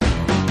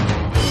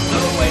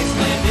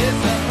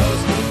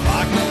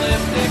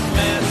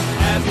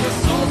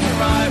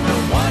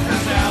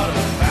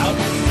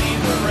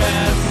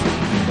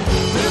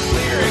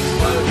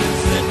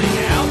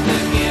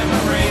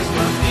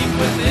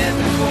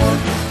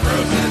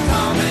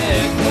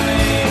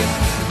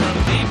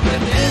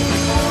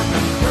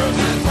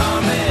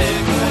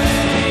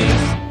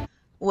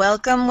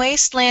Welcome,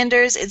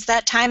 Wastelanders. It's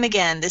that time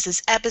again. This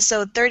is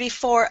episode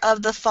 34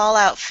 of the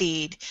Fallout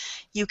Feed.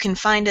 You can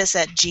find us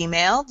at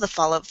Gmail,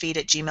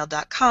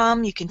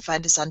 thefalloutfeed@gmail.com. You can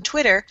find us on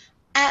Twitter,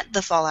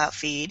 @the Fallout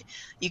Feed.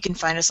 You can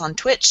find us on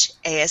Twitch,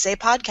 ASA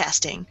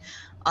Podcasting.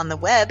 On the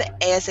web,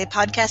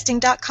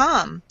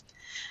 asapodcasting.com.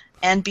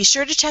 And be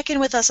sure to check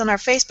in with us on our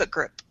Facebook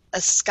group, A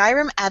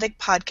Skyrim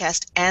Addict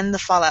Podcast and the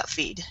Fallout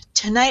Feed.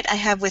 Tonight I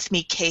have with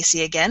me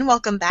Casey again.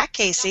 Welcome back,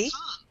 Casey.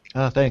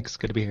 Thanks.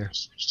 Good to be here.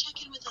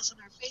 Check in with us on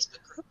our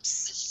Facebook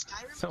groups.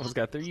 Someone's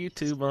got their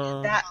YouTube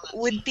on. That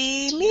would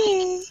be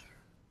me.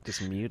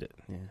 Just mute it.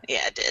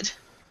 Yeah, I did.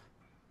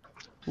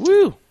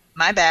 Woo!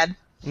 My bad.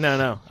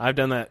 No. I've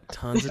done that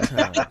tons of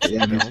times.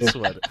 Yeah, me Don't too.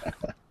 sweat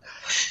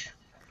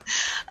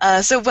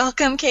it. So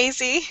welcome,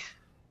 Casey.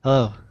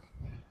 Hello.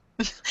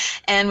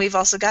 And we've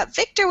also got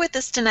Victor with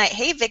us tonight.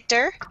 Hey,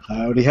 Victor.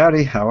 Howdy,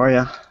 howdy. How are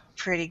ya?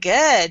 Pretty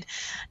good.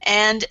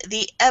 And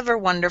the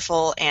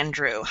ever-wonderful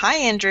Andrew. Hi,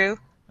 Andrew.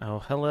 Oh,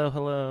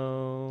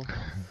 hello.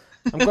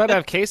 I'm glad to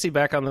have Casey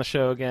back on the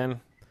show again.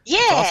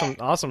 Yeah.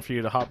 It's awesome for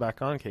you to hop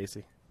back on,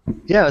 Casey.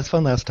 Yeah, it was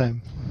fun last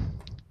time.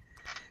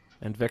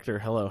 And Victor,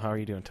 hello. How are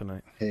you doing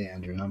tonight? Hey,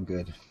 Andrew. I'm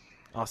good.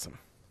 Awesome.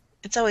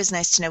 It's always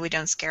nice to know we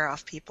don't scare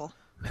off people.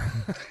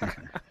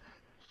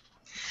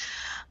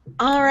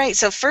 All right,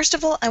 so first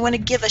of all, I want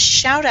to give a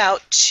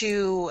shout-out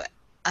to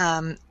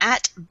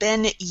at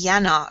Ben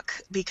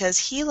Yannock, because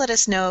he let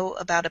us know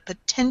about a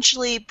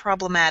potentially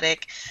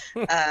problematic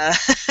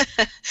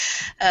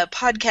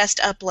podcast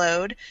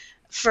upload.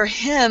 For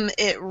him,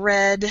 it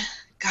read,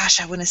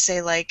 gosh, I want to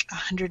say like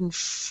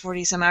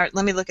 140 some hours.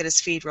 Let me look at his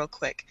feed real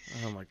quick.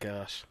 Oh my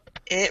gosh.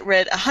 It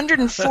read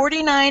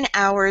 149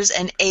 hours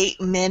and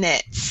 8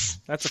 minutes.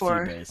 That's a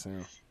few days.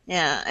 Yeah.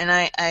 Yeah, and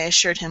I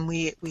assured him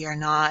we are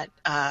not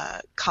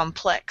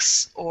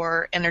complex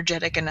or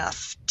energetic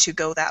enough to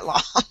go that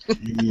long.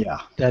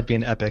 Yeah. That'd be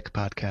an epic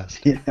podcast.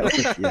 Yeah.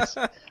 Yes.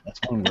 That's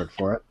one word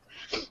for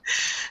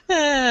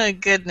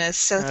it. Goodness.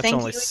 So That's thank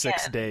only you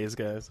 6 again. days,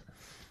 guys.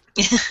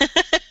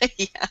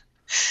 Yeah.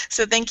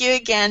 So thank you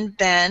again,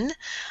 Ben.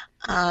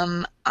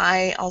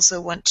 I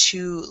also want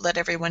to let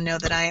everyone know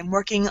that I am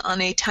working on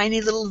a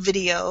tiny little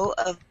video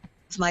of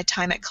my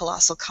time at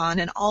Colossal Con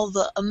and all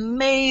the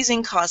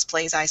amazing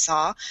cosplays I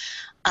saw.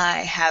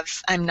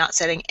 I'm not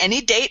setting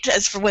any date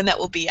as for when that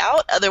will be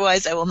out,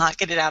 otherwise I will not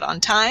get it out on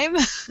time.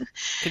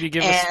 Could you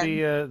give us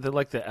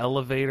the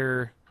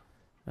elevator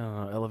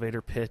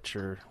pitch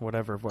or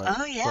whatever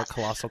Oh, yeah. what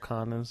Colossal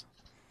Con is?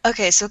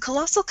 Okay, so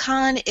Colossal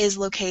Con is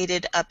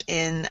located up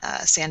in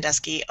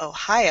Sandusky,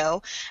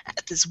 Ohio,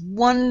 at this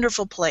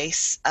wonderful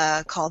place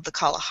called the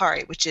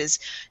Kalahari, which is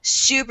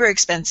super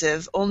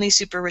expensive. Only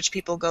super rich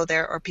people go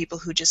there, or people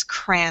who just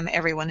cram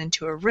everyone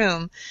into a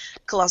room.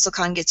 Colossal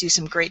Con gets you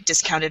some great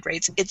discounted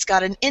rates. It's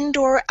got an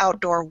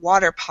indoor-outdoor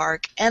water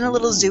park and a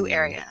little zoo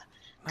area.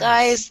 Nice.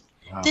 Guys,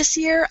 Wow. this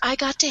year I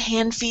got to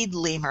hand feed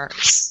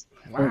lemurs.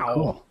 Oh,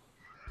 cool.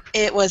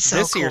 It was so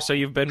This cool. year, so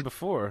you've been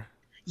before.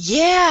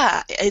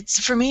 Yeah,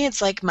 for me it's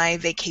like my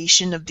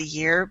vacation of the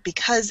year,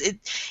 because it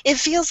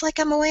feels like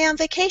I'm away on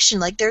vacation.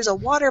 Like there's a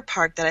water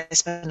park that I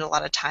spend a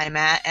lot of time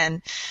at,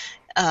 and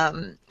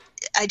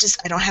I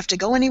don't have to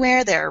go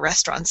anywhere. There are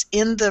restaurants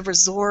in the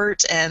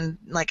resort, and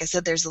like I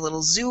said, there's a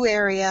little zoo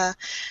area.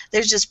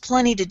 There's just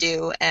plenty to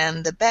do,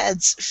 and the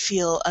beds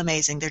feel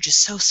amazing. They're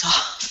just so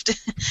soft,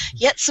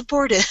 yet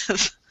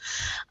supportive.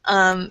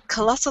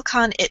 Colossal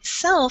Con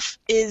itself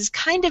is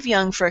kind of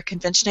young for a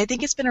convention. I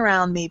think it's been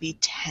around maybe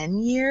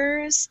 10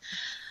 years,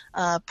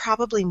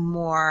 probably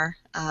more.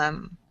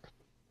 And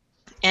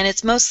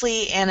it's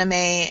mostly anime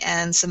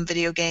and some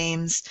video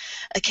games,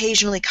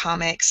 occasionally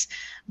comics,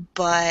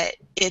 but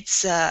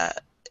it's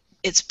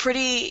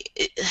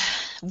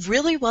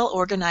really well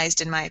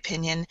organized in my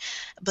opinion.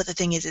 But the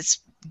thing is, it's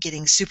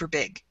getting super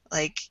big.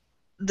 Like,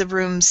 the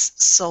rooms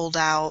sold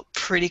out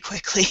pretty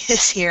quickly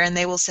this year, and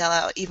they will sell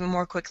out even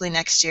more quickly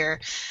next year.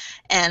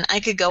 And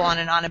I could go on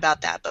and on about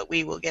that, but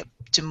we will get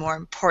to more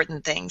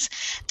important things.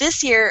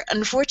 This year,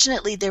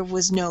 unfortunately, there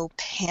was no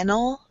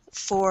panel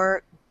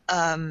for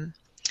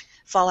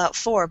Fallout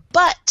 4,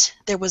 but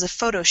there was a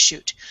photo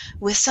shoot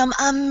with some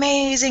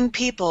amazing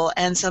people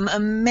and some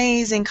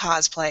amazing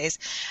cosplays.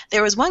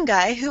 There was one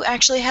guy who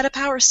actually had a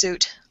power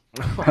suit.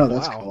 Oh,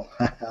 that's Wow. cool.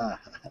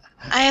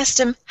 I asked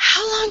him,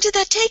 how long did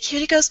that take you?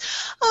 And he goes,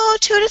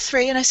 2 to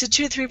 3. And I said,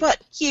 2 to 3 what?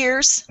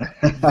 Years.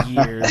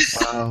 Years.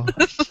 Wow.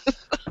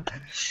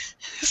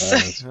 So,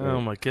 That's Oh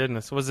great. my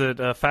goodness. Was it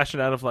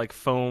fashioned out of like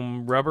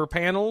foam rubber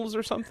panels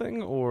or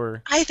something?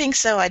 Or I think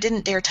so. I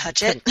didn't dare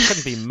touch it.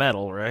 couldn't be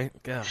metal, right?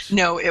 Gosh.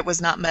 No, it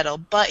was not metal,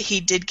 but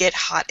he did get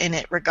hot in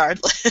it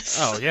regardless.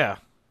 Oh yeah.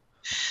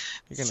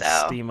 You're gonna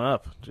So, steam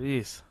up.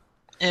 Jeez.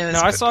 it was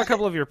No, I saw a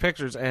couple of your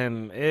pictures,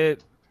 and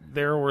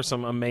there were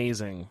some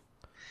amazing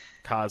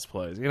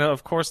cosplays. You know,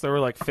 of course, there were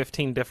like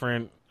 15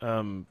 different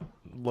Lone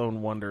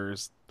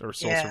Wonders or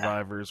Soul Yeah.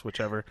 Survivors,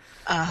 whichever.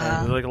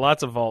 Uh-huh. And like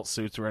lots of vault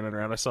suits running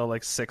around. I saw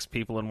like 6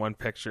 people in one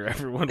picture,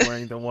 everyone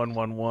wearing the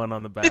 111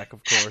 on the back,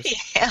 of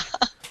course. Yeah.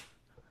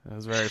 It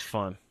was very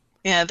fun.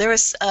 Yeah, there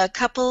was a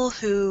couple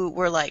who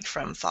were like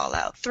from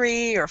Fallout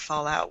 3 or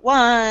Fallout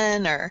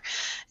 1 or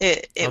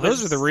it Oh,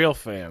 those are the was real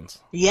fans,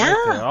 right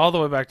there, yeah. all the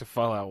way back to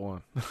Fallout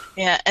 1.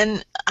 Yeah,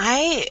 and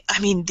I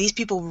mean, these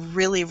people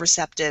really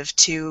receptive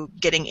to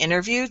getting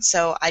interviewed,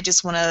 so I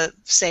just want to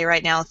say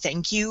right now,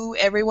 thank you,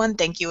 everyone.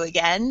 Thank you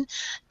again.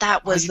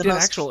 That Oh, was you the did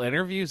most. actual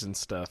interviews and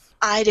stuff.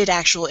 I did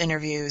actual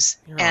interviews,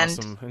 You're and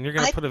awesome, and you're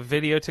gonna I put a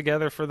video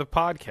together for the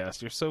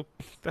podcast.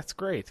 That's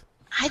great.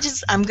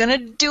 I'm gonna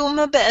do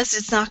my best.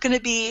 It's not gonna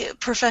be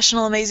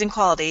professional, amazing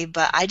quality,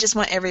 but I just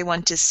want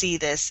everyone to see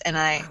this, and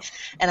I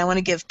want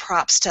to give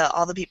props to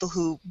all the people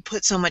who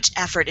put so much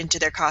effort into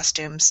their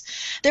costumes.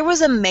 There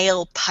was a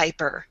male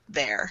Piper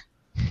there.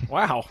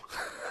 Wow.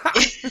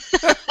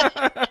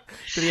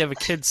 Did he have a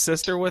kid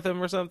sister with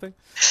him or something?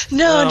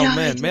 No, Oh no,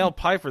 man, male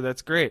Piper,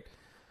 that's great.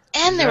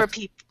 and You there were have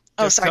people.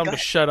 Oh, Just sorry. tell Go him to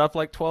ahead. shut up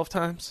like 12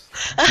 times.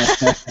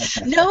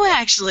 No,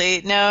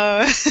 actually,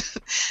 no.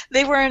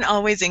 They weren't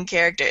always in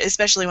character,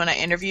 especially when I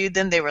interviewed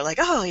them. They were like,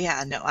 "Oh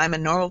yeah, no, I'm a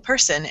normal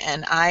person,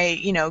 and I,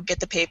 get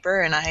the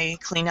paper and I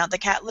clean out the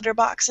cat litter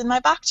box in my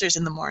boxers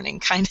in the morning,"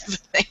 kind of a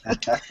thing.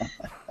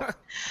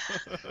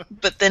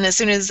 But then, as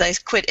soon as I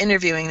quit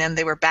interviewing them,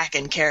 they were back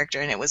in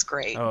character, and it was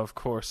great. Oh, of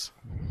course.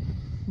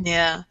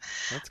 Yeah.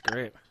 That's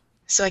great.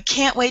 So I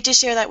can't wait to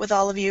share that with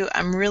all of you.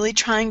 I'm really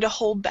trying to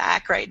hold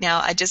back right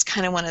now. I just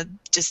kind of want to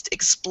just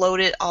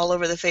explode it all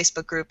over the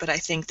Facebook group, but I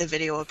think the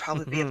video would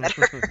probably be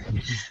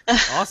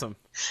Awesome.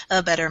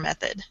 a better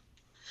method.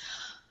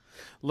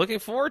 Looking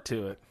forward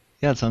to it.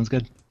 Yeah, it sounds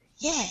good.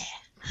 Yeah.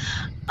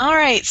 All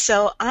right,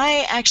 so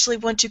I actually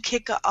want to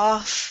kick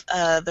off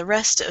the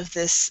rest of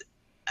this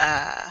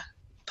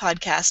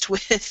podcast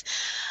with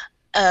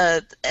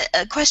a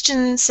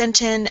question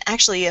sent in,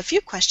 actually a few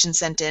questions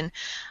sent in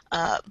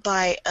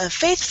by a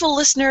faithful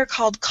listener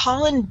called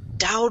Colin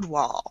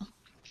Dowdwall.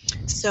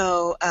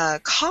 So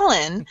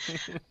Colin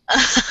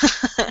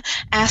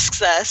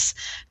asks us,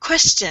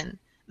 question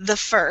the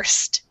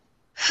first,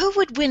 who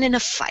would win in a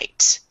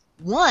fight?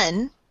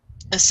 1,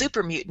 a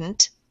super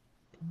mutant,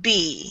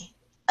 B,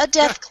 a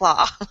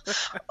Deathclaw,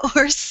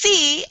 or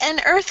C, an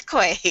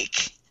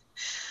earthquake?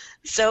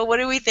 So what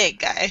do we think,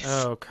 guys?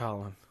 Oh,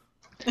 Colin.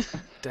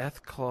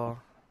 Deathclaw.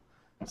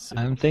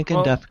 I'm thinking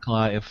Well-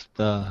 Deathclaw if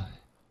the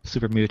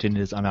super mutant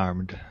is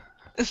unarmed.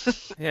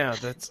 Yeah,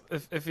 that's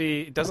if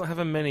he doesn't have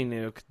a mini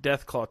nuke,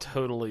 Deathclaw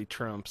totally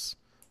trumps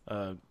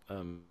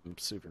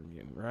Super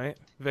Mutant, right,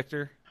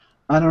 Victor?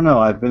 I don't know.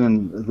 I've been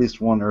in at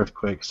least one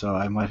earthquake, so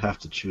I might have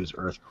to choose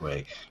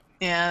earthquake.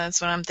 Yeah, that's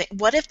what I'm thinking.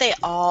 What if they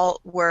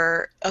all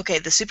were, okay,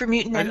 the super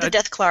mutant and I- the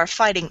Deathclaw are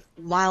fighting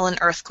while an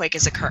earthquake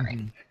is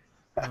occurring?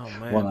 Oh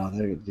man. Well,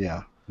 no,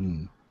 yeah.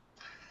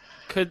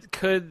 Could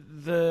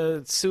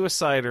the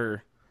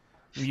Suicider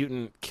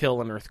mutant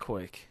kill an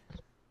earthquake?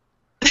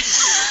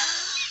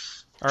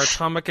 Are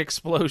atomic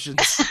explosions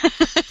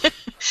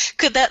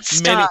Could that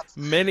stop?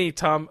 many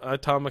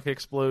atomic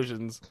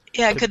explosions?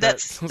 Yeah, could that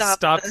stop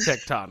stop?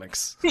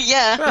 tectonics?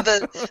 Yeah,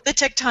 the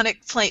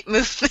tectonic plate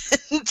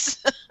movement.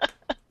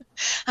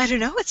 I don't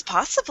know. It's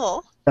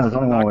possible. Yeah, there's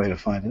only one way to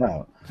find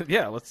out.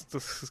 Yeah, let's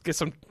get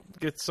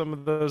some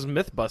of those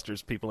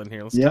MythBusters people in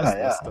here. Let's Yeah, test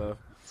yeah. this stuff.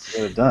 Let's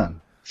get it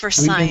done. For We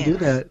science. can do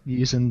that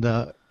using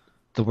the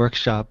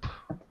workshop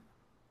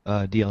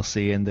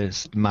DLC and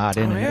this mod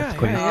in Oh, an yeah,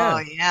 earthquake. yeah. Oh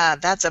yeah,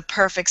 that's a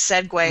perfect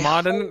segue.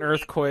 Modern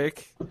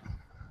earthquake,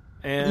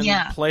 and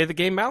Yeah. play the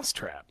game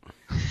Mousetrap.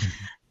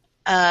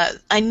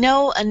 I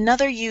know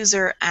another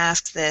user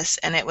asked this,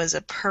 and it was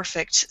a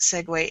perfect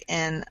segue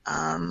in.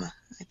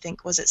 I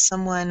think, was it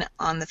someone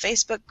on the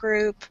Facebook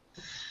group?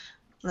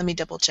 Let me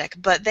double check.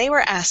 But they were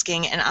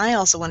asking, and I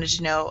also wanted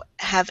to know,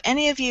 have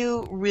any of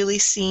you really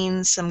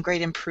seen some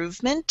great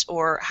improvement,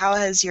 or how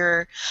has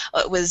your...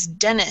 Oh, it was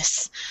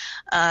Dennis.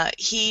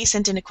 He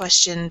sent in a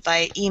question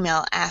via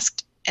email,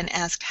 asked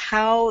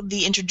how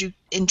the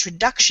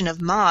introduction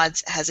of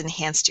mods has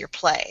enhanced your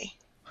play.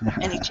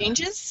 Any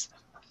changes?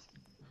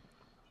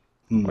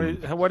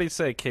 What do you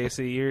say,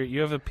 Casey?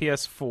 You have a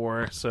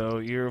PS4, so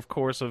you of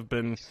course have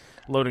been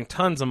loading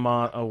tons of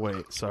mod. Oh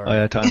wait, sorry. Oh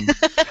yeah, tons.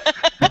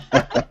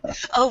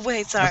 Oh,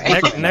 wait, sorry.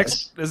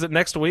 Next is it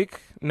next week?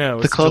 No,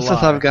 The it's closest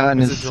July. I've gotten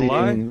is it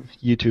July? seeing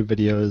YouTube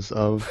videos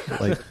of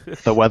like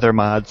the weather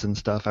mods and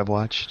stuff I've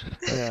watched.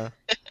 Yeah.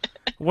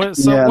 When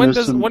there's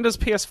does some- when does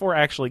PS4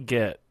 actually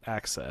get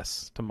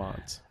access to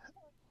mods?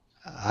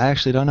 I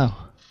actually don't know.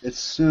 It's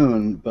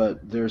soon,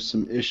 but there's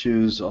some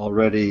issues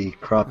already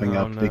cropping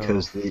Oh, up no.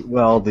 because the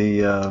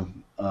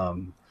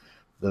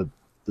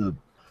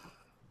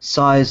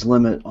size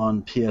limit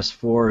on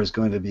PS4 is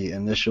going to be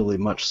initially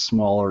much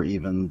smaller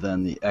even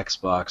than the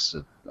Xbox.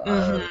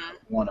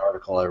 One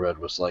article I read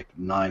was like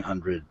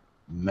 900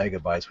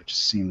 megabytes, which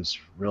seems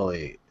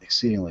really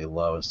exceedingly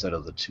low instead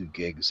of the 2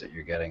 gigs that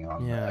you're getting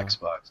on Yeah. the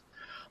Xbox.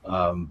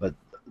 But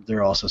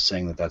they're also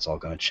saying that that's all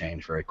going to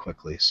change very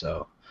quickly.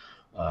 So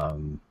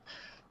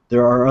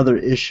there are other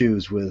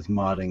issues with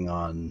modding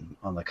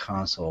on the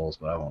consoles,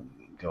 but I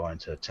won't go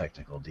into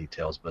technical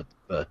details. But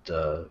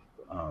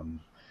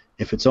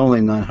if it's only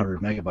 900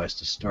 megabytes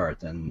to start,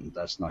 then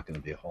that's not going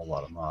to be a whole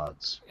lot of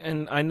mods.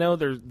 And I know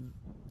they're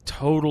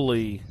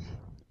totally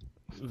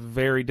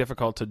very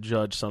difficult to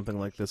judge something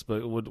like this,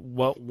 but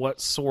what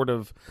sort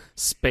of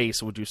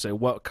space would you say?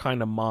 What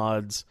kind of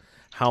mods,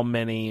 how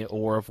many,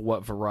 or of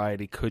what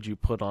variety could you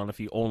put on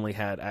if you only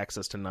had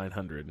access to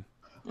 900?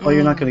 Well,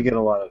 you're not going to get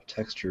a lot of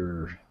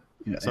texture,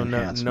 So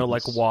no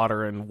like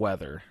water and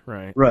weather,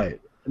 right? Right.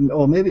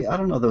 Well, maybe, I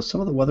don't know, though. Some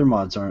of the weather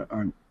mods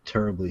aren't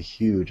terribly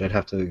huge. I'd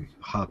have to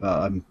hop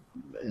out. I'm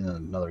in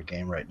another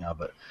game right now,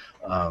 but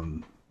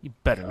You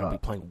better not be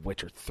playing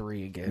Witcher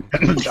 3 again.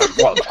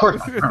 well, of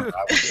course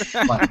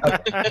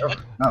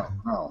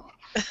no.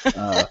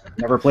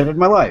 Never played it in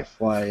my life.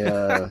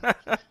 Why?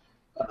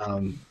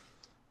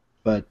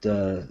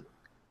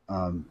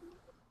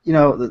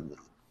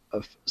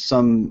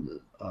 Some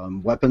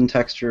weapon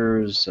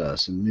textures,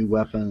 some new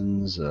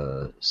weapons,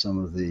 some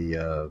of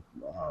the.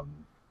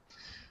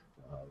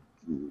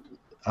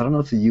 I don't know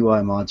if the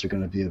UI mods are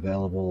going to be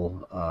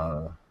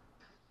available.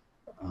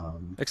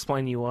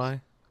 Explain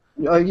UI.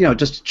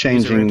 Just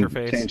changing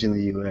interface.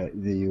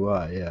 the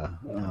UI, yeah.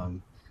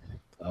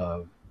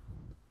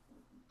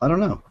 I don't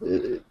know.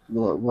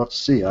 We'll have to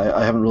see.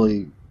 I haven't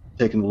really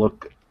taken a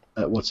look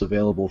at what's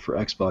available for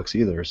Xbox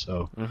either,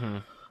 so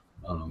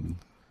I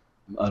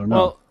don't know.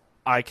 Well,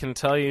 I can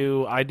tell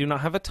you I do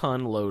not have a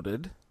ton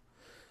loaded,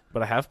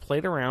 but I have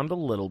played around a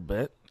little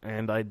bit,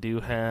 and I do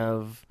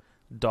have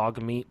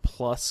Dogmeat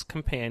Plus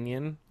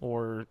Companion,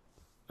 or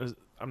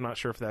I'm not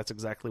sure if that's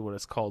exactly what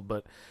it's called,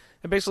 but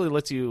it basically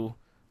lets you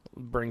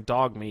bring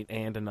Dogmeat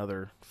and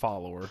another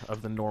follower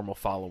of the normal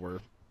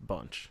follower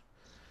bunch.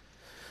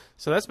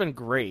 So that's been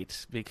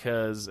great,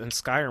 because in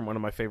Skyrim one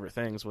of my favorite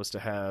things was to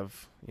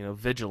have,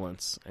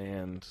 vigilance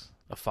and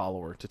a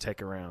follower to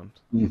take around.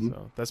 Mm-hmm.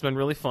 So that's been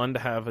really fun to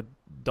have a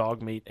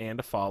Dogmeat and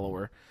a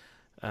follower.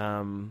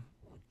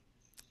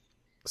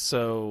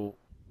 So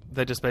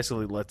that just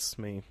basically lets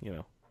me,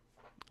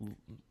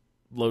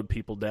 load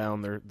people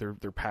down.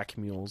 They're pack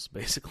mules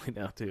basically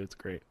now too. It's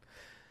great.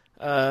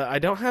 I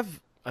don't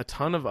have a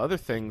ton of other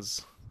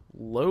things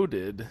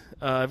loaded.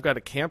 I've got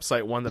a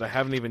campsite one that I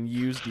haven't even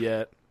used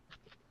yet.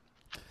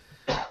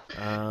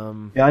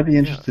 I'd be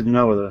interested to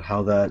know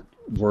how that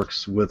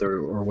works with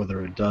or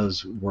whether it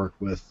does work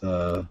with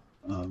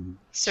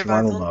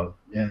survival mode.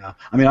 Yeah,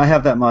 I mean, I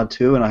have that mod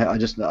too, and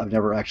I've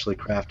never actually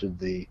crafted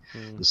the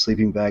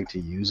sleeping bag to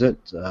use it.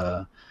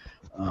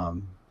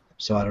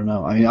 So I don't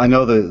know. I mean, I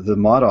know the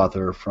mod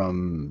author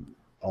from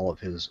all of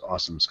his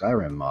awesome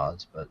Skyrim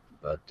mods, but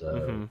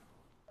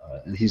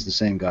and he's the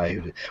same guy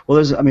who did. Well,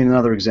 there's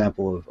another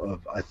example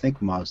of I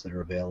think mods that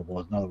are available.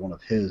 Another one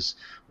of his,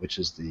 which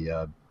is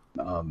the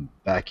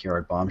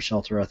backyard bomb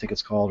shelter, I think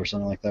it's called, or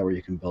something like that, where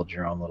you can build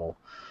your own little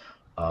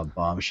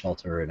bomb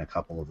shelter in a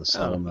couple of the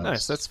settlements. Oh,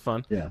 nice, that's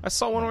fun. Yeah, I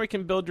saw one where you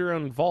can build your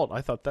own vault.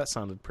 I thought that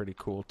sounded pretty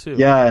cool too.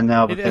 Yeah, and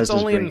now it's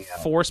only in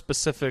 4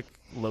 specific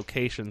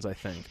locations, I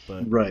think.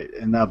 But right,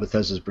 and now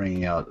Bethesda's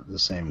bringing out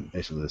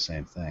basically the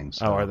same thing.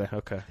 So, are they?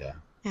 Okay. Yeah.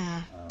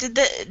 Yeah.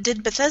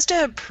 Did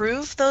Bethesda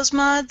approve those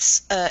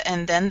mods,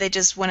 and then they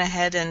just went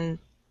ahead and,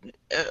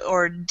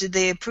 or did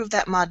they approve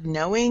that mod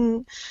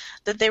knowing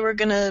that they were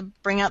going to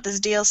bring out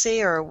this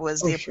DLC, or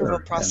was the approval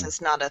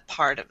process not a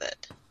part of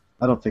it?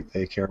 I don't think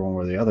they care one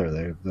way or the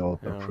other. They'll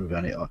approve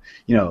any.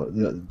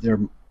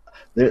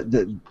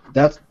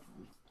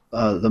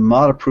 The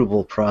mod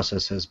approval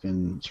process has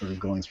been sort of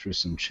going through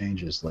some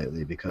changes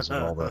lately because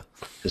of all the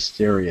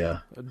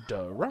hysteria.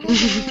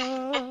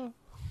 Drama.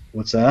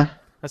 What's that?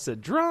 I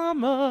said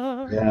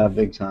drama. Yeah,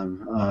 big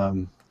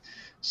time.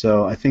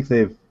 So I think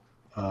they've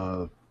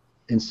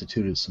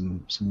instituted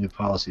some new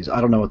policies.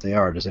 I don't know what they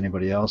are. Does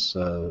anybody else?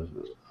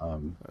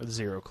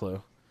 Zero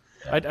clue.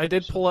 I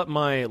did pull up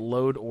my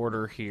load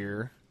order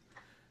here,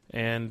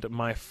 and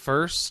my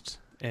first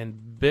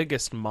and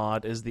biggest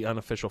mod is the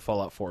unofficial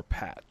Fallout 4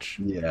 patch.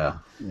 Yeah.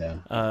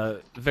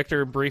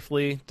 Victor,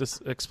 briefly,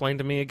 just explain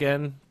to me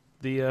again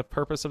the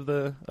purpose of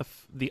the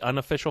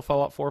unofficial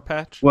Fallout 4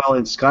 patch? Well,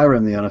 in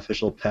Skyrim, the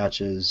unofficial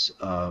patches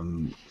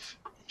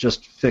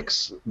just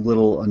fix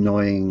little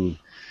annoying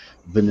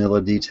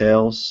vanilla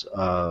details.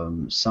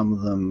 Some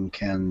of them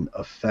can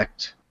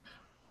affect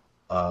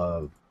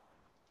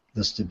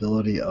the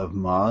stability of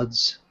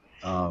mods.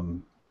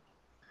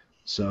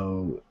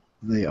 So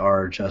they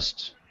are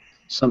just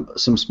some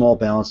small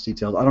balance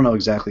details. I don't know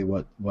exactly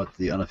what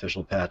the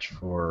unofficial patch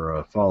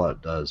for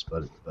Fallout does,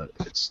 but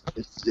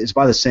it's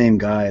by the same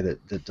guy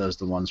that does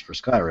the ones for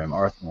Skyrim,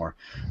 Arthmore,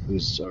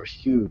 who's a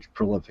huge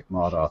prolific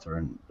mod author,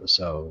 and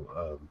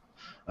so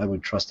I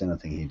would trust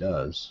anything he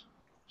does.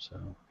 So.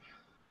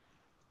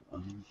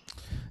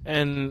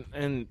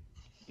 And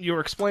you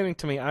were explaining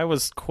to me, I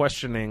was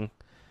questioning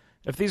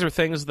if these are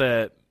things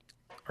that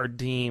are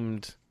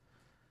deemed,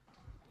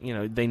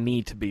 they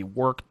need to be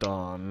worked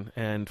on,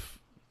 and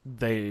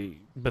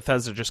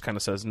Bethesda just kind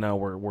of says, no,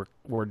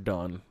 we're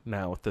done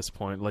now at this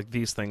point. Like,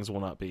 these things will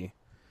not be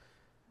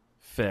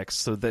fixed.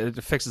 So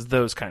it fixes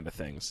those kind of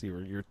things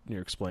you're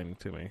explaining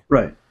to me.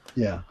 Right.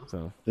 Yeah.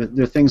 So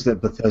there are things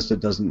that Bethesda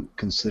doesn't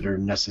consider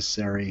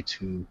necessary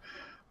to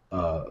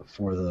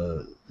for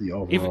the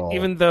overall.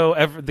 Even though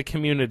the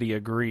community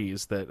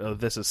agrees that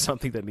this is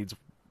something that needs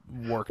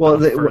work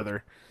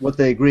further. What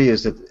they agree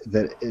is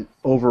that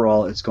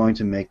overall it's going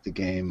to make the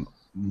game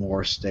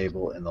more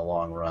stable in the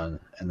long run,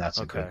 and that's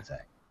a good thing.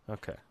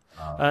 Okay.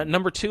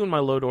 Number 2 in my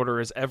load order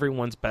is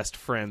Everyone's Best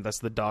Friend. That's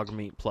the Dog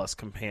Meat Plus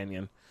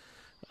companion.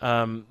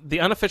 The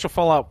unofficial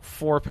Fallout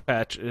 4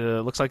 patch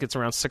looks like it's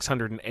around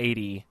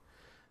 680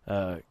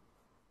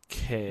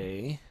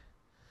 K.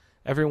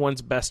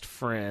 Everyone's Best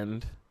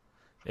Friend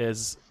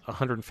is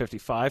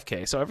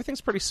 155K. So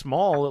everything's pretty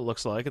small, it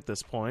looks like, at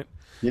this point.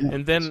 Yeah.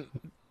 And then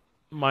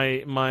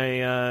my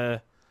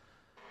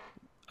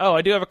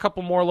I do have a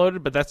couple more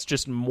loaded, but that's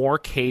just more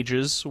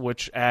cages,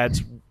 which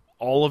adds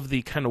all of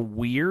the kind of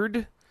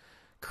weird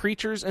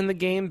creatures in the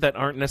game that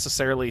aren't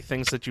necessarily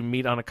things that you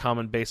meet on a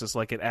common basis.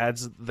 Like it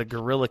adds the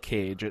gorilla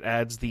cage, it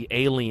adds the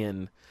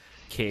alien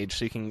cage,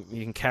 so you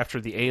can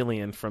capture the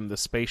alien from the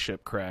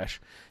spaceship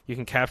crash. You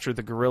can capture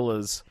the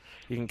gorillas.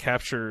 You can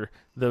capture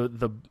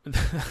the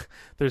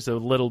there's a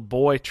little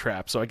boy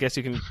trap, so I guess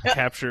you can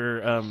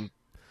capture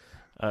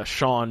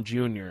Sean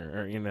Jr.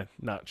 or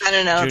not I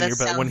don't know, Jr.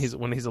 But when he's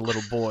a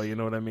little boy, you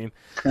know what I mean.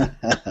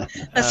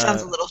 That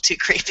sounds a little too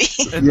creepy.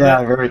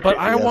 Yeah, very. But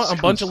I want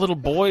a bunch of little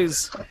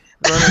boys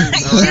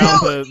running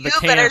around the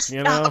camp,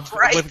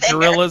 with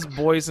gorillas,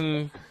 boys,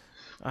 and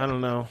I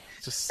don't know,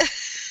 just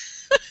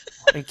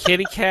and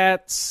kitty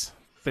cats.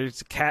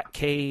 There's a cat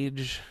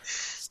cage,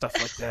 stuff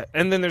like that.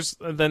 And then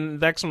the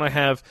next one I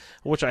have,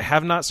 which I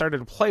have not started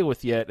to play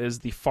with yet, is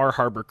the Far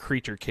Harbor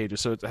creature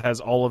cages. So it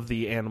has all of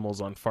the animals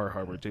on Far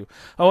Harbor too.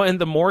 Oh, and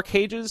the more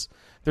cages,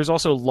 there's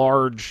also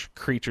large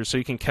creatures, so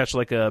you can catch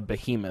like a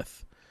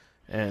behemoth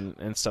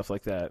and stuff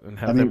like that, and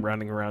have them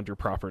running around your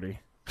property.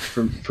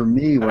 For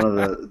me, one of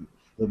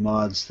the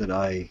mods that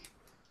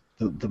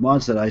the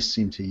mods that I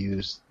seem to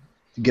use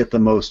to get the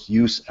most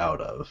use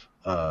out of.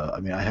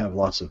 I have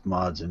lots of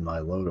mods in my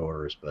load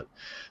orders, but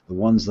the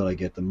ones that I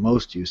get the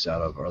most use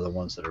out of are the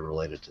ones that are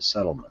related to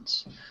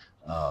settlements.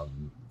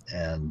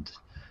 And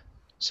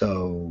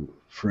so,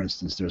 for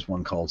instance, there's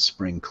one called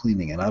Spring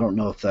Cleaning, and I don't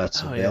know if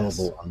that's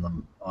available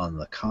on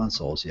the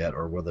consoles yet,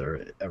 or whether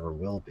it ever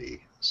will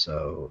be.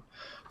 So,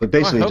 but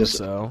basically,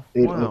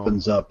 it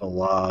opens up a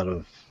lot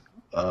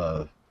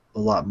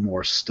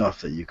more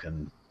stuff that you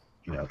can,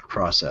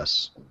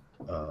 process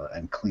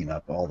and clean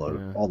up all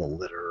the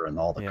litter and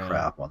all the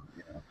crap on.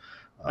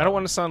 I don't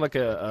want to sound like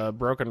a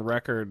broken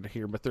record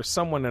here, but there's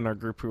someone in our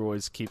group who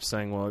always keeps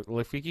saying, "Well,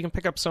 if you can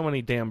pick up so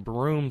many damn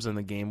brooms in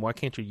the game, why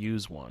can't you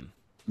use one?"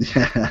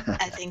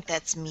 I think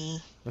that's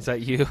me. Is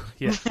that you?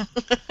 Yeah.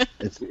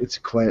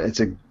 It's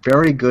a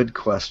very good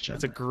question.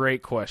 It's a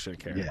great question,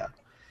 Karen. Yeah.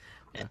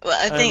 Well,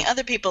 I think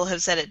other people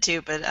have said it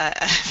too, but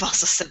I've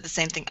also said the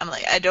same thing. I'm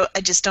like, I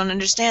just don't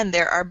understand.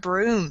 There are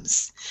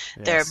brooms.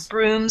 Yes. There are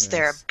brooms. Yes.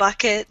 There are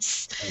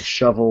buckets. And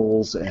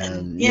shovels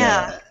and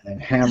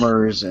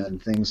hammers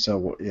and things.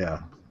 So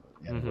yeah.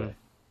 Anyway,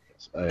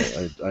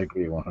 I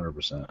agree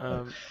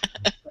 100%.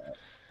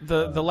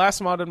 The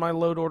last mod in my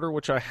load order,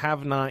 which I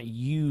have not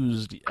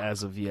used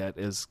as of yet,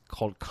 is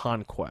called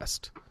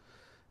Conquest.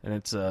 And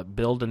it's a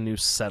build a new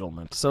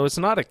settlement. So it's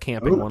not a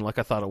camping one like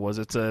I thought it was.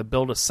 It's a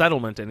build a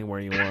settlement anywhere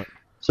you want.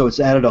 So it's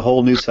added a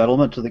whole new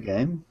settlement to the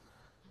game?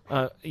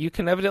 You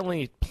can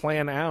evidently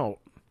plan out.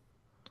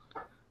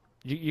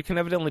 You can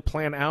evidently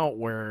plan out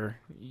where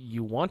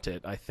you want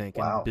it, I think,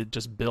 and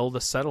just build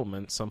a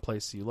settlement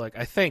someplace you like.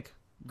 I think.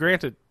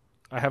 Granted,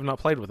 I have not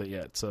played with it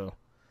yet, so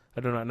I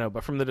do not know.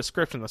 But from the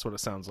description, that's what it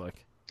sounds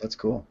like. That's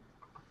cool.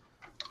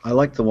 I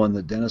like the one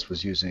that Dennis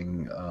was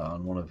using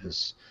on one of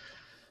his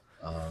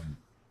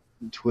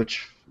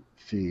Twitch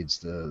feeds,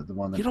 the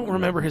one that you don't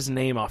remember his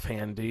name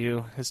offhand, do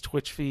you? His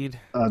Twitch feed?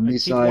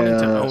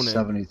 Messiah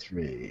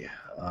 73.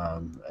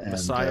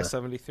 Messiah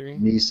 73.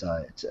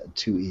 Messiah,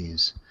 2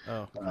 E's.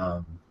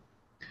 Oh.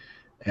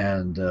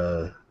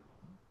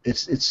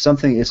 It's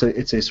something. It's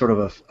a sort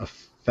of a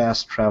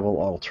fast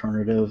travel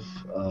alternative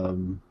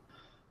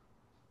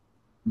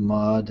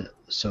mod.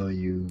 So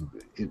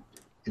it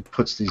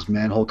puts these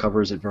manhole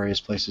covers at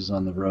various places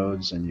on the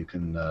roads, and you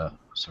can.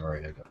 Sorry,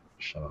 I got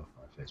shut off.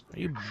 Facebook. Are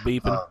you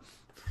beeping?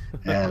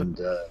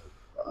 And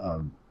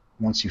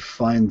once you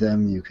find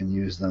them, you can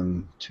use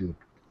them to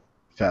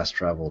fast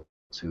travel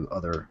to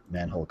other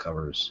manhole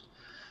covers.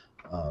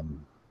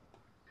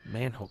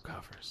 Manhole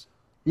covers?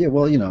 Yeah,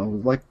 well,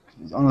 like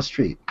on a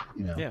street,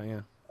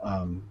 Yeah.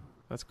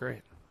 That's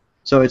great.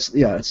 So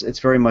it's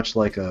very much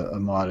like a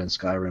mod in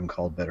Skyrim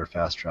called Better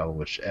Fast Travel,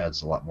 which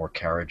adds a lot more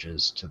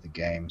carriages to the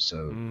game,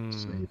 so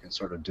you can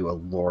sort of do a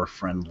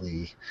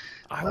lore-friendly.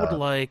 I would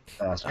like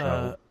fast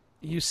travel.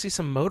 You see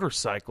some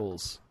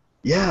motorcycles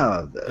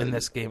in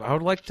this game. I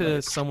would like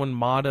to someone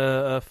mod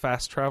a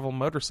fast travel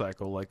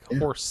motorcycle, like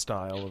horse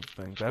style of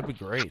thing. That'd be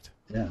great.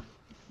 Yeah.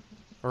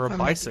 Or a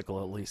bicycle,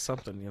 at least,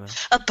 something,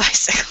 A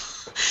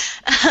bicycle.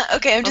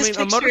 Okay, I'm just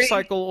picturing... a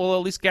motorcycle, well,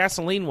 at least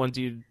gasoline ones,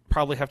 you'd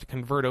probably have to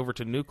convert over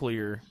to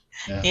nuclear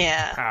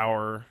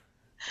power.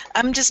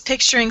 I'm just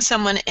picturing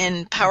someone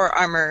in power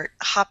armor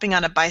hopping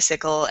on a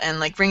bicycle and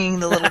like ringing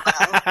the little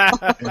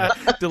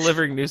bell.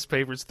 Delivering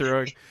newspapers,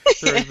 throwing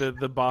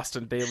the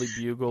Boston Daily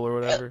Bugle or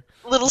whatever.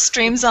 Little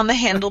streams on the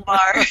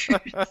handlebar.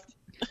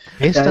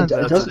 Based Yeah, on it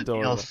the doesn't-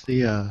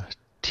 DLC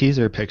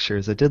teaser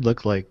pictures, it did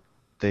look like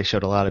they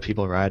showed a lot of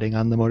people riding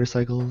on the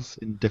motorcycles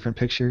in different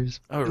pictures.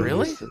 Oh,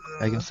 really?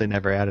 I guess they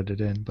never added it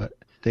in, but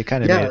they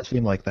kind of Yeah. made it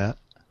seem like that.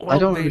 Well,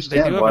 don't they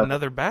understand do have why-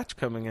 another batch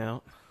coming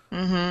out.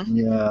 Mm-hmm.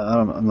 Yeah,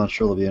 I'm not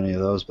sure there'll be any of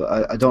those,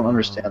 but I don't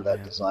understand that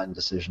man. design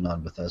decision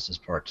on Bethesda's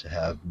part to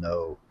have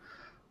no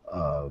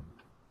alternate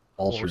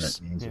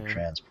Horse, means of yeah.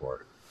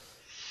 transport.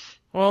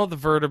 Well, the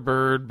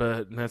Vertibird,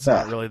 but that's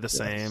Ah, not really the that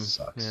same.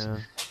 sucks. Yeah,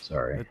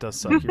 Sorry. it does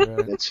suck. You're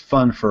right. It's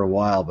fun for a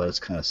while, but it's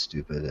kind of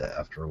stupid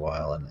after a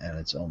while, and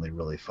it's only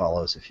really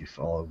follows if you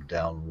follow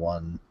down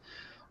one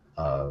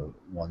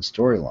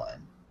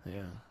storyline.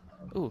 Yeah.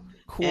 Ooh,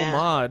 cool Yeah.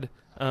 mod.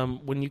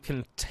 When you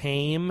can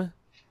tame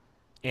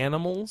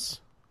animals,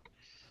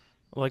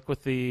 like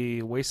with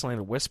the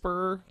Wasteland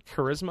Whisperer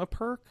charisma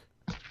perk,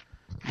 you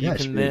Yeah,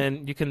 can sure.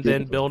 then Yeah,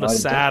 build a ride a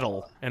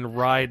saddle and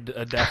ride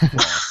a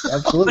Deathclaw.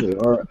 Absolutely,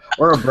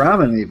 or a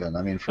Brahmin even.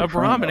 I mean, for A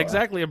Brahmin, promo.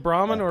 exactly, a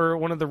Brahmin Yeah. or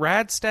one of the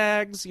Rad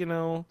Stags. You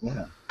know,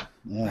 Yeah,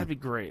 that'd be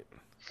great.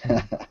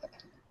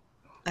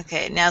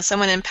 Okay, now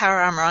someone in power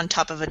armor on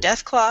top of a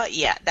Deathclaw.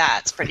 Yeah,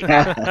 that's pretty cool.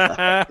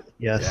 Yes,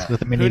 Yeah.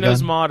 with a Who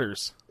knows minigun.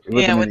 modders?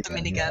 Yeah, with the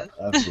minigun.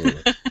 Yeah,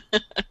 absolutely.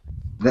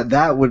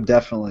 that would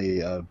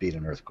definitely beat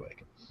an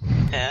earthquake.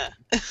 Yeah.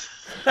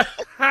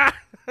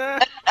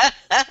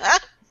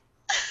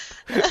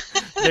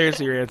 There's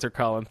your answer,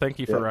 Colin. Thank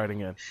you for Yeah. writing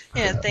in.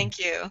 Yeah, thank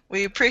you.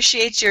 We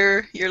appreciate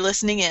your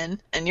listening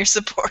in and your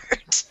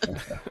support.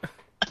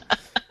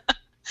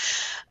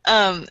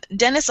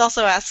 Dennis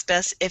also asked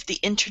us if the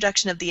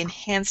introduction of the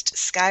enhanced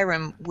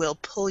Skyrim will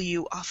pull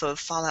you off of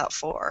Fallout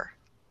 4.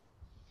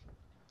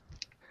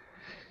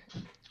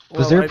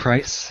 Was there a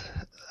price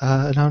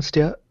announced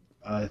yet?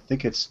 I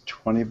think it's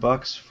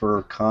 $20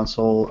 for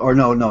console. Or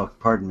no,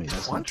 pardon me.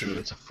 That's not 20? true.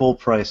 It's a full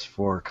price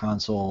for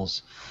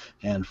consoles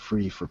and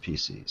free for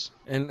PCs.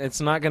 And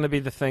it's not going to be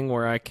the thing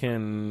where I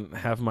can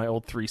have my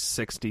old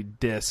 360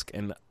 disc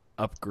and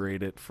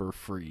upgrade it for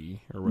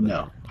free or whatever.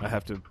 No. I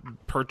have to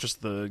purchase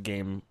the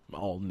game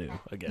all new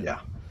again. Yeah.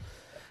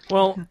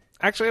 Well,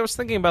 actually, I was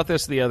thinking about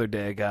this the other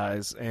day,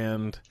 guys,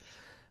 and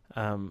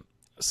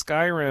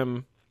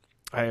Skyrim,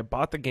 I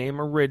bought the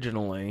game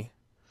originally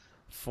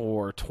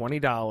for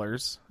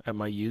 $20 at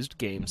my used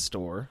game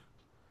store,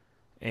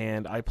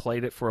 and I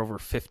played it for over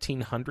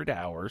 1,500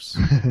 hours.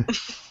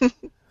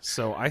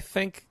 So I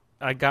think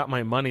I got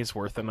my money's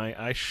worth, and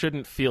I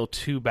shouldn't feel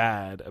too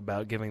bad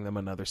about giving them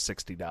another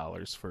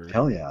 $60 for.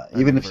 Hell yeah. that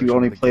Even if version you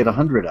only of the played game.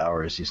 100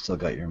 hours, you still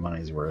got your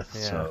money's worth.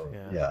 Yeah, So,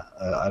 yeah.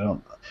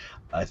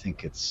 I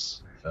think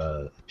it's,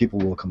 people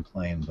will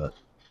complain, but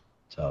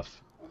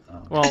tough.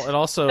 Well, it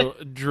also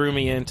drew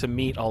me in to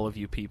meet all of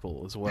you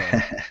people as well.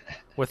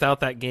 Without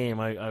that game,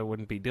 I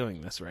wouldn't be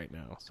doing this right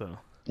now. So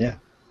Yeah.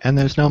 And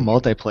there's no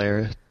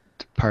multiplayer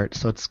part,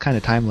 so it's kind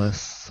of timeless.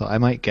 So I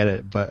might get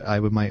it, but I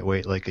might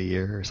wait like a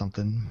year or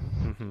something.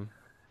 mhm.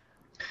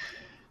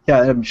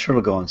 Yeah, I'm sure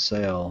it'll go on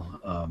sale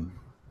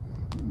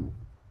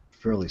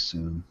fairly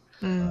soon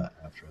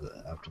after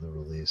the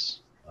release.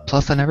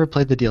 Plus, I never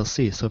played the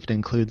DLC, so if it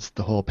includes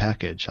the whole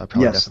package, I'll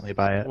probably Yes. definitely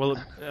buy it. Well,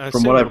 I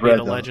From assume what it'll I've be read,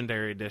 the though-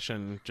 Legendary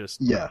Edition,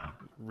 just Yeah.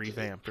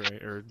 revamped,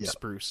 right, or Yeah.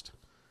 spruced.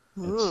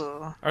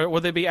 Ooh.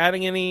 Will they be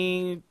adding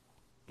any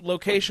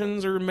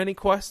locations or mini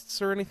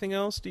quests or anything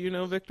else? Do you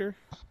know, Victor?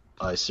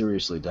 I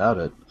seriously doubt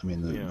it. I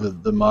mean, Yeah.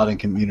 the modding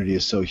community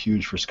is so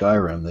huge for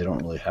Skyrim, they don't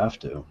really have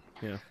to.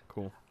 Yeah,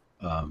 cool.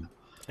 Um,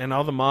 And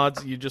all the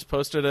mods, you just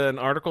posted an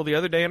article the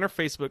other day in our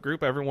Facebook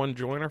group. Everyone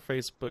join our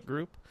Facebook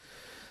group,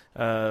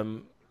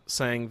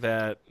 saying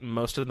that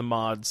most of the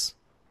mods,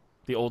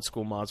 the old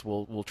school mods,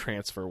 will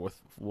transfer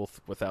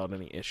without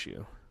any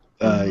issue.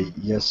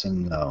 yes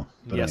and no.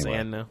 But Yes anyway,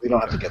 and no. We don't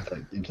have to get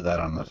into that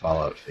on the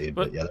Fallout feed,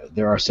 but, But- yeah,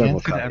 there are The several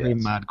answer to every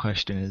caveats. mod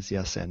question is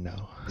yes and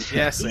no.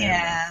 Yes, and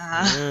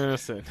Yeah. no.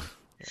 Yes, and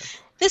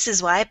This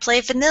is why I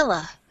play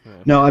vanilla.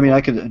 No, I mean,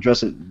 I could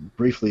address it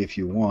briefly if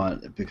you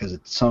want, because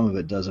some of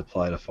it does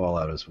apply to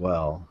Fallout as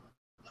well.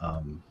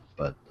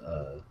 But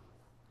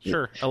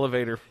sure.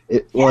 Elevator.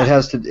 it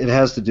has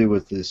to do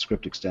with the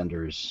script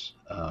extenders,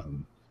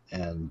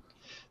 and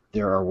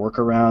there are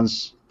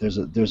workarounds.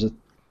 The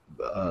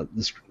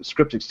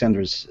script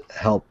extenders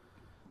help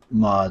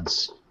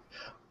mods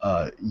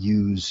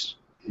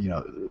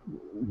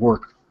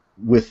work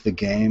with the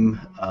game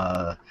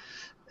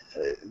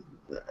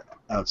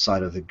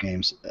outside of the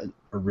game's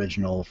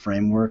original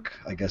framework,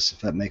 I guess, if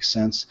that makes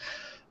sense.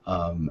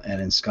 And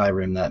in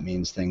Skyrim, that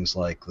means things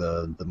like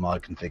the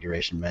mod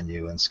configuration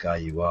menu and Sky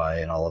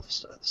UI and all of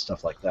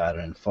stuff like that.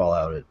 And in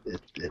Fallout,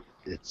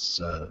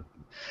 it's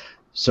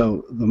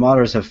so the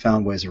modders have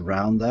found ways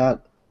around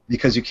that,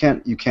 because you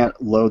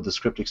can't load the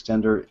script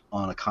extender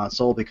on a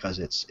console because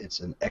it's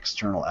an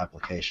external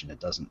application. It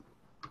doesn't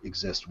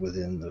exist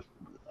within the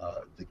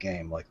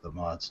game like the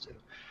mods do.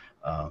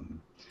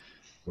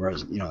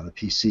 whereas on the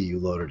PC you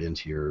load it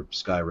into your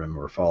Skyrim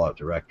or Fallout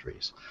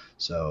directories.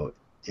 So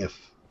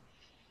if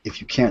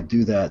you can't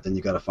do that, then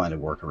you got to find a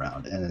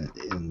workaround. And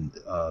in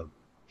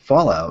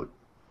Fallout,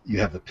 you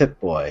have the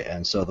Pip-Boy,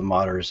 and so the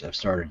modders have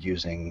started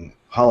using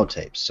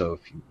holotapes. So if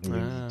you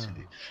need to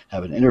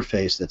have an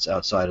interface that's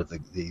outside of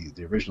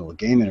the original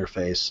game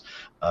interface,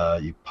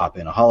 you pop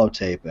in a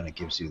holotape, and it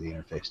gives you the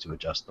interface to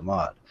adjust the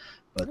mod.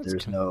 But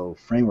there's no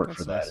framework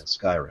for that in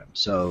Skyrim.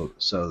 So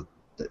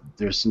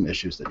there's some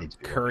issues that need to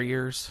be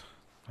couriers.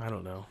 I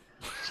don't know.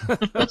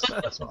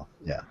 That's all.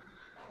 Yeah,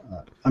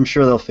 I'm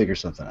sure they'll figure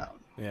something out.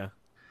 Yeah.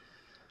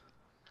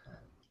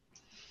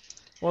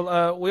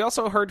 Well, we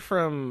also heard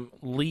from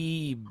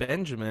Lee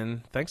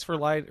Benjamin. Thanks for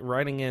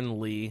writing in,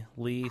 Lee.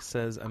 Lee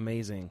says,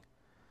 amazing.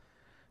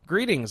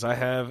 Greetings. I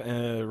have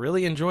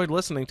really enjoyed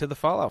listening to the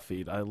Fallout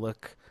feed. I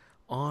look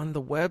on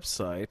the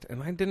website,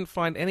 and I didn't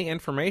find any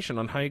information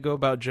on how you go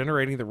about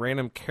generating the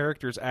random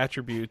characters'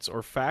 attributes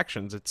or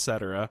factions,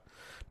 etc.,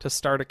 to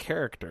start a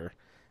character.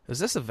 Is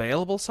this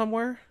available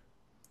somewhere?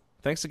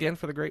 Thanks again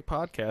for the great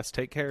podcast.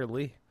 Take care,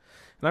 Lee.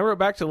 And I wrote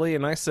back to Lee,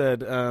 and I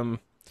said,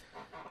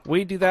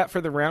 we do that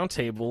for the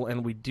roundtable,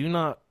 and we do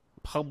not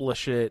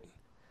publish it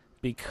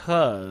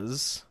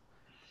because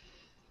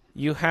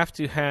you have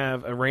to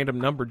have a random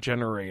number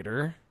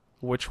generator,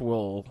 which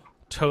will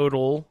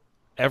total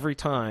every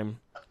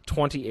time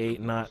 28,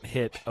 not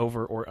hit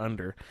over or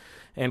under.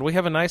 And we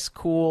have a nice,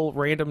 cool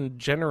random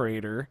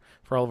generator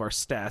for all of our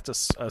stats,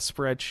 a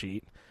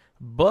spreadsheet,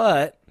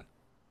 but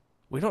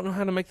we don't know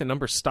how to make the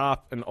number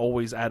stop and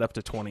always add up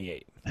to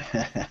 28.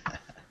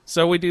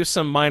 So we do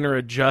some minor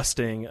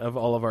adjusting of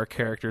all of our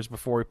characters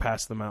before we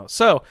pass them out.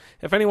 So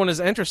if anyone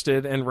is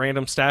interested in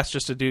random stats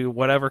just to do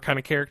whatever kind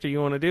of character you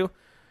want to do,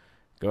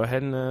 go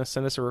ahead and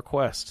send us a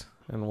request,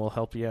 and we'll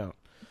help you out.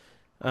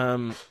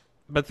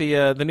 But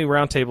the new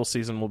roundtable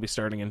season will be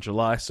starting in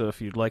July, so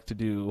if you'd like to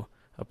do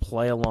a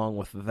play along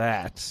with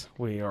that,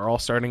 we are all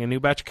starting a new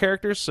batch of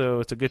characters, so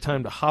it's a good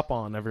time to hop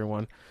on,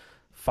 everyone.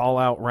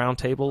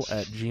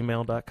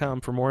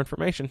 FalloutRoundtable@gmail.com for more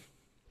information.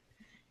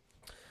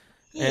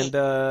 And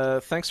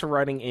thanks for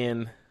writing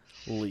in,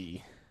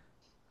 Lee.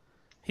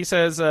 He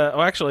says,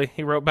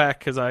 he wrote back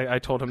because I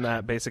told him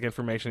that basic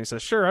information. He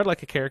says, sure, I'd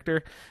like a character,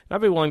 and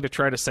I'd be willing to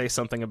try to say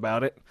something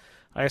about it.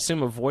 I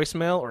assume a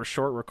voicemail or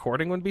short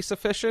recording would be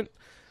sufficient.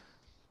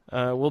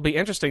 Will be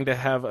interesting to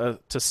have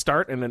to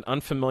start in an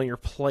unfamiliar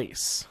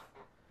place.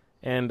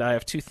 And I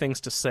have two things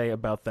to say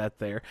about that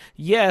there.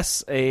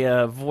 Yes, a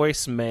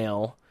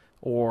voicemail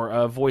or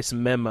a voice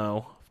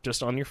memo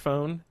just on your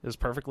phone is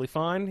perfectly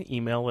fine.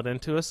 Email it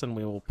into us, and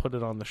we will put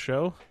it on the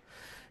show.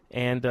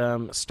 And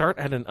start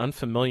at an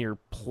unfamiliar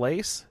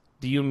place.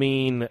 Do you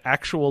mean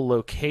actual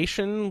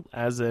location,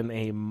 as in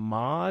a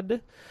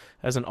mod,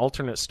 as an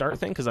alternate start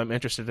thing? Because I'm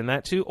interested in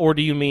that too. Or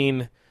do you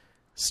mean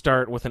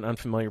start with an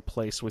unfamiliar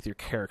place with your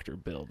character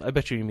build? I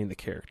bet you mean the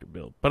character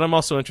build. But I'm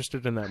also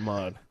interested in that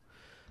mod.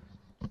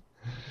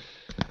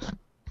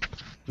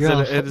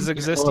 Does it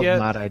exist yet?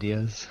 Mod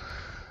ideas.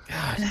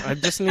 God, I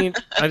just need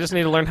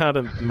to learn how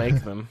to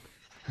make them.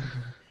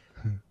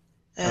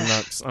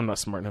 I'm not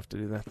smart enough to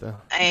do that though.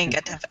 I ain't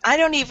got time. I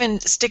don't even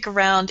stick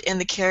around in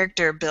the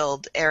character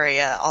build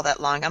area all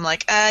that long. I'm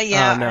like,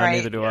 yeah, no, right.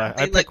 Neither do I.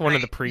 I pick one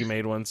of the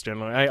pre-made ones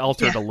generally. I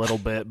alter it a little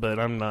bit, but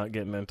I'm not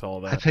getting into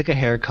all that. I pick a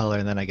hair color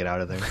and then I get out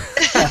of there.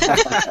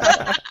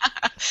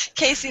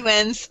 Casey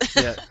wins.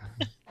 Yeah.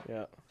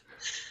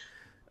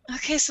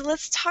 Okay, so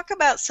let's talk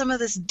about some of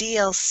this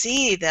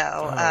DLC,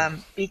 though,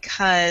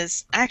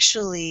 because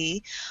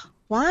actually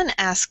Juan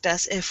asked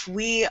us if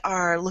we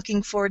are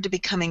looking forward to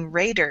becoming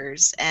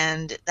raiders,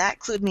 and that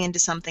clued me into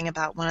something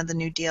about one of the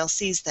new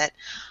DLCs that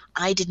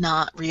I did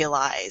not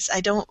realize.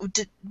 Do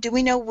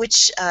we know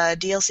which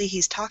DLC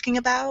he's talking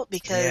about?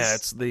 Because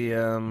it's the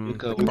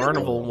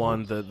Carnival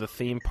one, the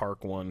theme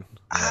park one.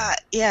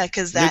 Yeah,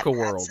 because that's Nuka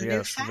World. a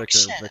new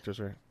faction. Victor's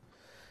right.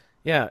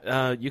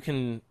 Yeah, you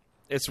can.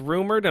 It's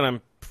rumored, and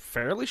I'm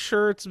fairly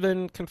sure it's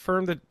been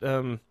confirmed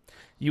that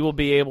you will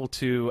be able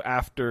to,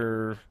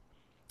 after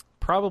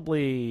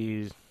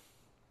probably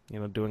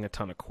doing a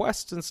ton of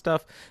quests and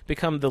stuff,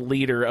 become the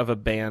leader of a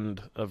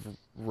band of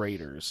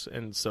raiders.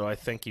 And so I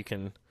think you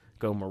can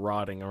go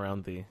marauding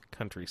around the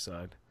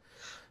countryside,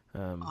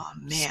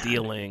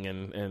 stealing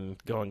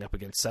and going up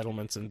against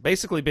settlements, and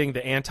basically being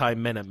the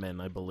anti-Minutemen,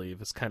 I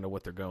believe, is kind of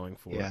what they're going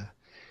for. Yeah.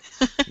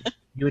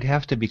 You would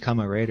have to become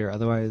a raider,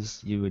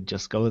 otherwise you would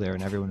just go there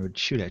and everyone would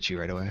shoot at you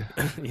right away.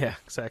 Yeah,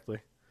 exactly.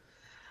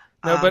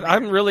 No, but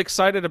I'm really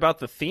excited about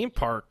the theme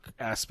park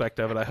aspect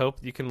of it. I hope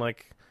you can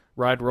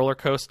ride roller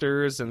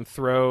coasters and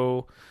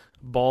throw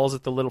balls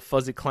at the little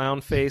fuzzy clown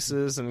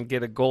faces and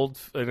get an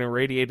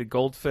irradiated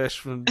goldfish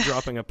from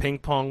dropping a ping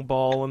pong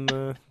ball in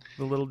the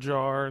little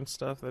jar and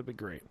stuff. That'd be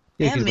great.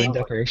 Yeah, you could win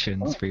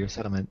decorations for your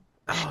settlement.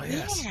 Oh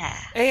yes. Yeah.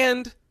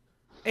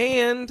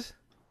 And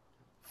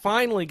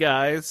finally,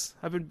 guys,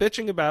 I've been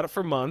bitching about it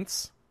for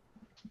months.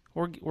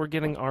 We're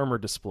getting armor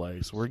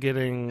displays. We're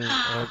getting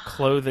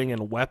clothing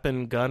and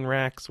weapon gun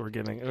racks. We're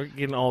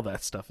getting all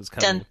that stuff is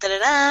coming. Dun, da, da,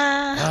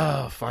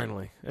 da. Oh,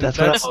 finally! That's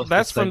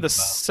That's from the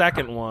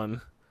second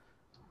one.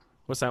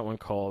 What's that one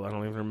called? I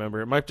don't even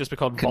remember. It might just be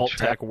called Vault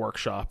Tech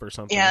Workshop or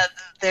something. Yeah,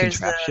 there's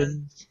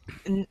Contraptions?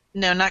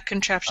 no, not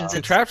contraptions.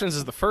 Contraptions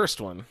is the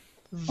first one.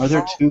 Are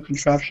there 2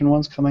 contraption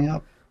ones coming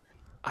up?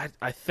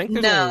 I think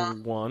there's No.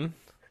 only one.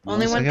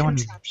 Only The one second one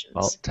is contraptions.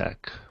 Vault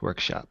Tech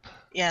Workshop.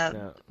 Yeah,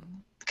 Yeah.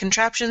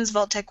 contraptions,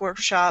 Vault Tech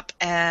Workshop,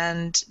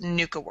 and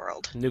Nuka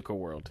World. Nuka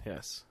World,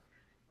 yes.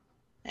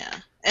 Yeah,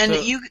 and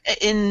So- you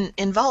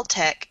in Vault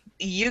Tech,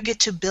 you get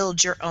to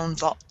build your own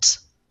vault.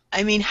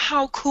 I mean,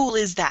 how cool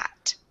is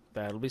that?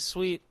 That'll be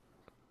sweet.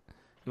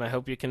 And I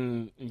hope you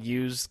can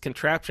use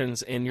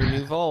contraptions in your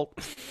new vault.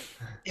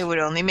 It would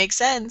only make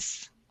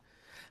sense.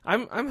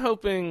 I'm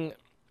hoping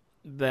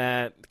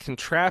that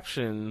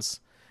contraptions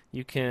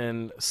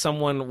an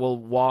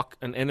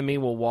enemy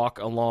will walk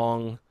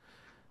along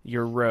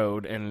your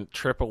road and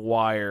trip a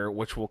wire,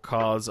 which will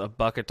cause a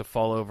bucket to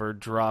fall over,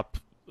 drop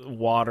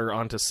water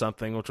onto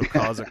something, which will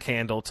cause a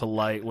candle to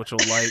light, which will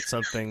light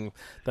something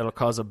that'll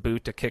cause a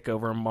boot to kick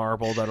over a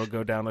marble, that'll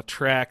go down a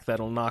track,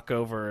 that'll knock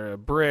over a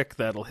brick,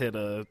 that'll hit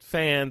a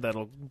fan,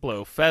 that'll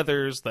blow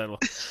feathers, that'll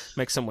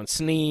make someone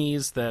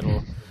sneeze,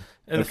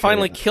 and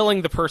finally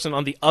killing the person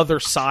on the other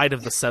side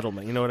of the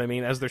settlement. You know what I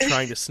mean? As they're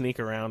trying to sneak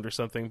around or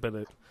something, but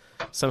it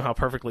somehow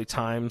perfectly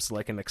times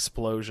like an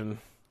explosion.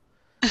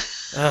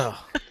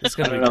 Oh, it's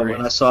I gonna don't be know.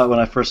 great. When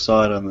I first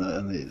saw it on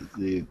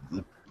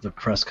the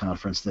press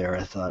conference there,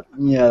 I thought,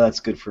 yeah, that's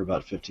good for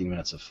about 15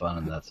 minutes of fun,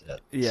 and that's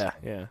it. Yeah.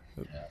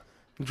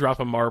 Drop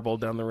a marble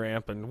down the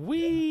ramp and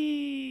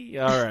whee!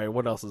 All right,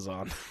 what else is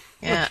on?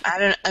 Yeah,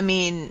 I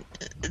mean,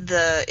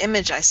 the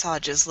image I saw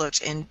just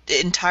looked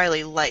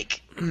entirely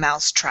like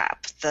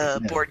Mousetrap,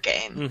 the board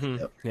game. Mm-hmm.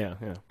 Yep. Yeah.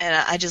 And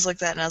I just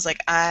looked at it and I was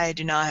like, I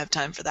do not have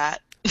time for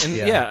that. And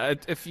Yeah.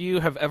 if you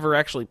have ever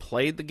actually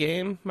played the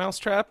game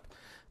Mousetrap,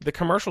 the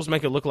commercials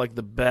make it look like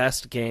the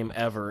best game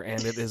ever,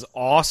 and it is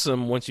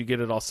awesome once you get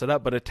it all set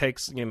up, but it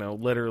takes,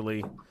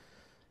 literally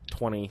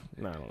 20,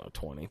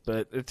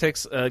 but it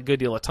takes a good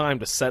deal of time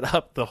to set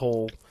up the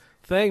whole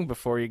thing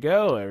before you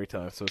go every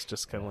time, so it's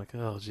just kind of like,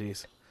 oh,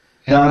 geez.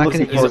 And Yeah, I'm I'm not going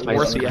looking to use forward my to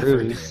worth the effort.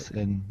 screws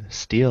and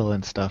steel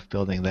and stuff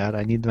building that.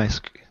 I need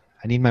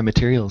my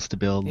materials to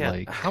build Yeah,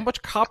 like how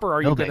much copper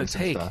are you going buildings to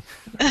and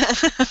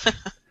take? stuff.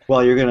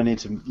 Well, you're going to need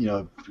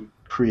to,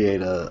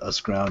 create a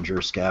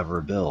Scrounger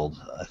Scaver build,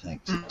 I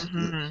think,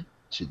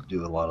 to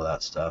do a lot of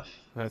that stuff.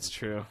 That's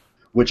true.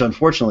 Which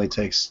unfortunately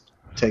takes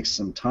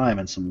some time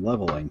and some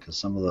leveling, because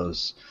some of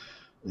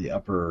the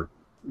upper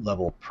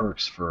level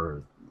perks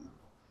of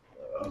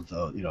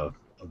those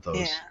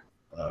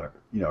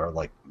Yeah. are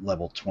like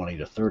level 20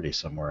 to 30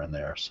 somewhere in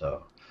there.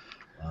 So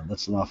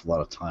that's an awful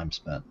lot of time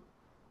spent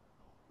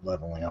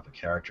leveling up a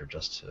character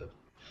just to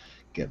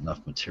get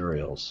enough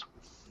materials.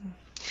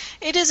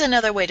 It is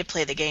another way to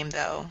play the game,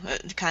 though,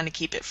 to kind of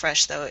keep it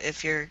fresh, though,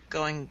 if you're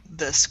going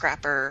the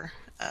scrapper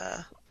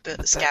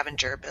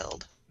scavenger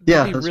build.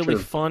 Yeah, It'd be that's really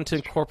true. fun to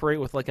incorporate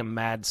with like a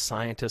mad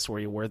scientist where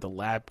you wear the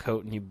lab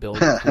coat and you build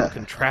cool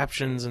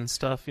contraptions and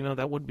stuff.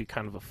 That would be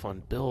kind of a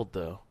fun build,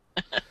 though.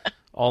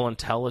 All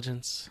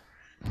intelligence.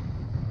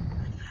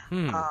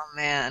 Oh,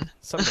 man.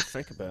 Something to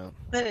think about.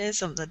 That is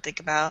something to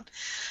think about.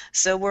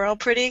 So we're all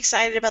pretty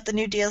excited about the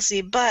new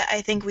DLC, but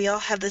I think we all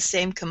have the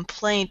same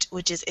complaint,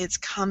 which is it's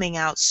coming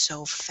out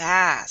so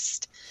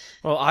fast.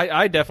 Well,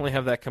 I definitely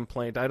have that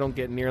complaint. I don't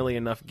get nearly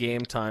enough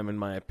game time, in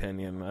my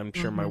opinion. I'm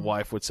sure my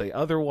wife would say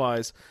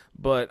otherwise,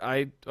 but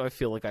I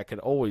feel like I could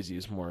always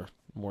use more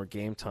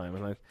game time,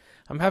 and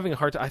I'm having a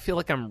hard time. I feel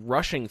like I'm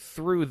rushing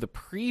through the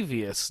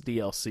previous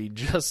DLC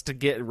just to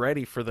get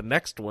ready for the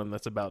next one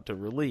that's about to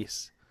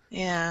release.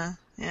 Yeah,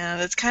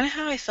 that's kind of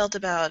how I felt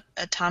about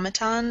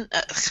Automatron.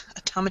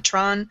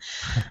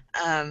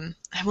 I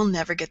will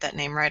never get that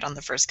name right on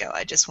the first go.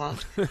 I just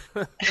won't.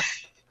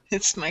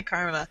 It's my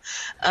karma.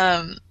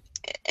 And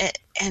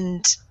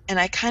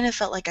I kind of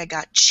felt like I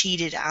got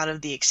cheated out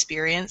of the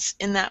experience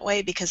in that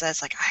way, because I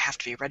was like, I have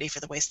to be ready for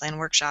the Wasteland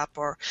Workshop,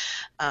 or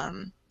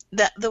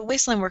the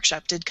Wasteland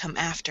Workshop did come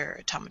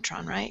after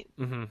Automatron, right?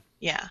 Mm-hmm.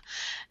 Yeah,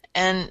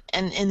 and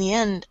in the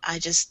end, I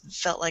just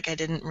felt like I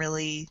didn't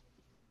really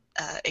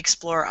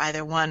explore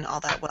either one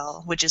all that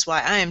well, which is why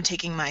I am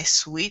taking my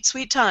sweet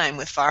time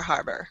with Far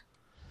Harbor.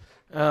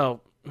 Oh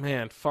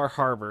man, Far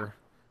Harbor.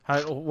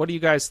 What are you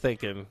guys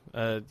thinking?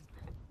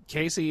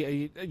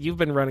 Casey, you've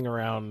been running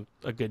around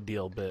a good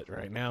bit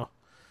right now.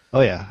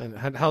 Oh yeah,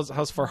 And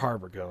how's Far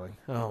Harbor going?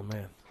 Oh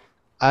man,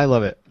 I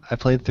love it. I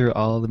played through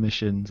all the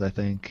missions, I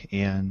think,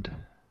 and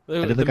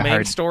I did the like a main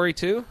hard story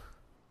too.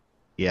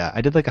 Yeah,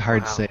 I did like a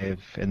hard Wow. save,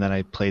 and then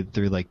I played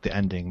through like the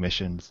ending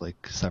missions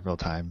like several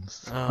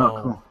times. Oh,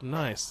 cool.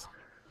 nice.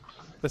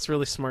 That's a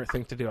really smart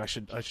thing to do. I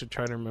should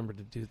try to remember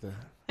to do that.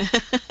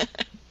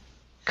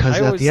 Because I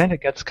at always- the end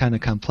it gets kind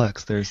of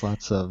complex. There's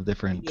lots of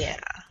different Yeah.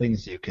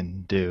 things you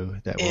can do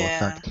that will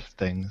Yeah. affect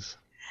things.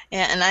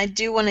 Yeah, and I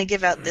do want to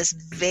give out this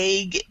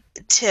vague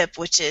tip,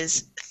 which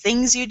is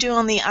things you do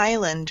on the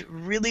island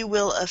really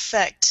will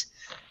affect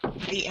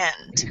the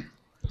end.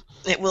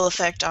 It will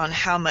affect on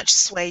how much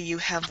sway you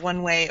have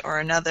one way or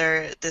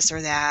another, this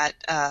or that.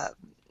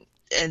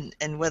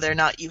 and whether or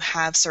not you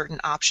have certain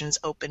options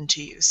open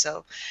to you.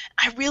 So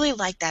I really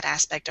like that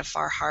aspect of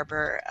Far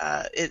Harbor.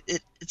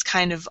 It's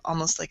kind of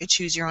almost like a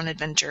choose your own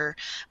adventure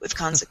with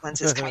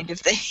consequences kind of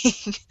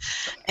thing.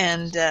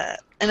 And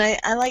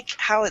I like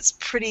how it's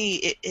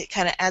pretty, it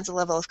kind of adds a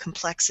level of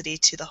complexity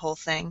to the whole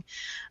thing.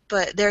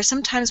 But there are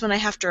some times when I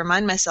have to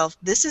remind myself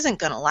this isn't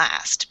going to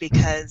last,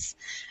 because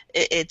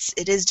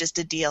it is just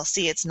a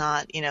DLC. It's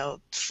not,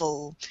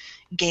 full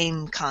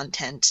game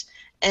content.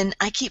 And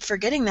I keep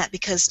forgetting that,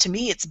 because to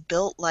me it's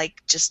built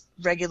like just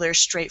regular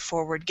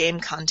straightforward game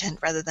content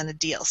rather than a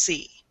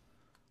DLC.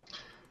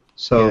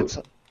 So,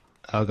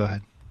 oh, go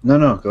ahead.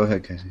 No, go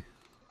ahead, Casey.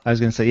 I was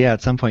going to say, yeah,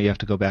 at some point you have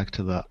to go back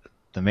to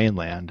the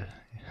mainland.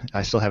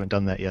 I still haven't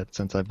done that yet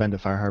since I've been to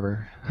Far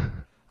Harbor.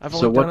 I've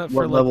So only done it for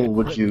what level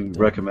would you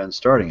recommend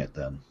starting it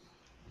then?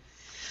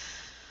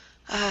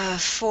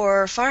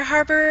 For Far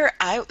Harbor,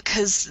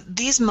 because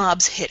these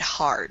mobs hit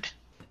hard.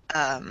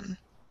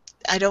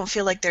 I don't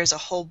feel like there's a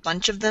whole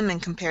bunch of them in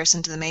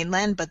comparison to the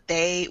mainland, but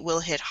they will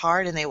hit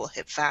hard and they will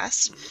hit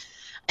fast.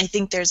 I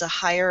think there's a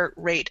higher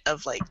rate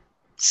of like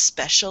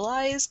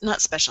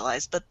not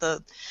specialized, but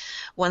the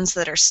ones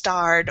that are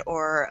starred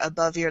or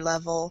above your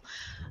level.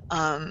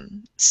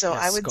 So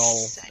I would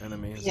skull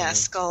enemies. Yeah,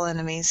 skull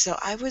enemies. So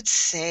I would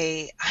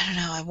say, I don't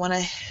know, I want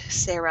to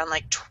say around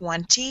like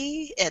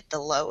 20 at the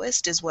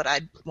lowest is what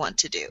I'd want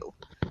to do.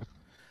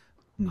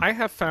 I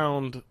have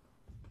found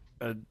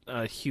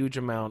a huge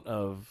amount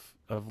of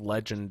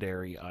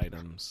legendary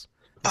items.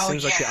 It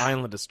seems like the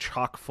island is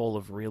chock full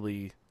of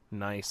really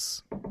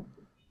nice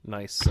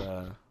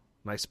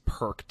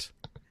perked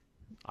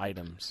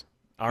items,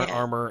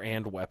 armor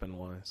and weapon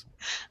wise.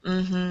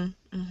 And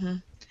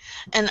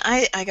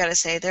I gotta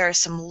say, there are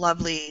some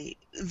lovely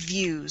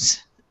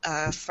views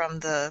from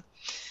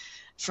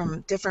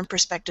different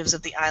perspectives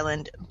of the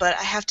island. But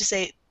I have to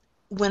say,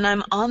 when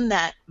I'm on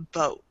that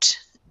boat,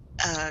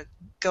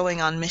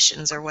 going on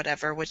missions or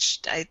whatever, which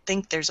I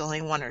think there's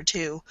only one or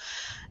two,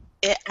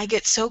 I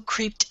get so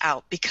creeped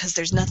out because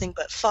there's nothing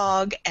but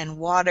fog and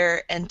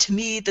water, and to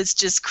me that's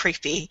just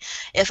creepy.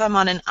 If I'm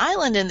on an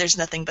island and there's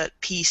nothing but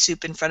pea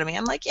soup in front of me,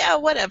 I'm like, yeah,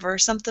 whatever,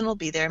 something will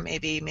be there,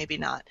 maybe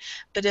not.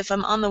 But if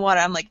I'm on the water,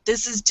 I'm like,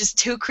 this is just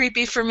too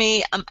creepy for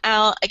me. I'm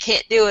out. I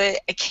can't do it.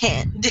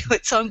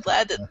 So I'm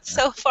glad that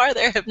so far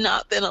there have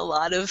not been a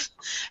lot of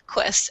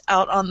quests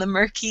out on the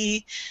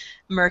murky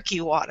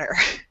water.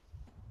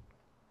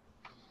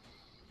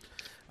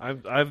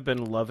 I've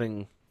been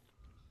loving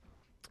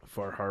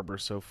Far Harbor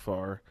so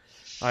far.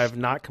 I have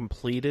not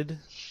completed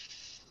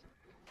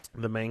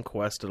the main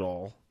quest at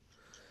all.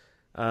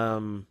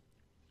 I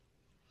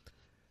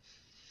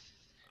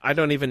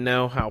don't even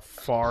know how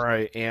far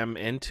I am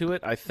into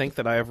it. I think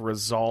that I have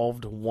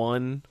resolved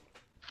one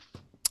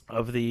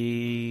of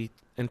the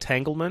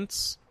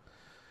entanglements,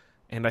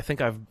 and I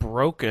think I've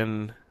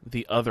broken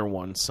the other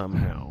one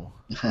somehow.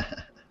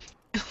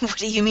 What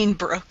do you mean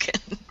broken?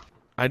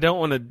 I don't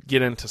want to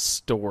get into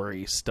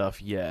story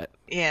stuff yet.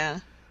 Yeah.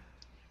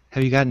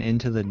 Have you gotten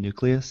into the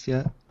nucleus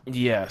yet?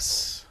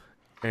 Yes.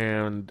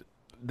 And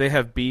they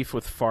have beef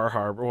with Far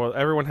Harbor. Well,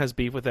 everyone has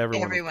beef with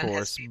everyone of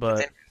course,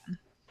 but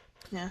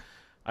yeah.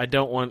 I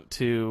don't want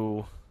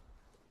to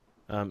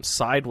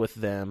side with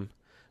them,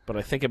 but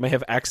I think it may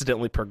have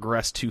accidentally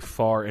progressed too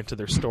far into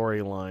their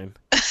storyline.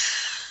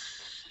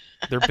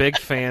 They're big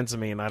fans of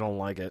me, and I don't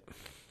like it.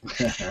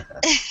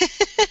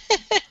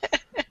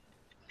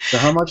 So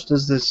how much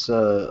does this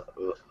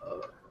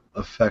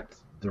affect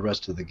the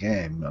rest of the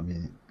game? I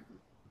mean,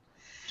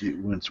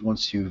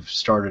 once you've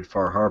started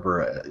Far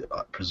Harbor,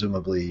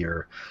 presumably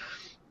you're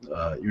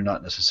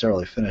not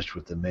necessarily finished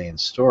with the main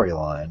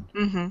storyline.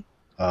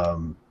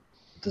 Mm-hmm.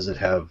 Does it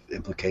have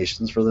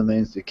implications for the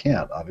main? It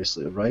can't,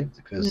 obviously, right?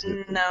 Because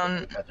you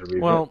had to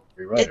rewrite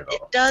it all.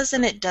 It does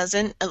and it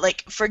doesn't.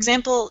 Like, for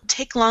example,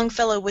 take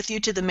Longfellow with you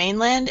to the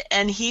mainland,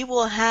 and he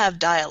will have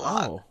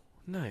dialogue. Oh,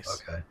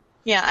 nice. Okay.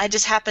 Yeah, I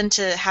just happened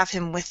to have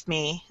him with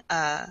me,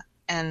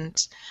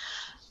 and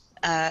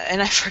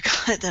I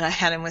forgot that I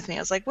had him with me. I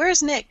was like,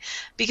 where's Nick?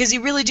 Because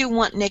you really do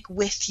want Nick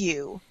with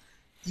you.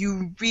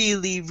 You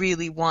really,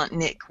 really want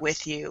Nick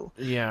with you.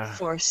 Yeah.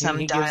 For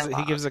some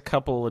dialogue. He gives a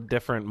couple of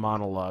different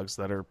monologues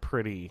that are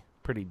pretty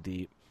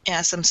deep.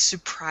 Yeah, some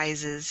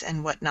surprises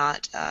and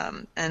whatnot,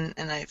 and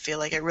I feel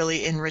like it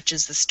really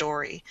enriches the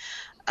story.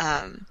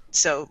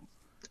 So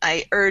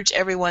I urge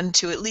everyone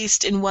to, at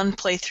least in one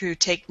playthrough,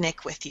 take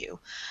Nick with you.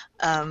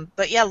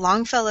 But yeah,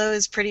 Longfellow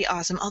is pretty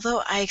awesome,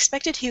 although I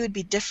expected he would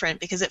be different,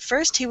 because at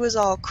first he was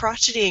all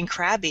crotchety and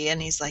crabby,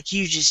 and he's like,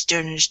 you just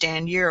don't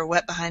understand, you're a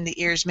wet behind the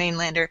ears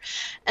mainlander.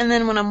 And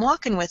then when I'm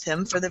walking with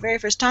him for the very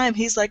first time,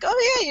 he's like,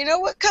 oh yeah, you know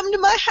what, come to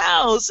my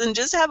house and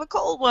just have a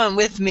cold one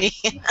with me.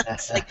 I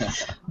was like,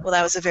 well,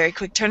 that was a very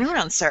quick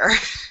turnaround, sir.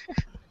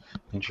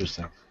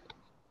 Interesting.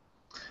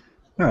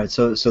 All right,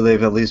 so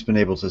they've at least been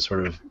able to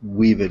sort of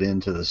weave it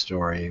into the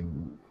story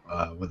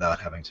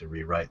without having to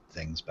rewrite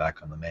things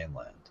back on the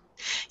mainland.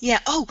 Yeah.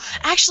 Oh,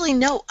 actually,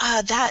 no.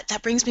 That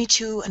brings me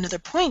to another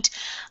point.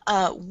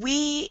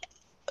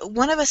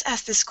 One of us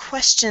asked this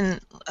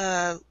question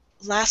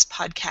last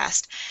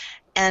podcast,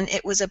 and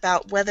it was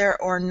about whether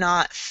or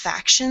not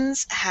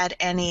factions had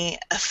any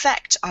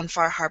effect on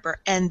Far Harbor,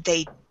 and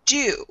they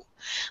do.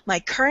 My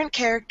current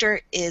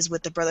character is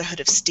with the Brotherhood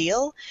of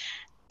Steel,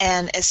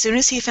 and as soon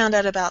as he found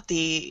out about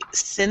the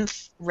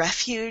synth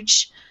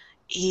refuge,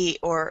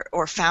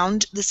 or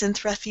found the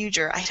synth refuge,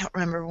 or I don't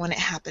remember when it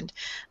happened,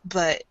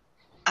 but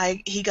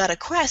he got a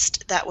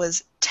quest that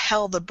was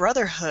tell the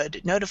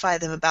Brotherhood, notify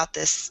them about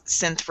this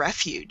synth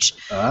refuge.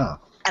 Ah.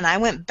 And I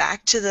went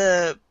back to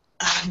the,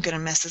 I'm going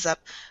to mess this up,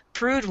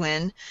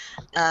 Prudwin,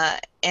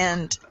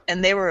 and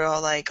they were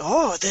all like,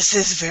 oh, this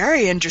is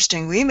very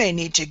interesting. We may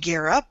need to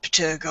gear up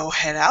to go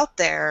head out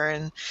there.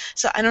 And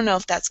so I don't know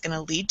if that's going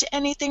to lead to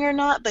anything or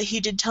not, but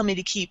he did tell me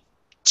to keep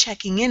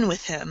checking in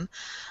with him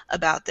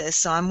about this,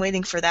 so I'm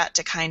waiting for that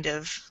to kind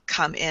of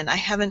come in. I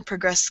haven't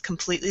progressed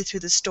completely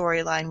through the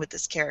storyline with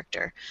this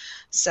character,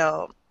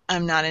 so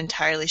I'm not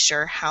entirely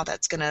sure how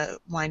that's going to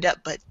wind up,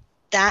 but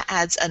that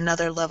adds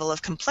another level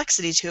of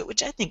complexity to it,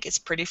 which I think is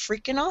pretty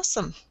freaking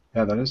awesome.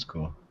 Yeah, that is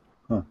cool.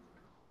 Huh.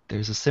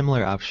 There's a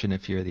similar option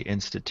if you're the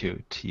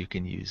Institute. You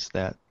can use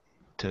that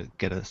to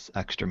get an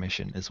extra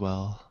mission as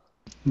well.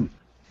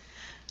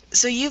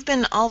 So you've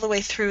been all the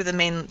way through the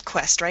main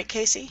quest, right,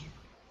 Casey?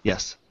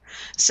 Yes.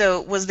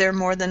 So was there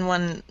more than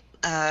one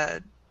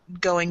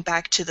going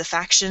back to the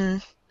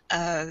faction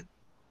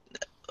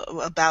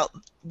about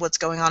what's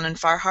going on in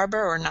Far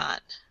Harbor, or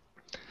not?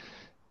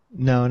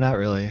 No, not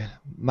really.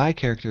 My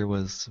character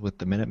was with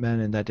the Minutemen,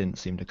 and that didn't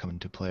seem to come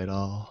into play at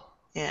all.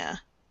 Yeah.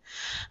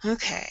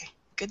 Okay.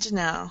 Good to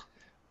know.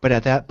 But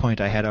at that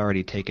point, I had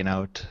already taken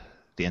out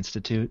the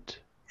Institute.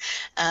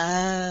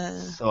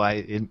 So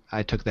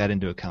I took that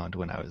into account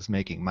when I was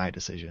making my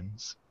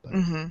decisions. But...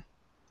 Mm-hmm.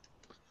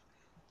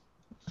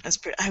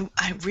 I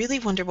really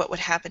wonder what would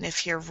happen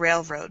if you're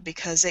Railroad,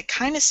 because it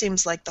kind of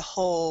seems like the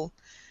whole...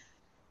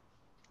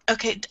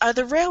 Okay, are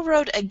the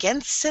Railroad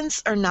against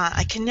synths or not?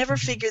 I can never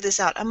figure this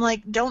out. I'm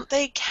like, don't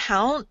they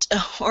count,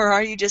 or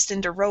are you just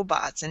into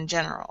robots in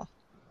general?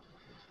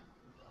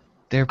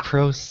 They're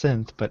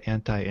pro-synth, but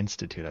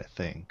anti-Institute, I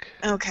think.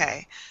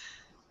 Okay.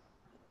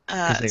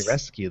 Because they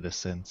rescue the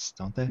synths,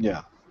 don't they?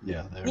 Yeah.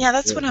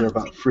 That's what I'm They're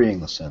about thinking. freeing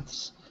the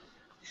synths.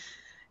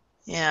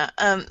 Yeah,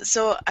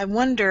 so I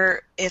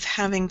wonder if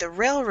having the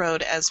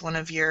Railroad as one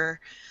of your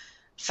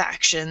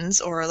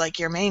factions, or like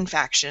your main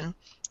faction,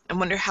 I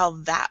wonder how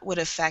that would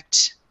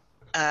affect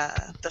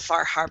the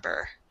Far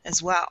Harbor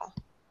as well.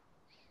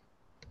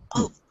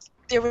 Oh,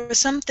 there was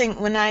something,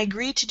 when I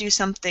agreed to do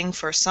something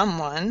for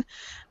someone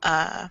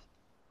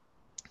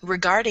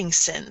regarding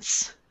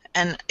synths,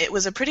 and it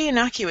was a pretty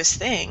innocuous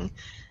thing,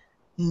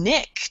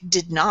 Nick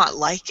did not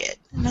like it.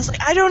 And I was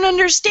like, I don't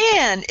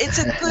understand. It's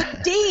a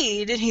good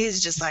deed. And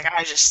he's just like,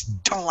 I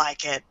just don't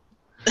like it.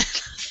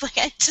 It's like,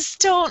 I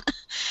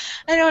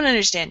don't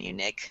understand you,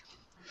 Nick.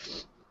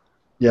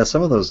 Yeah,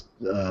 some of those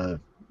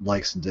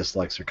likes and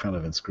dislikes are kind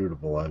of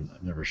inscrutable. I'm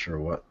never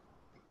sure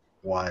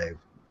why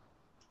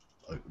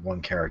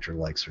one character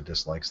likes or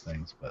dislikes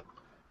things, but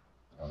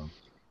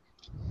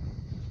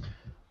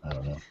I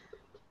don't know.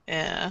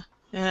 Yeah.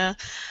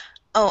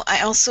 Oh,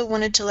 I also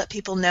wanted to let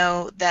people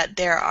know that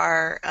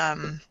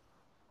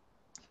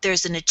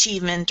there's an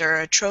achievement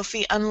or a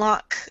trophy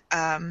unlock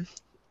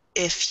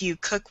if you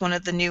cook one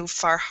of the new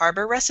Far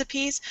Harbor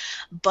recipes,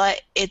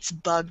 but it's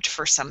bugged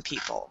for some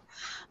people.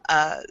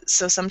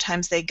 So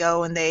sometimes they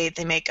go and they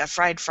make a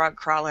fried frog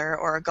crawler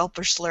or a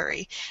gulper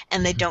slurry,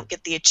 and they don't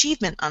get the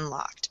achievement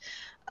unlocked.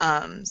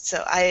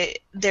 So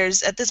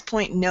there's at this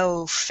point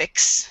no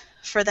fix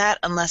for that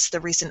unless the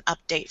recent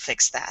update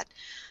fixed that.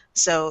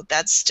 So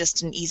that's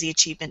just an easy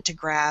achievement to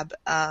grab.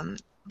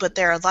 But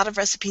there are a lot of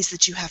recipes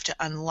that you have to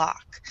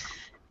unlock,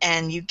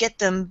 and you get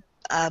them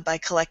by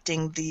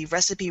collecting the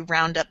Recipe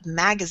Roundup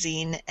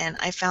magazine, and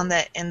I found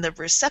that in the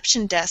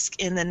reception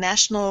desk in the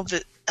National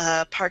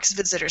Parks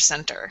Visitor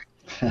Center.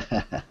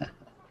 And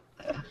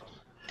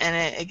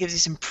it gives you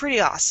some pretty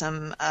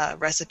awesome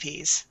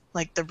recipes,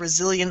 like the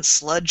Resilient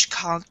Sludge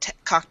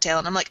cocktail,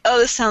 and I'm like, oh,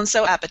 this sounds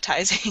so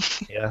appetizing.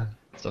 Yeah,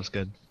 sounds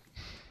good.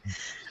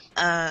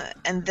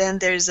 And then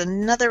there's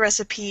another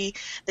recipe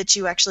that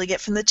you actually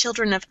get from the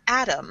Children of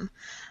Adam,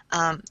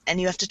 and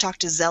you have to talk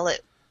to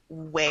Zealot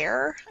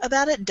Ware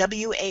about it,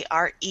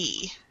 Ware,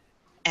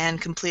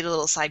 and complete a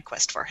little side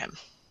quest for him.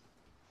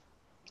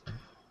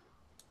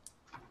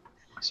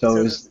 So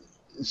is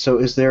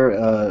there?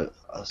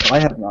 So I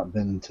have not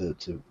been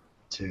to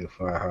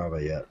Far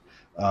Harbor yet,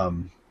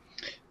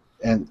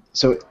 and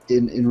so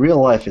in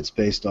real life it's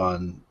based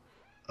on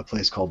a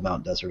place called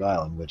Mount Desert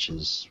Island, which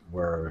is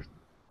where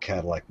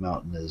Cadillac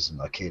Mountain is in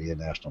Acadia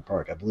National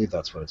Park. I believe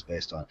that's what it's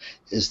based on.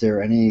 Is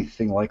there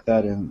anything like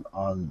that in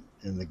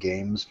the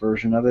game's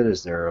version of it?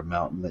 Is there a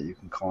mountain that you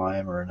can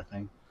climb or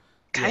anything?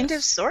 Kind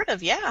of, sort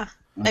of, yeah.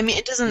 I mean,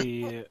 it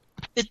doesn't.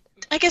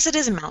 I guess it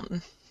is a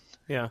mountain.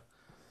 Yeah,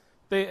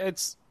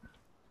 it's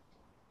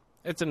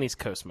an East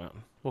Coast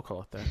mountain. We'll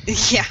call it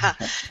that. Yeah.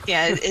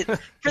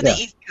 For the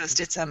East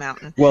Coast, it's a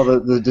mountain. Well,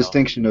 the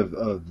distinction of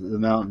the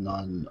mountain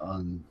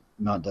on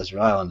Mount Desert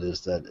Island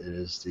is that it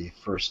is the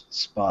first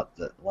spot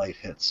that light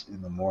hits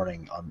in the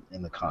morning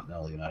in the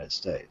continental United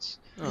States.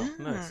 Oh,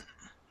 nice.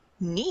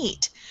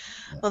 Neat.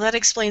 Yeah. Well, that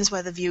explains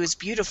why the view is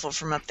beautiful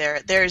from up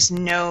there. There's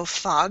no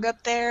fog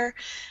up there,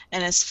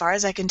 and as far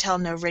as I can tell,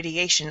 no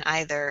radiation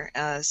either.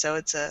 So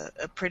it's a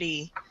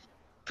pretty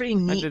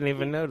neat. I didn't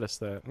even notice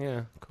that.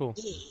 Yeah, cool.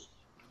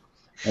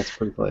 That's a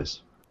pretty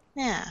place.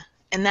 Yeah,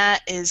 and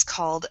that is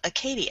called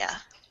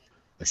Acadia.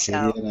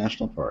 Acadia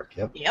National Park.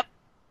 Yep. Yep.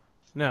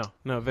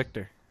 No,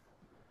 Victor.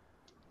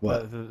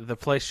 What? The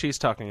place she's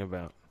talking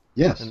about.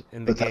 Yes,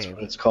 in the but that's game.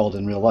 what it's called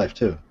in real life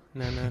too.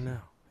 No.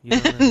 You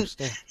don't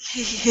understand.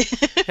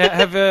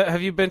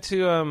 Have you been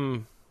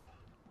to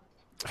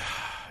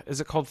is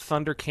it called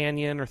Thunder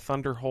Canyon or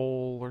Thunder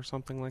Hole or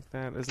something like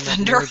that? Isn't that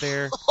near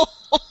there?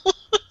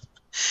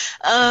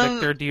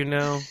 Victor, do you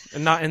know?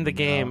 Not in the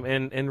game,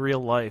 in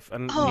real life,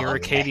 near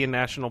Acadia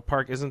National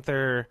Park. Isn't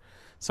there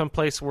some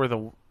place where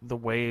the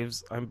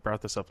waves? I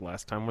brought this up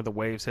last time, where the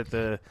waves hit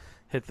the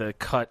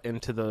cut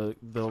into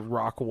the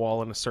rock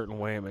wall in a certain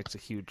way. It makes a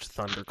huge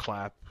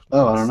thunderclap.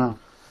 Oh, I don't know.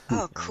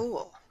 Oh,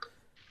 cool.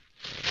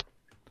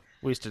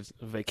 We used to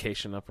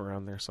vacation up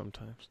around there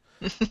sometimes.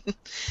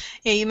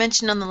 Yeah, you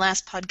mentioned on the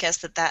last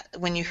podcast that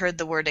when you heard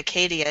the word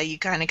Acadia, you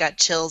kind of got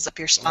chills up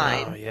your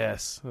spine. Oh,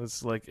 yes.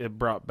 It's like it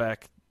brought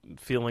back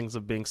feelings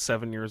of being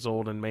 7 years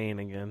old in Maine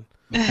again.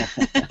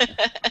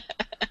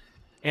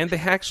 And they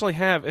actually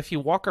have, if you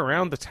walk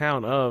around the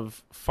town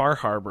of Far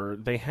Harbor,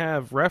 they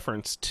have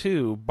reference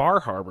to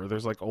Bar Harbor.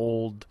 There's like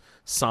old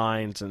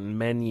signs and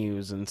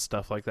menus and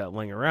stuff like that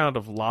laying around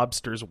of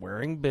lobsters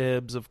wearing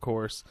bibs, of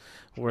course,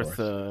 with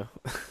that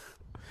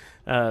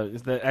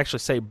actually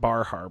say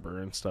Bar Harbor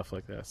and stuff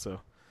like that. So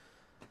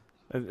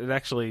it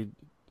actually,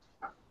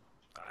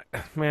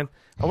 man,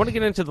 I want to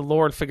get into the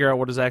lore and figure out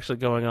what is actually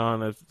going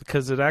on,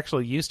 because it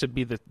actually used to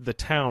be the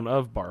town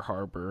of Bar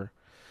Harbor,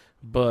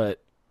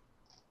 but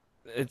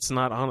it's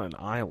not on an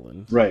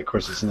island. Right, of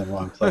course, it's in the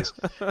wrong place.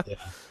 Yeah,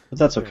 but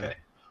that's okay.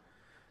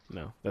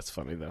 No, that's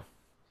funny though.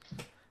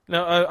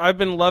 No, I've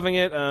been loving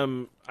it.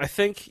 I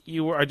think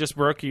I just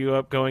broke you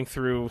up going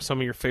through some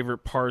of your favorite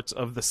parts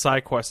of the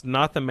side quest,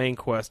 not the main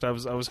quest. I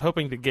was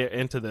hoping to get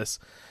into this,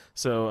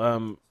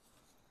 so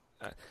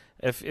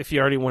if you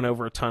already went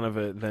over a ton of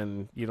it,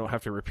 then you don't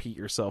have to repeat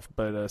yourself.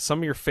 But some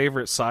of your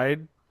favorite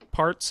side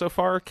parts so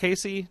far,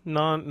 Casey,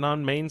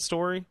 non main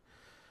story.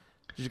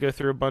 Did you go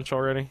through a bunch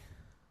already?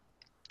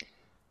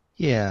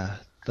 Yeah,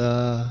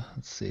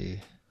 let's see.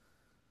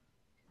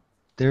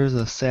 There's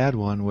a sad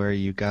one where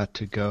you got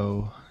to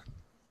go.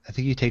 I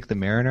think you take the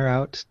mariner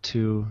out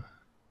you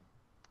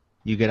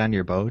get on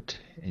your boat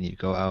and you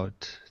go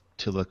out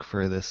to look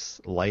for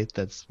this light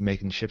that's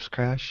making ships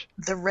crash.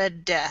 The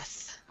Red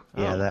Death.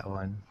 Yeah, that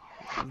one.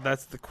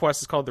 That's the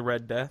quest is called the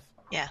Red Death.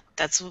 Yeah,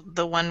 that's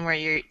the one where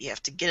you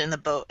have to get in the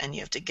boat and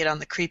you have to get on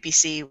the creepy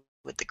sea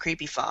with the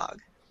creepy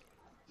fog.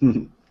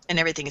 And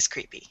everything is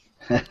creepy.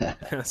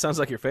 Sounds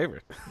like your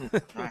favorite.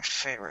 My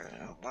favorite.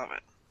 I love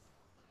it.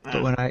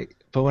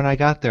 But when I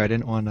got there, I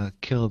didn't want to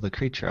kill the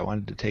creature. I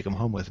wanted to take him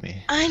home with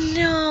me. I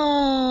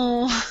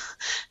know.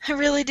 I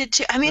really did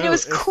too. I mean, it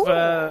was cool.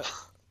 I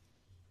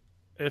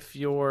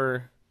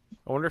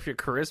wonder if your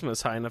charisma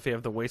is high enough. You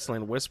have the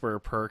Wasteland Whisperer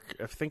perk.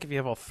 I think if you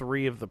have all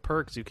three of the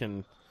perks, you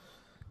can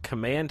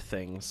command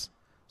things.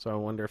 So I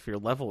wonder if your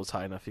level is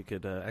high enough, you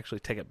could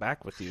actually take it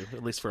back with you,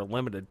 at least for a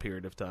limited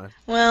period of time.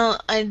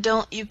 Well,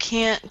 you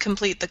can't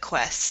complete the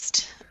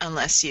quest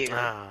unless you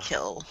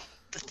kill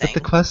the thing.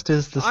 But the quest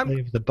is to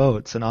save the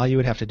boats, and all you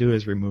would have to do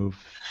is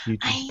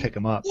pick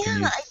them up.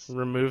 Yeah,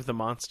 remove the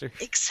monster.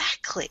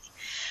 Exactly.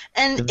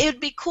 And it would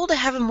be cool to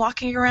have him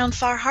walking around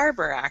Far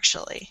Harbor,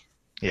 actually.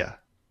 Yeah.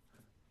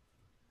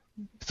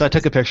 So I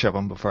took a picture of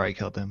him before I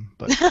killed him,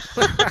 but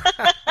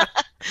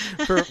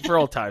for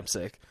old time's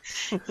sake.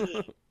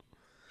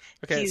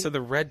 Okay, so the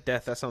Red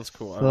Death, that sounds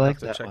cool. I'll have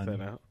to check that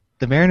out.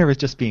 The mariner was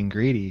just being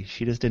greedy.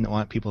 She just didn't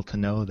want people to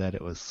know that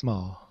it was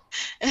small.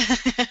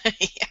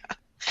 Yeah.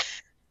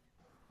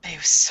 It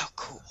was so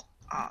cool.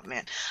 Oh,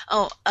 man.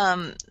 Oh,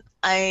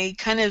 I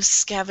kind of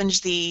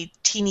scavenged the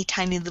teeny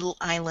tiny little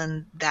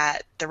island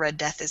that the Red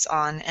Death is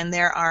on, and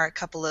there are a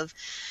couple of,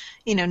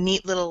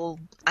 neat little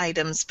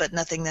items, but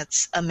nothing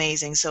that's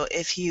amazing. So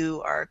if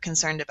you are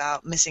concerned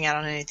about missing out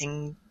on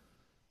anything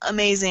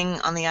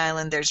amazing on the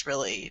island, there's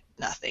really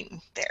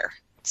nothing there.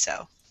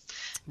 So,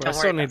 but I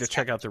still need to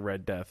check out the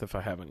Red Death if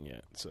I haven't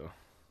yet. So,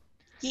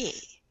 yeah.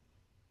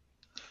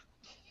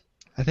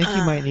 I think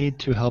you might need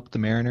to help the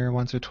mariner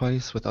once or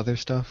twice with other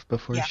stuff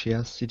before she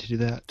asks you to do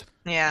that.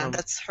 Yeah,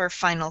 that's her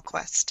final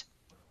quest.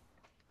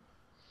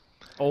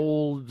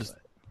 Old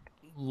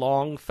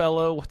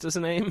Longfellow, what's his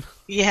name?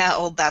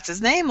 Yeah, that's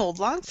his name, Old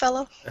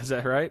Longfellow. Is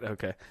that right?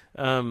 Okay.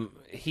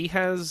 He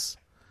has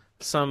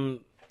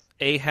some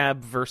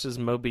Ahab versus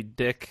Moby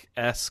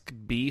Dick-esque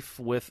beef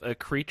with a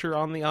creature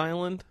on the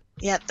island.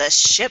 Yeah, the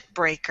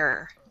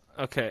Shipbreaker.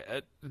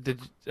 Okay,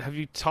 have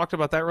you talked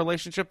about that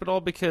relationship at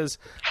all? Because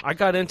I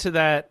got into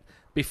that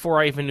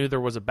before I even knew there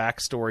was a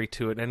backstory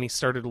to it, and he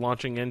started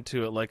launching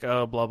into it like,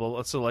 oh, blah, blah,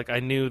 blah. So, I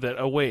knew that,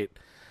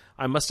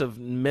 I must have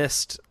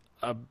missed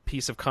a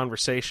piece of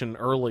conversation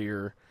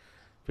earlier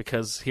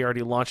because he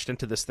already launched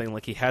into this thing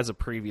like he has a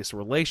previous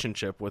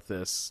relationship with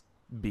this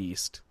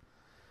beast.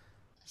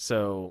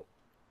 So,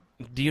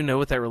 do you know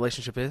what that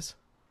relationship is?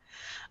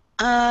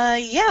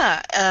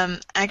 Yeah.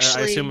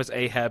 Actually, I assume it's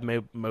Ahab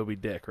Moby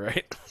Dick,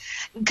 right?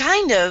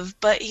 kind of,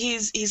 but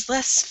he's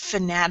less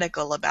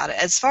fanatical about it.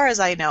 As far as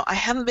I know, I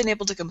haven't been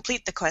able to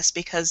complete the quest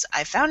because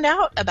I found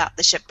out about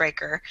the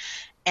shipbreaker,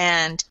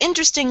 and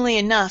interestingly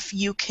enough,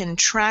 you can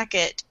track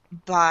it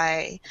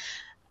by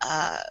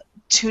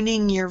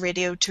tuning your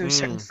radio to a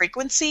certain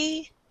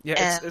frequency.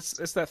 Yeah, And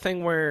it's that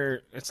thing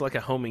where it's like a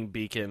homing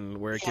beacon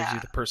where it gives you Yeah.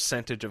 the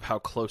percentage of how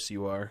close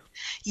you are.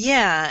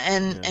 yeah,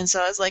 and Yeah. and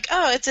so I was like,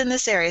 oh, it's in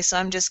this area, so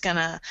I'm just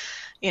gonna,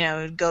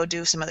 go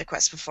do some other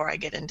quests before I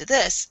get into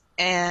this.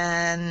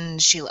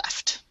 And she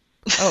left.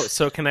 Oh,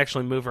 so it can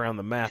actually move around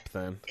the map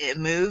then. It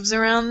moves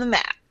around the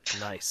map.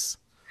 Nice.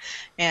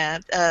 Yeah,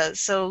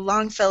 so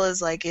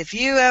Longfellow's like, if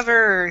you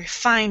ever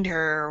find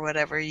her or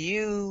whatever,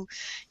 you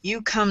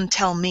come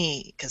tell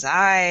me, because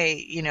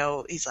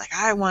he's like,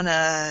 I want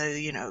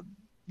to,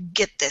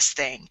 get this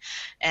thing.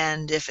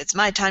 And if it's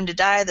my time to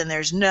die, then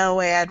there's no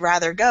way I'd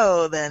rather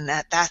go than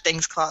that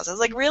thing's claws. I was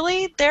like,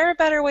 really? There are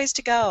better ways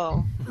to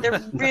go.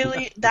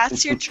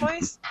 That's your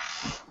choice?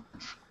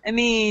 I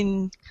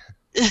mean,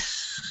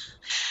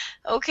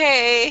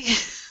 okay.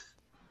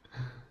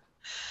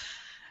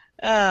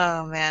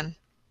 Oh, man.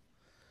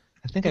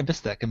 I think I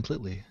missed that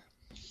completely.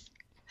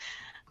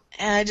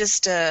 And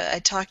I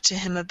talked to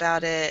him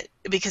about it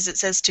because it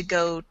says to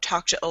go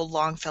talk to old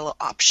Longfellow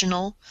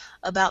optional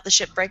about the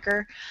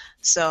shipbreaker.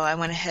 So I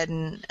went ahead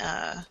and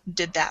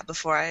did that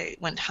before I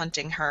went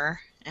hunting her.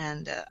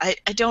 And I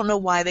don't know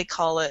why they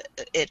call it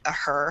a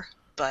her,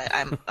 but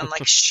I'm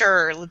like,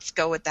 sure, let's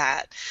go with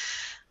that.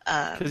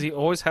 Because you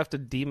always have to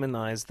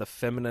demonize the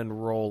feminine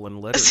role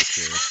in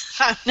literature.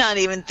 I'm not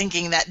even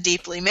thinking that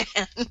deeply, man.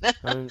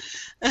 I mean,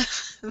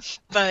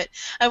 But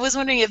I was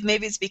wondering if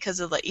maybe it's because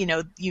of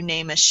you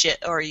name a ship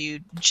or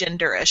you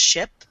gender a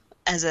ship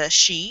as a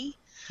she,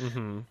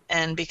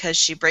 and because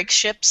she breaks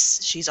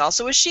ships, she's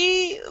also a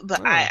she.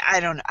 But I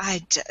don't know.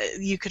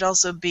 You could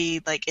also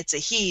be like it's a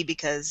he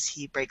because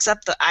he breaks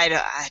up the.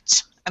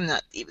 I'm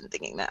not even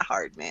thinking that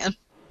hard, man.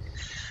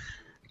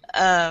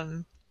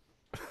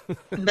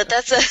 But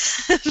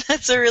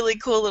that's a really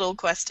cool little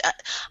quest.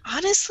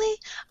 Honestly,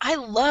 I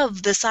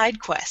love the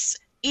side quests.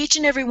 Each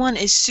and every one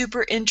is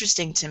super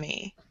interesting to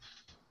me.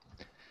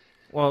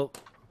 well,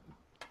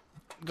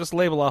 just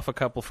label off a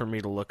couple for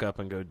me to look up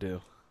and go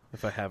do,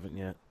 if I haven't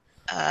yet.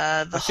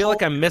 I feel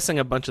like I'm missing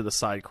a bunch of the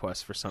side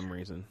quests for some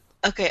reason.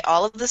 Okay,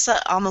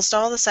 almost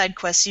all the side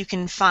quests you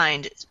can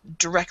find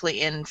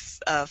directly in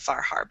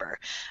Far Harbor.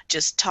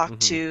 Just talk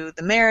to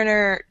the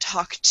mariner,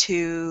 talk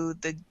to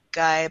the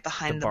guy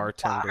behind the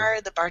bartender.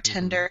 bar, the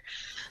bartender.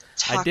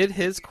 I did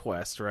his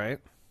quest, right?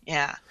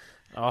 Yeah.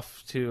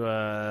 Off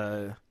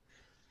to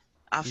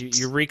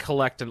you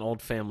recollect an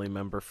old family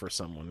member for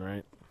someone,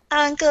 right?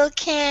 Uncle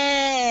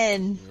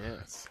Ken.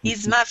 Yes.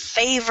 He's my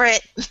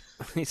favorite.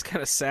 He's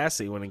kind of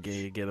sassy when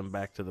you get him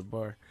back to the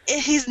bar.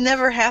 He's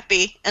never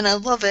happy, and I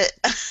love it.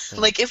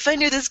 Like, if I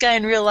knew this guy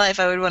in real life,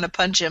 I would want to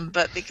punch him,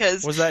 but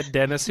because... Was that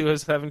Dennis who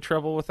was having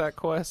trouble with that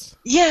quest?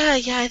 Yeah,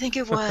 I think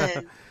it was.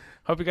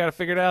 Hope you got it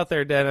figured out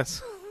there,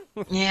 Dennis.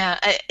 Yeah,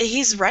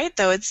 he's right,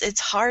 though. It's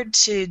hard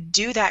to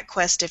do that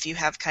quest if you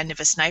have kind of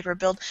a sniper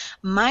build.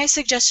 My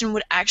suggestion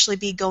would actually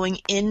be going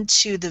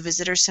into the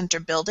visitor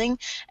center building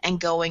and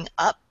going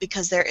up,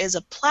 because there is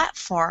a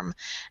platform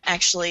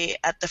actually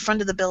at the front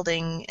of the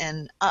building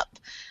and up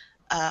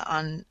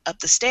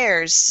the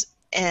stairs,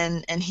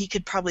 and he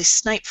could probably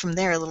snipe from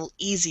there a little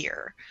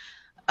easier.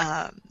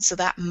 So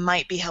that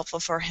might be helpful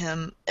for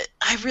him.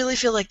 I really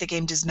feel like the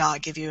game does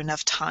not give you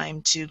enough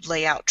time to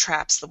lay out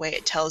traps the way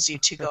it tells you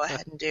to go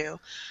ahead and do.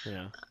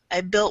 Yeah.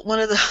 I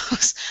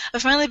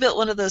finally built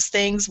one of those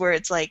things where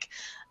it's like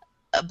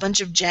a bunch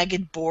of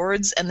jagged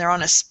boards and they're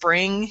on a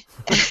spring.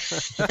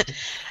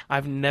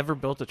 I've never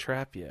built a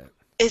trap yet.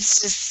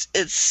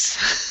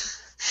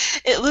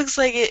 It looks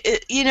like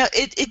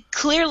it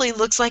clearly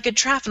looks like a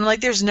trap, and I'm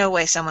like, there's no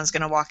way someone's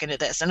going to walk into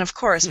this. And of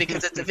course,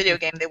 because it's a video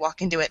game, they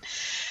walk into it.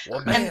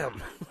 Well,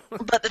 bam.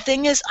 But the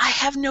thing is, I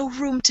have no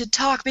room to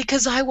talk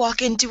because I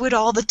walk into it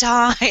all the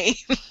time.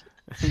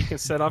 You can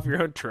set off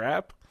your own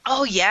trap?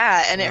 Oh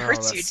yeah, and it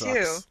hurts that you sucks.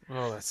 too.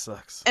 Oh, that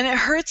sucks. And it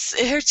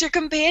hurts your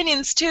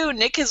companions too.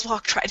 Nick has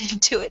walked right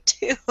into it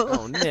too.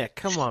 Oh, Nick,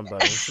 come on,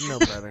 buddy. You should know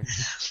better.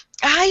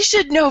 I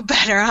should know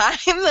better.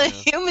 I'm a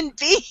human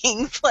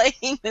being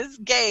playing this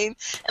game,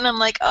 and I'm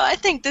like, oh, I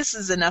think this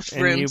is enough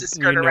And room you to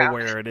skirt know around.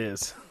 where it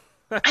is.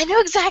 I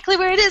know exactly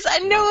where it is. I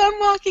know I'm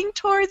walking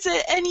towards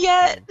it, and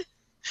yet,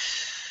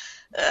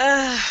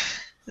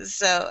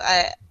 so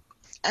I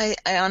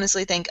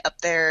honestly think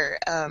up there,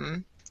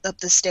 up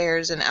the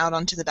stairs and out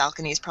onto the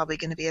balcony is probably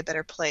going to be a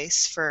better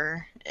place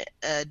for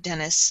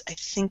Dennis. I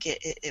think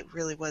it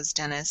really was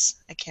Dennis.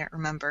 I can't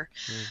remember.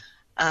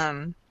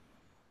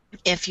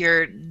 If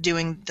you're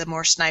doing the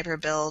more sniper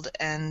build,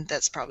 and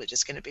that's probably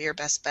just going to be your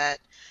best bet.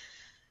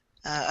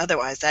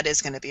 Otherwise, that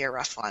is going to be a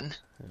rough one.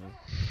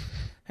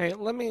 Hey,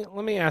 let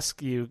me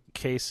ask you,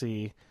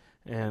 Casey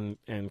and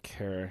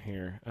Kara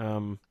here.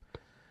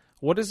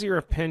 What is your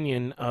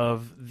opinion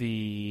of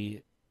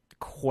the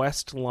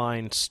quest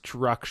line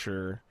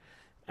structure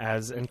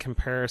as in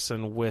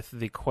comparison with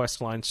the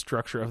quest line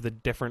structure of the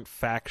different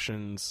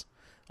factions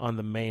on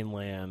the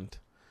mainland?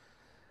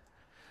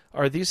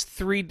 Are these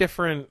three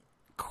different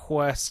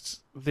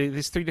quests,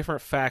 these three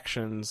different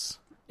factions,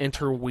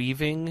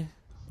 interweaving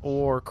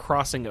or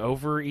crossing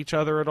over each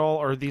other at all?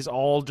 Or are these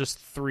all just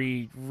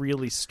three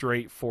really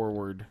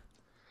straightforward?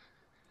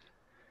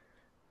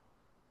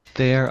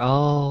 They're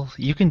all.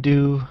 You can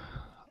do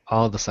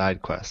all the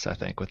side quests, I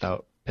think,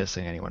 without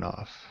pissing anyone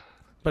off.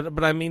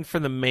 But I mean for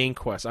the main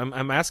quest.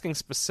 I'm asking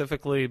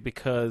specifically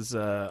because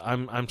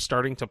I'm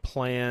starting to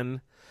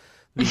plan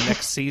the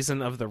next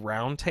season of the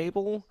Round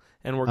Table,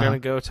 and we're going to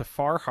go to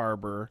Far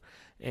Harbor,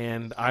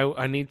 and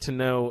I need to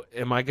know,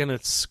 am I going to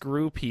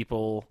screw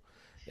people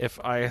if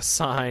I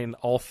assign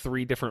all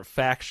three different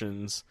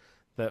factions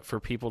that for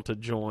people to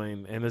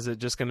join, and is it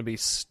just going to be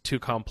too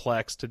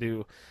complex to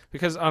do?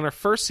 Because on our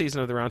first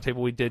season of the Round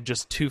Table, we did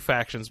just two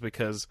factions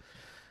because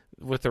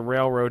with the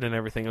railroad and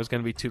everything, it was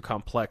going to be too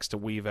complex to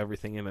weave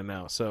everything in and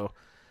out. So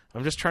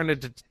I'm just trying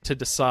to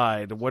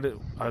decide what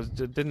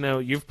didn't know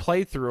you've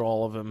played through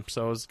all of them,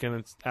 so I was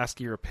going to ask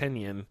your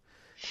opinion.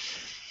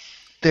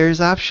 There's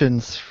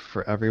options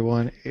for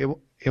everyone.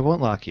 It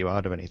won't lock you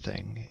out of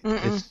anything.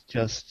 It's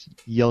just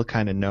you'll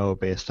kind of know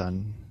based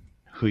on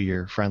who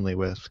you're friendly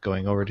with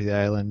going over to the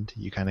island.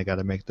 You kind of got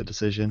to make the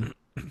decision.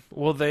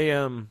 Well, they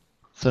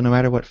So no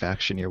matter what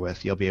faction you're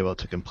with, you'll be able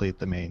to complete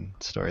the main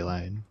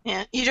storyline.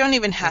 Yeah, you don't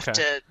even have Okay.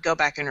 to go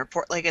back and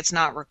report. Like, it's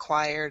not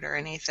required or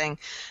anything.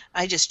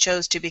 I just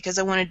chose to because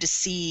I wanted to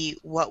see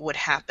what would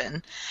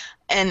happen.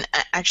 And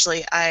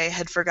actually, I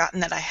had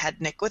forgotten that I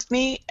had Nick with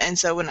me, and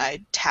so when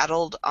I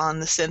tattled on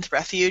the Synth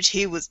Refuge,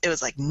 it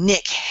was like,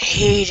 Nick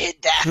hated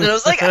that. And I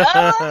was like, oh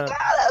my god,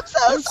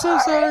 I'm so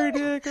sorry.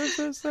 Nick. I'm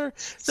so sorry.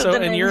 So So,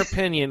 then in I- your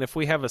opinion, if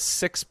we have a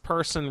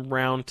 6-person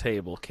round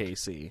table,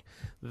 Casey,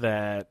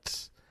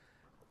 that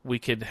we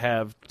could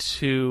have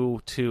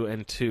two,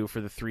 and two for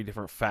the three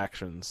different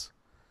factions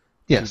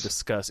to Yes.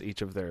 discuss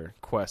each of their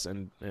quests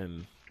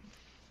and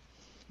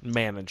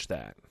manage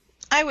that.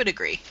 I would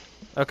agree.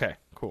 Okay,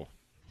 cool.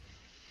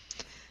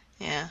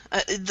 Yeah.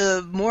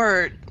 The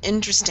more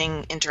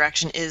interesting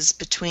interaction is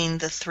between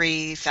the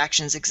three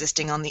factions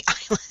existing on the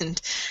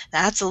island.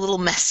 That's a little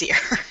messier.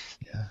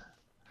 Yeah.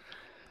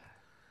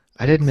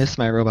 I did miss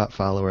my robot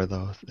follower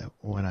though.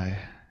 When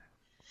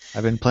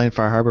I've been playing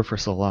Far Harbor for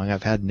so long,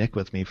 I've had Nick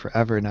with me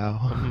forever now.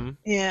 hmm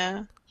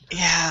Yeah.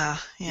 Yeah.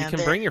 Yeah. You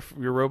can bring your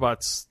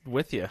robots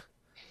with you.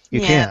 You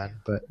Yeah. can,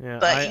 but Yeah,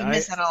 But you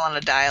miss out on a lot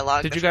of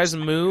dialogue. Did the you guys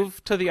first-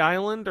 move to the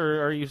island,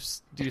 or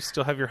do you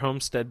still have your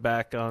homestead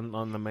back on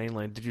the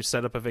mainland? Did you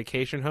set up a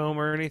vacation home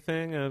or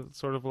anything?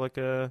 Sort of like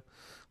a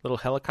little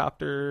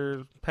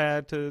helicopter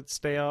pad to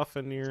stay off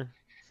in your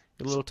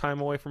little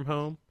time away from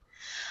home?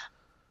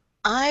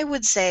 I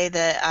would say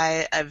that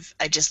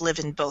I just live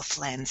in both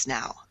lands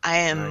now. I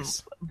am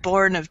Nice.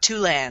 born of two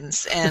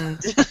lands, and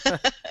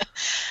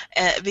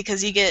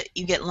because you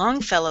get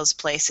Longfellow's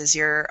place as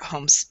your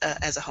homes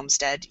as a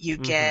homestead, you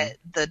get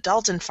the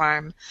Dalton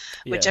Farm,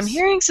 which I'm Yes.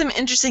 hearing some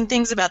interesting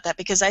things about that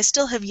because I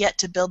still have yet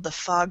to build the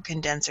fog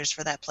condensers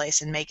for that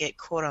place and make it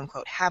quote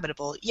unquote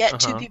habitable. Yet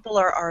two people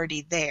are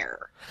already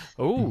there,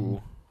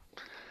 Ooh,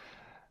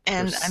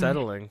 and they're I'm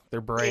settling.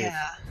 They're brave.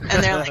 yeah,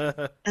 and they're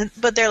like.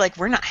 But they're like,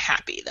 we're not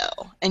happy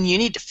though, and you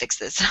need to fix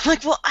this. I'm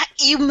like, well,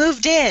 you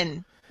moved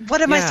in.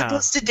 What am I Yeah.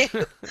 supposed to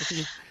do?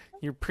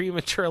 You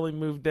prematurely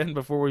moved in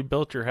before we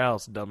built your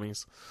house,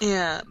 dummies.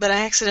 Yeah, but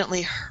I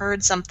accidentally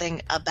heard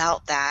something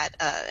about that,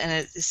 and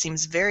it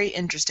seems very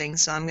interesting.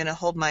 So I'm going to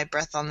hold my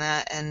breath on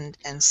that and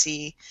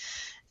see,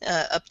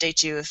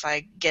 update you if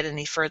I get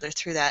any further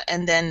through that.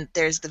 And then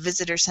there's the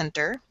visitor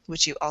center,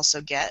 which you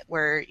also get,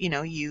 where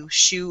you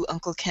shoo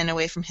Uncle Ken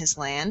away from his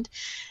land,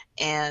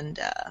 and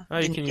Oh,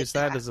 you then can get use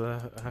that as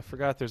a. I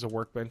forgot there's a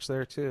workbench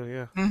there too.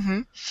 Yeah,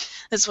 Mm-hmm.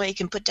 That's why you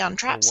can put down or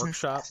traps and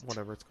workshop, stuff.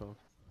 whatever it's called.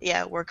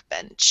 Yeah,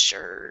 workbench,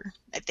 or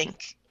I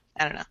think,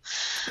 I don't know.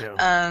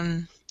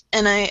 Yeah.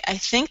 And I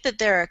think that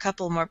there are a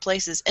couple more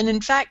places. And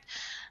in fact,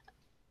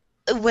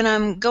 when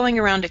I'm going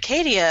around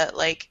Acadia,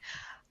 like,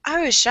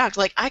 I was shocked.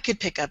 Like, I could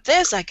pick up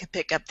this, I could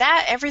pick up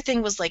that.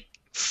 Everything was, like,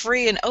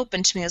 free and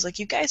open to me. I was like,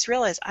 you guys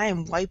realize I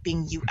am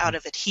wiping you out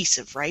of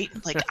adhesive, right?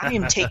 Like, I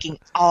am taking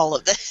all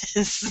of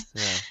this.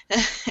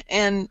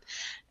 Yeah.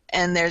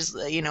 And there's,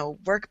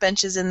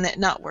 workbenches in there.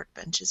 Not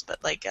workbenches,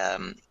 but, like,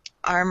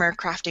 armor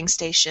crafting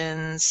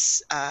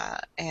stations,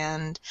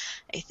 and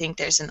I think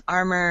there's an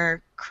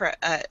armor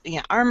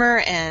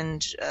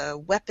and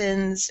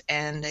weapons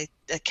and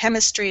a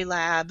chemistry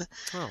lab.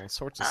 Oh, all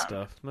sorts of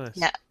stuff. Nice.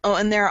 Yeah. Oh,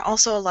 and there are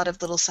also a lot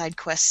of little side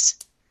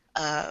quests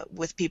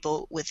with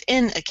people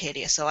within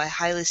Acadia, so I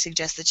highly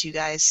suggest that you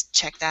guys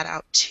check that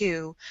out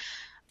too.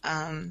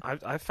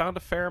 I found a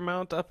fair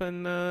amount up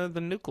in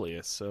the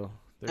nucleus, so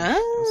it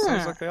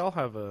sounds like they all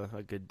have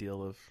a good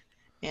deal of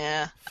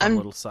Yeah, Fun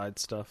little side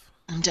stuff.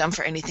 I'm down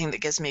for anything that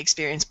gives me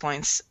experience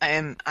points.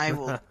 I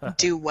will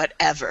do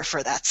whatever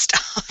for that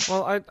stuff.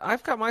 Well,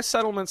 I've got my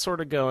settlement sort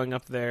of going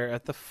up there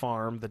at the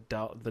farm,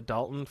 the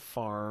Dalton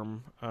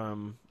farm.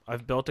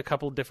 I've built a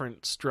couple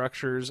different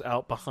structures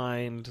out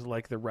behind,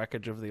 like the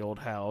wreckage of the old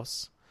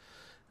house.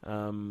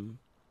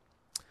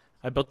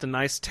 I built a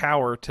nice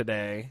tower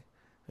today.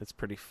 It's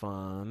pretty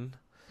fun.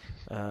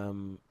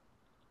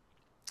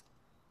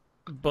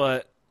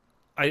 But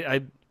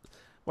I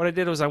what I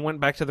did was I went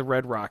back to the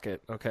Red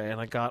Rocket, okay,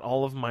 and I got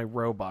all of my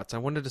robots. I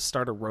wanted to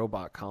start a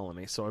robot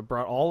colony, so I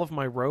brought all of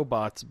my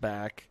robots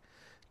back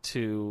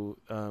to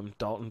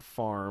Dalton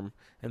Farm,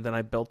 and then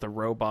I built the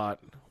robot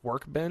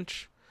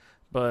workbench,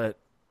 but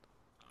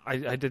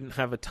I didn't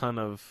have a ton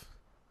of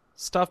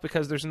stuff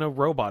because there's no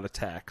robot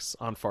attacks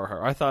on Far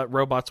Harbor. I thought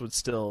robots would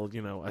still,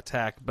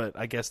 attack, but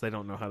I guess they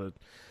don't know how to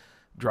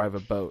drive a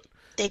boat.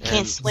 They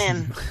can't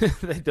swim.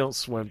 They don't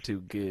swim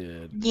too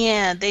good.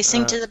 Yeah, they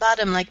sink to the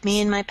bottom like me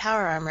and my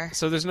power armor.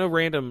 So there's no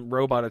random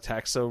robot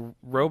attacks. So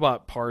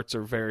robot parts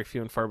are very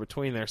few and far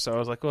between there. So I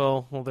was like,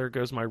 well, there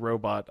goes my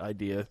robot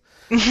idea.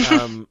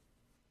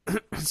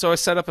 So I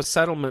set up a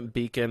settlement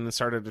beacon and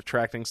started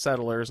attracting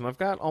settlers, and I've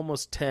got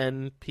almost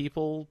 10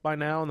 people by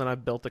now, and then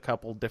I've built a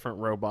couple different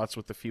robots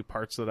with the few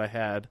parts that I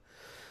had.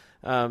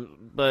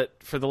 But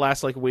for the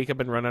last week, I've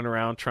been running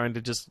around trying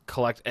to just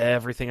collect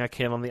everything I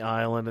can on the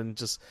island, and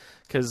just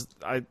because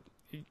it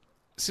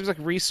seems like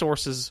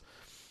resources,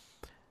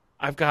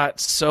 I've got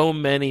so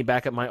many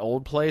back at my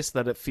old place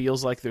that it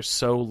feels like there's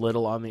so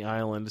little on the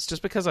island. It's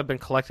just because I've been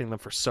collecting them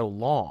for so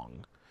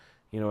long.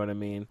 You know what I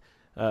mean?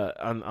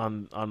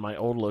 On my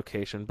old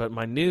location, but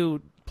my new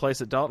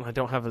place at Dalton, I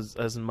don't have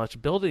as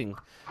much building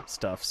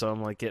stuff, so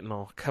I'm getting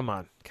all, come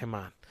on,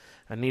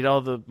 I need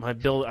all my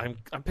build. I'm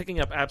picking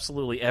up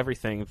absolutely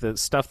everything, the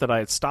stuff that I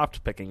had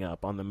stopped picking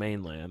up on the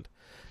mainland.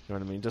 You know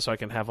what I mean? Just so I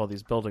can have all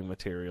these building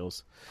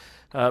materials.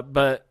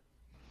 But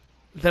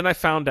then I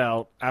found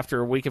out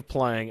after a week of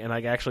playing, and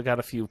I actually got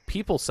a few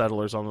people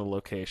settlers on the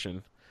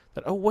location,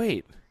 that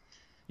wait,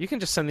 you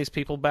can just send these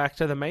people back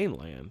to the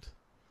mainland.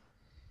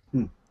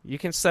 You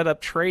can set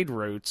up trade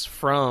routes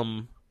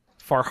from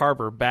Far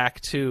Harbor back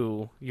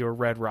to your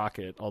Red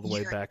Rocket all the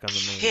way back on the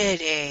mainland.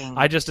 Kidding.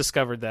 I just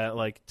discovered that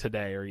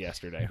today or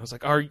yesterday. I was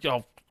like,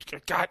 God,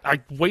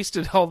 I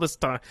wasted all this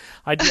time.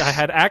 I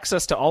had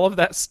access to all of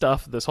that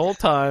stuff this whole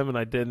time, and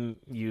I didn't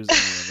use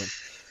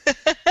any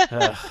of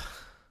them.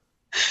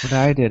 What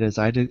I did is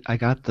I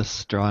got the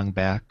Strong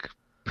Back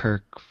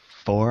perk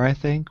 4, I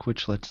think,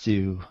 which lets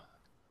you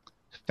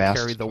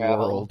fast Carry the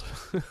travel. world.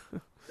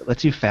 It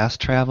lets you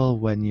fast travel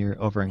when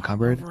you're over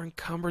encumbered. Over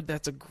encumbered,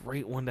 that's a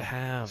great one to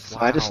have. So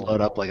Wow. I just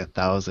load up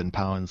 1,000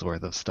 pounds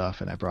worth of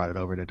stuff, and I brought it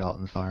over to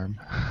Dalton Farm.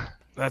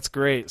 That's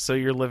great. So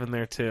you're living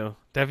there too.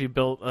 Have you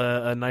built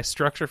a nice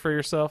structure for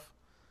yourself?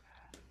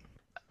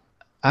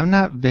 I'm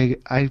not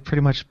big. I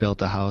pretty much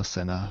built a house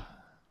and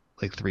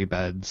 3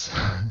 beds.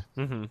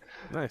 Mm-hmm.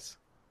 Nice.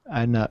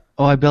 I'm not.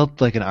 Oh, I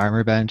built an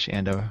armor bench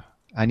and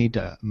I need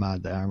to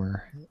mod the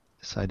armor,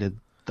 so I did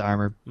the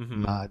armor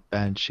mod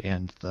bench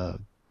and the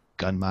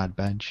gun mod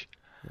bench.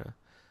 Yeah.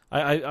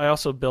 I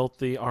also built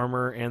the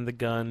armor and the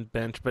gun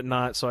bench, but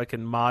not so I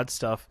can mod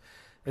stuff.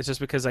 It's just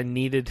because I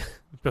needed,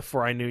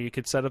 before I knew you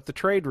could set up the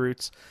trade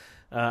routes,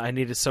 I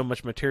needed so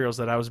much materials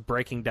that I was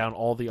breaking down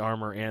all the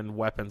armor and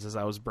weapons as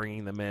I was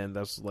bringing them in.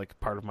 That was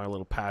part of my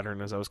little pattern.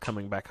 As I was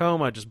coming back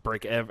home, I'd just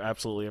break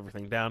absolutely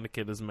everything down to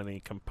get as many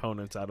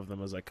components out of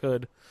them as I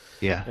could.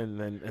 Yeah. And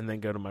then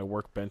go to my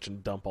workbench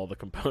and dump all the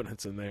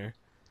components in there.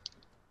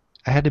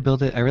 I had to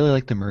build it. I really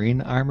like the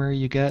marine armor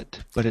you get,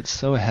 but it's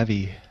so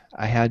heavy.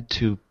 I had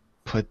to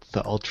put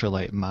the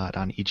ultralight mod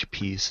on each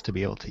piece to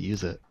be able to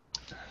use it.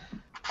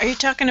 Are you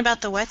talking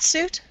about the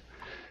wetsuit?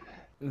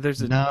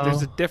 There's a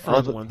No.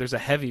 different one. There's a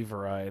heavy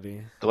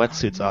variety. The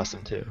wetsuit's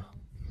awesome too.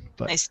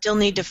 But I still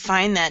need to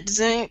find that.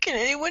 Can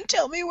anyone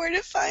tell me where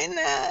to find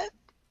that?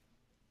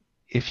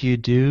 if you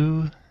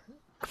do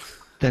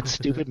that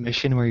stupid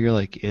mission where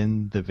you're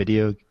in the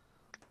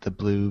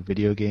blue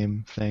video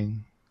game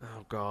thing,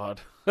 Oh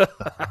God. Well,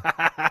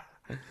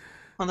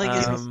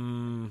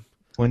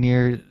 when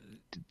you're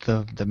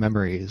the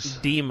memories.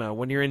 Dima.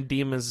 When you're in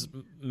Dima's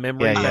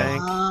memory Yeah, yeah.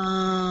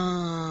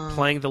 bank,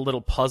 playing the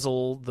little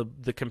puzzle,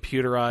 the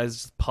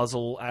computerized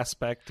puzzle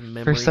aspect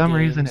memory For some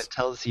reason, games. it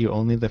tells you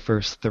only the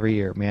first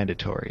 3 are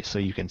mandatory, so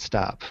you can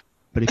stop.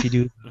 But if you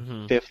do the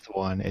Mhm. 5th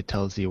one, it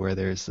tells you where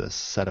there's this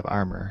set of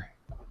armor.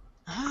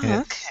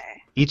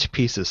 okay. Each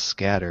piece is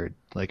scattered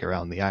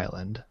around the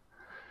island.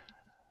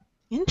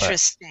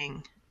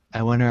 Interesting.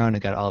 I went around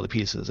and got all the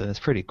pieces, and it's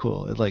pretty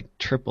cool. It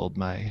tripled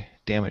my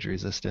damage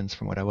resistance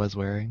from what I was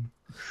wearing.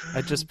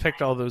 I just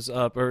picked all those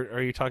up. Or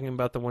are you talking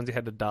about the ones you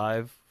had to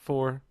dive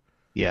for?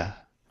 Yeah.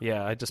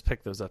 Yeah, I just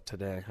picked those up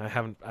today. I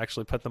haven't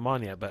actually put them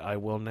on yet, but I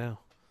will now.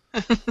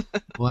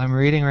 Well, I'm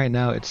reading right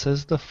now. It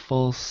says the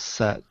full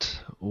set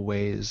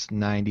weighs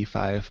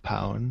 95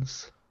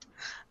 pounds.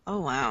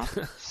 Oh, wow.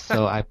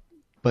 So I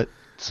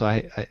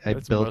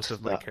That's built most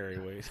of my carry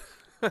weight.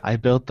 I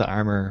built the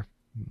armor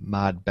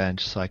mod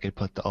bench so I could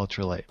put the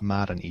ultralight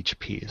mod on each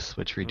piece,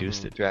 which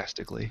reduced it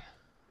drastically.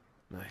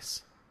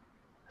 Nice.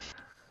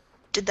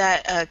 Did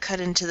that cut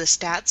into the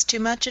stats too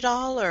much at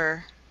all,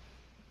 or?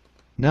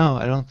 No,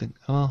 I don't think.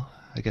 Well,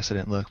 I guess I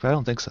didn't look, but I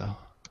don't think so.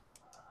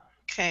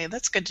 Okay,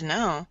 that's good to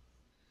know.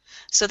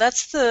 So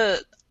that's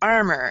the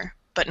armor,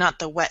 but not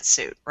the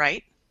wetsuit,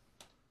 right?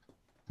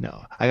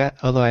 No,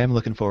 although I am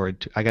looking forward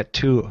to. I got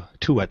two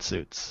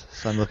wetsuits,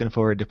 so I'm looking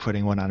forward to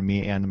putting one on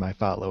me and my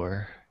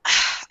follower.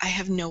 I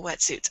have no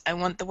wetsuits. I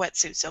want the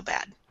wetsuit so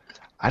bad.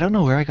 I don't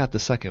know where I got the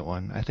second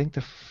one. I think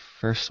the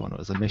first one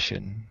was a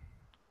mission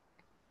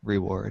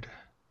reward.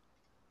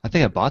 I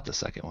think I bought the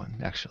second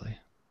one, actually.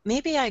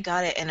 Maybe I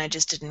got it and I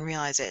just didn't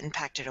realize it and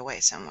packed it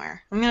away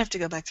somewhere. I'm gonna have to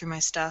go back through my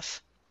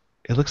stuff.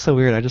 It looks so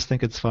weird. I just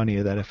think it's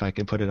funny that if I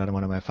can put it on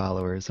one of my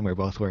followers and we're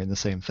both wearing the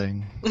same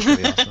thing, it's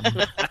really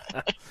awesome.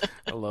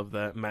 I love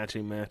that.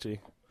 Matchy.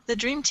 The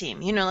Dream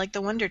Team, like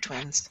the Wonder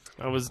Twins.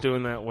 I was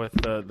doing that with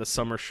the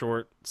summer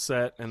short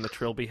set and the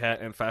Trilby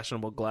hat and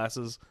fashionable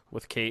glasses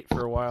with Kate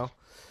for a while.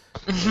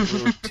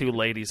 We were two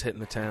ladies hitting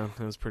the town.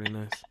 It was pretty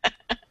nice.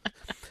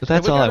 But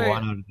that's all I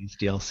want out of these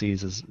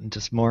DLCs is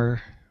just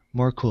more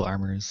cool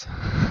armors.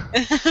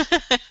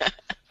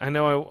 I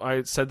know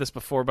I said this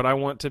before, but I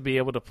want to be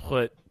able to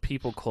put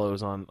people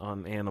clothes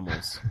on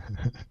animals.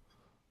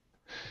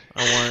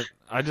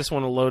 I just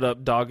want to load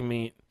up dog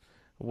meat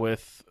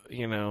with,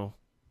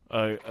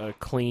 a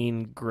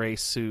clean gray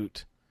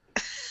suit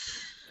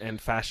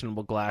and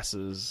fashionable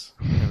glasses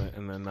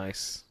and a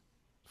nice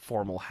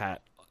formal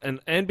hat.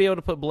 And be able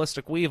to put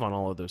ballistic weave on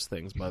all of those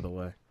things, by the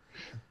way.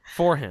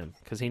 For him,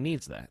 because he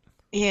needs that.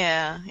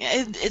 Yeah,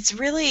 it's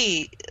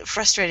really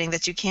frustrating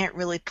that you can't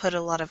really put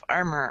a lot of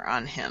armor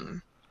on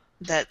him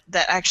that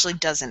actually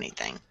does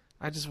anything.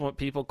 I just want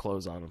people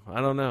clothes on him.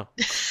 I don't know.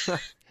 I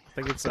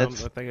think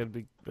it'd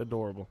be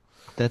adorable.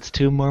 That's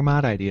 2 more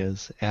mod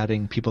ideas: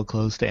 adding people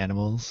clothes to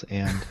animals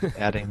and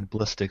adding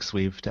ballistic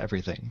weave to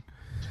everything.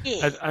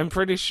 Yeah. I'm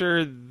pretty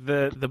sure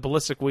the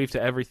ballistic weave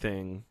to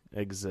everything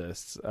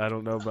exists. I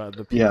don't know about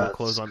the people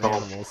clothes on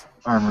animals.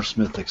 Armor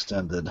Smith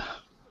Extended.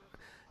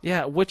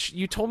 Yeah, which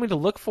you told me to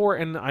look for,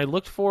 and I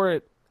looked for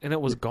it, and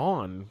it was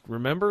gone.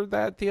 Remember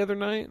that the other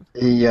night?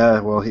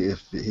 Yeah, well,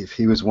 if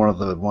he was one of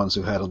the ones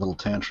who had a little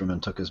tantrum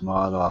and took his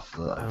mod off,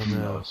 who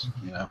knows,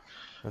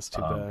 That's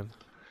too bad.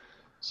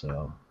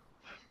 So,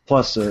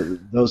 plus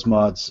those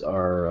mods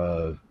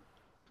are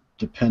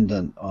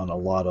dependent on a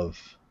lot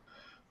of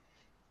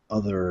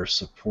other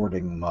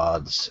supporting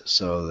mods,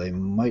 so they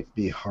might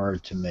be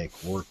hard to make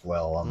work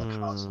well on the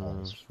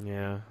consoles.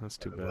 Yeah, that's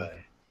too bad.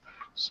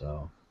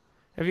 So.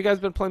 Have you guys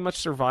been playing much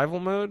survival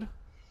mode?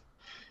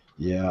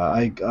 Yeah,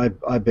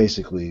 I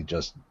basically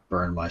just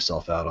burned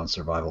myself out on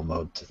survival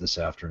mode this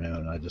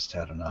afternoon. I just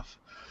had enough.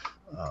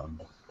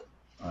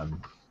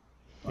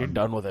 You're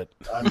done with it.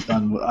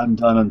 I'm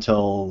done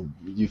until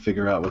you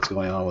figure out what's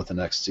going on with the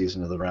next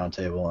season of the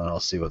Roundtable, and I'll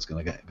see what's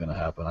going to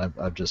happen.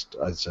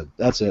 I said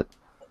that's it.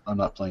 I'm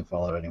not playing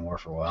Fallout anymore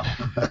for a while.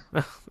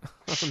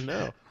 Oh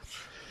no.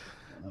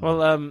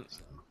 Well,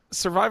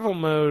 survival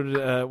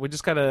mode. We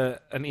just got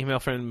an email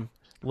from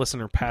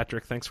listener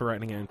Patrick. Thanks for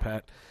writing in,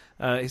 Pat.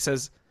 He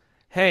says,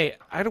 "Hey,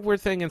 I had a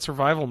weird thing in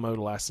survival mode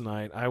last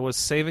night. I was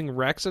saving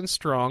Rex and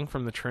Strong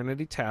from the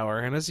Trinity Tower,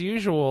 and as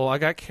usual, I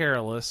got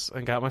careless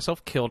and got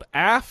myself killed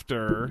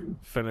after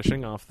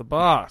finishing off the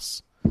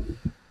boss."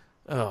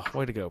 Oh,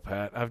 way to go,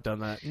 Pat. I've done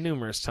that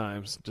numerous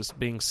times, just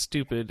being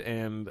stupid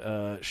and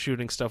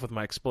shooting stuff with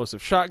my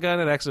explosive shotgun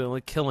and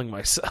accidentally killing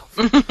myself.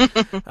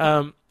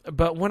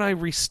 But when I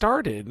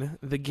restarted,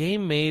 the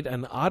game made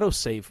an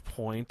autosave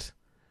point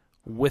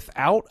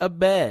without a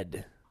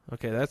bed.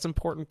 Okay, that's an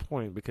important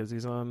point because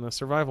he's on the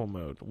survival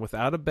mode.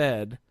 Without a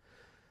bed,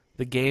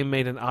 the game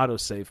made an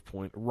autosave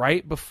point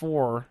right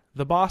before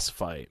the boss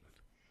fight.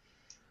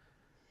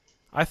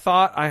 I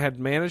thought I had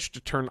managed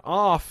to turn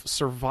off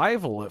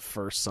survival at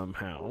first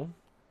somehow,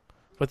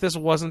 but this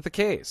wasn't the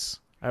case.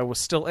 I was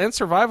still in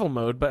survival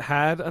mode, but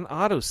had an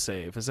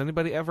autosave. Has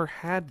anybody ever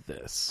had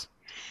this?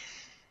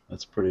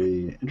 That's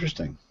pretty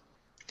interesting.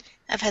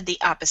 I've had the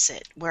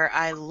opposite, where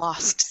I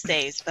lost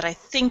saves, but I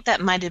think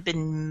that might have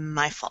been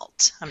my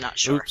fault. I'm not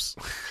sure. Oops.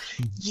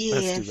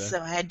 Yeah,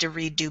 so I had to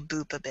redo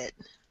Boop a bit.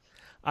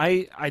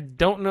 I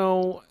don't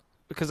know,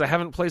 because I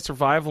haven't played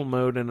survival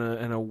mode in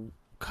a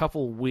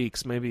couple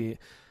weeks, maybe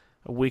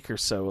a week or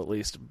so at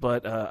least,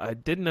 but I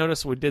did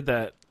notice we did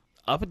that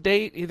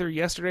update either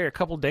yesterday or a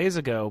couple days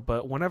ago,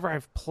 but whenever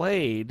I've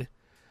played,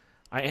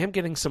 I am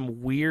getting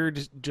some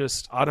weird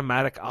just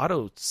automatic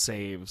auto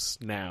saves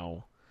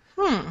now.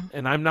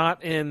 And I'm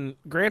not in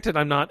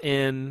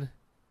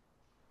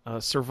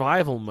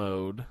survival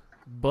mode,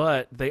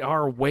 but they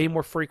are way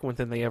more frequent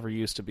than they ever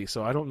used to be,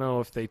 so I don't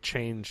know if they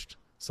changed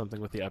something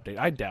with the update.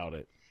 I doubt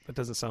it. That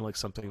doesn't sound like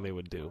something they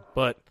would do,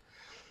 but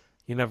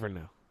you never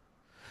know.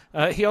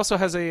 He also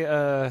has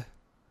a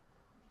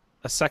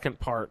second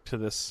part to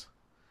this.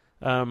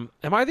 Am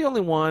I the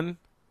only one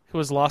who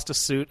has lost a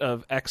suit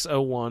of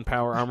X01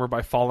 power armor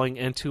by falling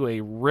into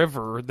a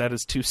river that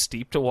is too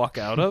steep to walk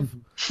out of?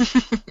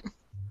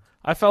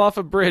 I fell off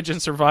a bridge in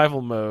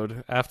survival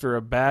mode after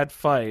a bad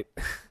fight,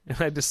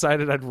 and I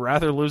decided I'd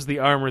rather lose the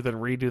armor than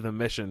redo the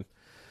mission.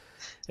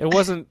 It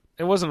wasn't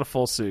a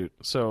full suit,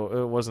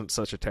 so it wasn't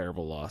such a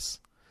terrible loss.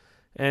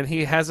 And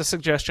he has a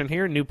suggestion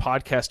here, new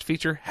podcast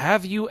feature,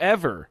 Have You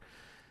Ever?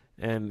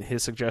 And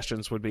his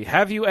suggestions would be,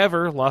 have you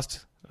ever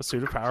lost a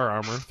suit of power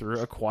armor through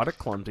aquatic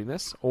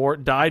clumsiness or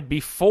died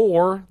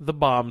before the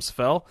bombs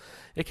fell?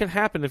 It can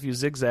happen if you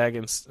zig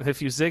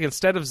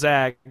instead of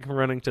zag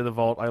running to the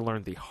vault. I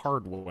learned the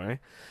hard way.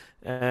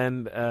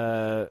 And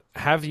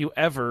have you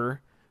ever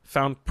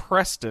found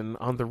Preston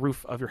on the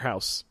roof of your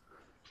house?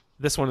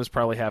 This one has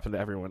probably happened to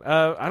everyone.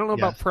 I don't know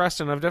about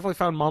Preston. I've definitely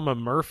found Mama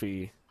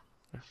Murphy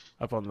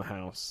up on the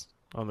house,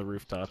 on the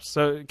rooftops.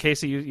 So,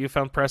 Casey, you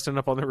found Preston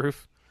up on the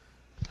roof?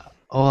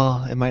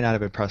 Well, it might not have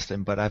been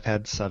Preston, but I've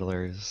had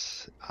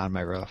settlers on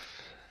my roof.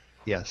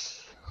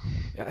 Yes.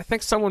 Yeah, I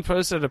think someone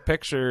posted a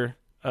picture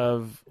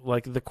of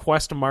like the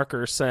quest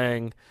marker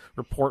saying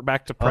 "Report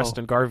back to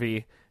Preston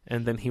Garvey,"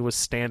 and then he was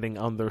standing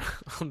on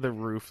the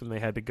roof, and they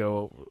had to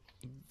go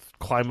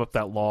climb up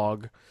that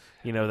log.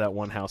 You know, that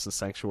one house's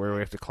sanctuary. We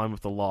have to climb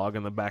up the log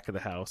in the back of the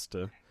house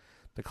to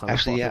climb.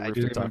 Actually, up yeah, the roof I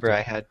do to talk remember to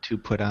I him. had to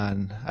put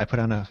on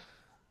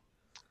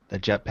a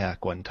jetpack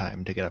one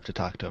time to get up to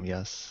talk to him.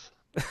 Yes.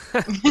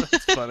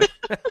 That's funny.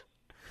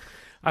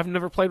 I've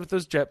never played with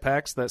those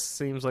jetpacks. That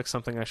seems like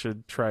something I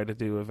should try to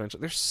do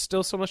eventually. There's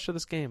still so much to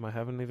this game I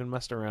haven't even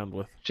messed around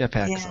with.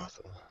 Jetpack is Yeah.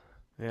 awesome.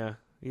 Yeah,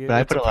 But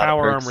I it's put a a lot of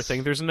power perks. armor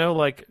thing. There's no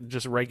like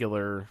just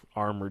regular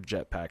armored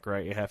jetpack,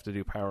 right? You have to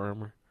do power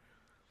armor.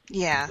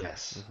 Yeah.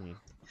 Yes. Mm-hmm.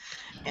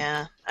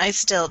 Yeah,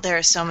 there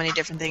are so many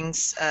different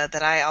things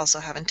that I also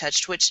haven't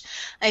touched, which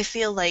I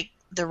feel like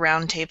the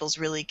round tables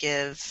really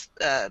give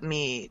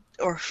me,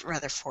 or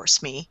rather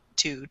force me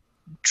to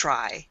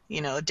try,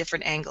 a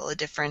different angle, a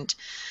different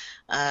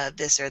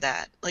this or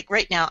that. Like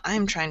right now,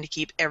 I'm trying to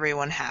keep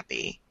everyone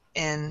happy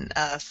in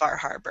Far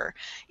Harbor,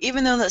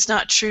 even though that's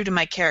not true to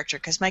my character,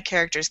 because my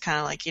character is kind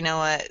of like, you know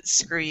what,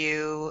 screw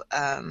you.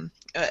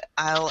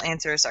 I'll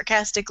answer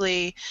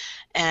sarcastically,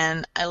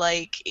 and I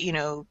like,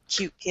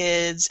 cute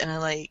kids, and I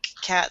like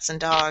cats and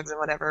dogs and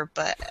whatever,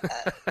 but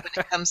when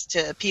it comes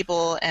to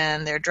people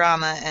and their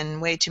drama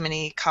and way too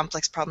many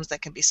complex problems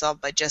that can be solved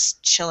by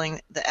just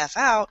chilling the F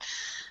out,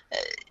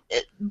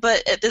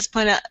 but at this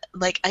point,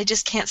 I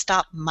just can't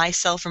stop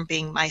myself from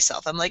being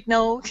myself. I'm like,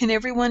 no, can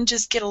everyone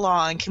just get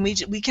along? We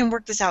can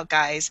work this out,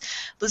 guys.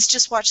 Let's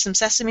just watch some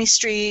Sesame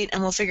Street,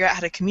 and we'll figure out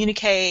how to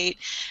communicate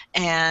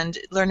and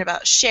learn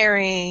about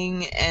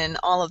sharing and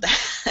all of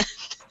that.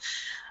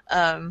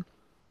 And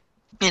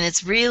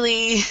it's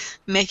really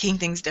making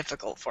things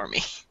difficult for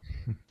me.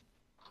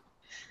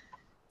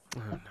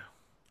 Oh, no.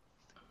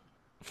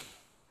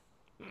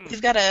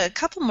 We've got a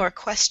couple more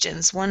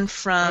questions. One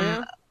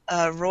from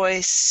Roy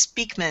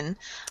Speakman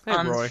Hey,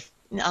 Roy.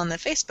 on the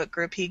Facebook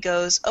group. He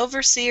goes,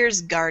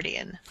 Overseer's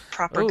Guardian,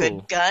 proper Ooh.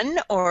 good gun,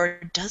 or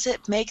does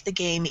it make the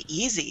game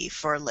easy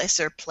for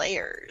lesser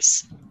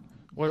players?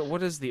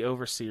 What is the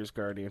Overseer's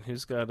Guardian?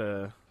 Who's got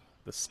the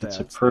stats? It's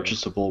a there?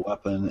 purchasable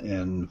weapon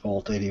in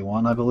Vault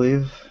 81, I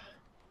believe.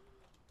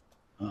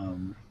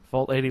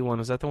 Vault 81.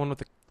 Is that the one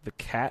with the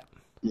cat?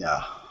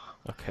 Yeah.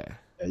 Okay.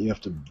 Yeah, you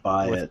have to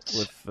buy it.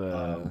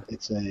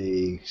 It's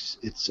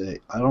a.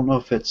 I don't know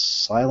if it's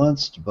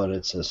silenced, but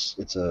it's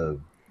a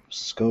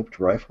scoped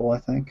rifle, I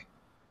think.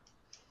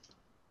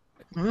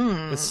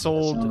 Mm. It's Does that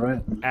sold sound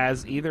right?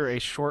 as either a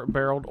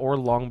short-barreled or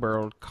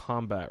long-barreled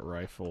combat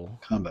rifle.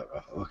 Combat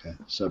rifle. Okay,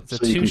 so It's a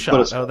so you can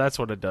two-shot. put Oh, that's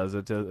what it does.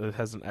 It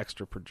has an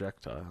extra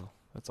projectile.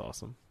 That's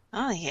awesome.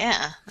 Oh,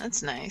 yeah,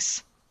 that's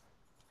nice.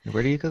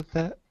 Where do you get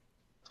that?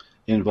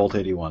 in Vault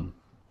 81.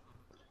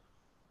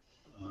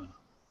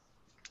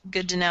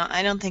 Good to know.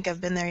 I don't think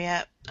I've been there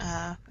yet.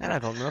 And I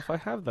don't know if I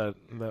have that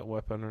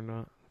weapon or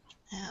not.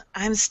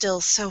 I'm still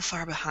so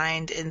far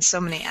behind in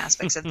so many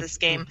aspects of this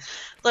game,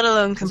 let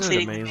alone Isn't it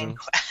completing the amazing? main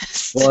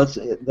quest. Well,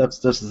 that's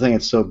the thing.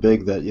 It's so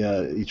big that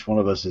each one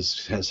of us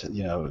has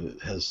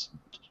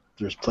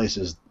there's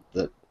places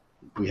that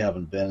we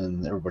haven't been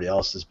and everybody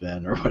else has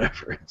been or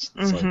whatever. It's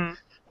like,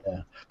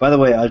 yeah. By the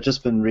way, I've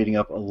just been reading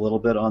up a little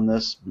bit on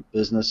this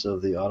business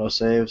of the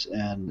autosaves,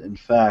 and in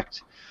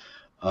fact,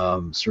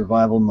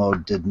 survival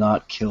mode did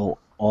not kill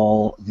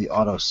all the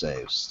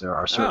autosaves. There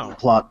are certain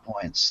plot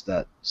points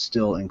that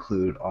still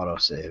include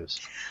autosaves.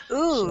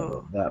 Ooh,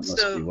 So that must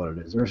be what it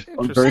is. There's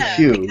Interesting. very Yeah,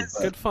 few. because-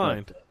 Good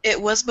find. it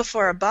was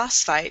before a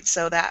boss fight,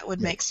 so that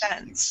would make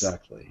sense.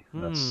 Exactly.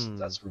 Hmm.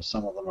 That's where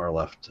some of them are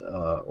left,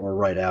 or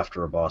right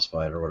after a boss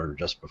fight, or whatever,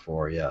 just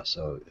before. Yeah.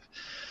 So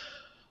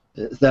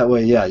that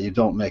way, you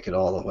don't make it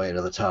all the way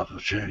to the top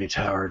of Trinity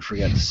Tower and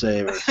forget to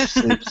save or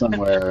sleep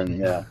somewhere,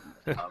 and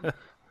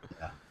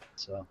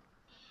So.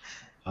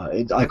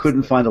 I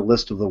couldn't find a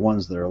list of the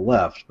ones that are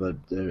left, but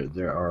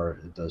there are.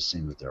 It does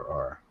seem that there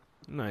are.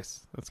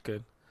 Nice. That's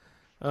good.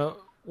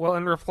 Well,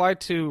 in reply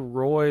to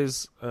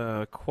Roy's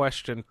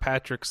question,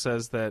 Patrick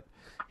says that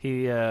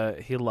he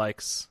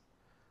likes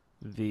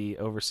the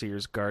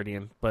Overseer's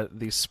Guardian, but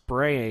the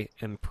spray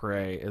and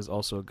pray is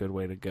also a good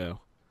way to go.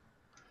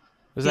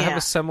 Does that have Yeah.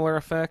 a similar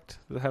effect?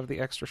 Does it have the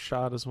extra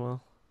shot as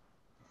well?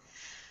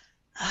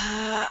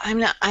 I'm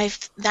not.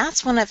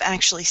 That's one I've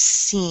actually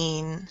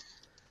seen.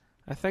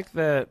 I think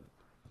that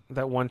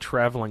one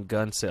traveling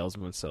gun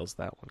salesman sells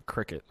that one.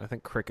 Cricket. I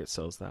think Cricket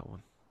sells that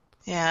one.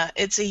 Yeah,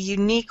 it's a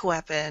unique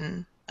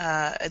weapon.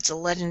 It's a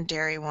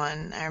legendary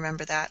one. I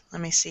remember that.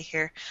 Let me see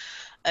here.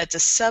 It's a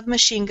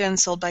submachine gun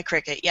sold by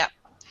Cricket. Yep.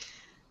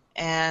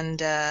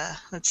 And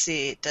let's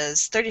see, it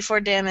does 34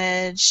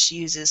 damage,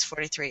 uses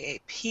 43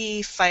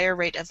 AP, fire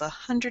rate of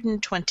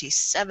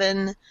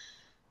 127,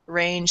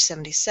 range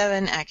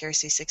 77,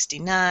 accuracy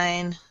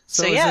 69.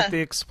 So So is yeah, it the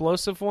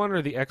explosive one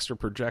or the extra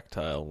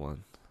projectile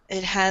one?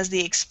 it has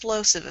the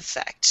explosive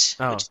effect.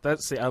 Oh, Which,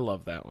 I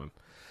love that one.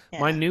 yeah.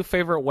 My new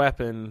favorite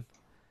weapon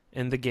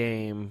in the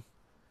game,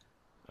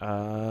 I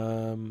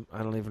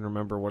don't even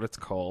remember what it's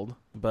called,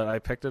 but I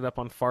picked it up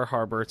on Far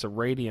Harbor. It's a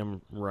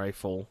radium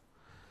rifle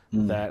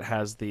that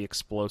has the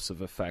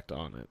explosive effect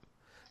on it.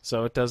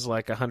 So it does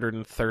like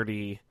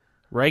 130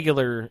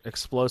 regular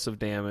explosive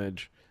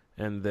damage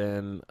and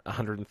then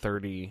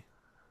 130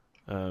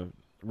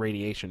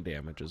 radiation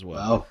damage as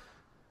well.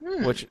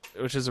 Wow. Which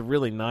is a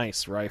really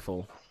nice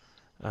rifle.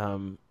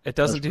 It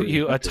doesn't do pretty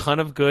you a effective. ton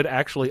of good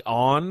actually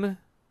on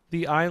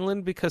the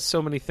island because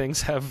so many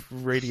things have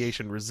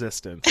radiation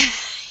resistance.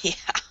 Yeah.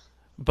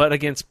 But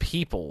against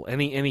people,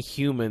 any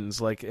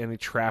humans, like any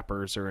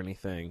trappers or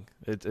anything,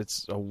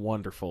 it's a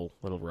wonderful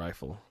little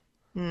rifle.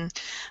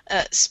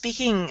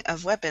 Speaking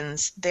of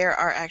weapons, there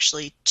are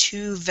actually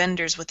 2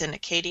 vendors within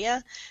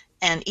Acadia,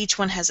 and each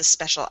one has a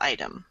special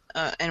item.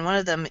 And one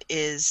of them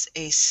is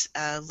a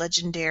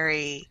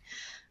legendary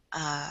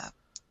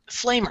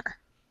flamer,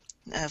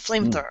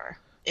 flamethrower.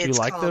 Do you It's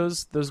like called,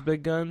 those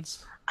big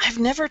guns? I've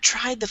never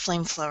tried the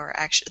flamethrower,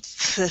 actually.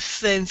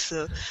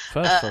 Flamethrower.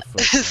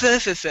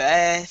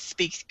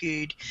 Speaks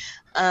good.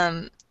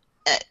 Um,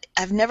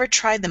 I've never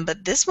tried them,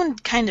 but this one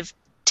kind of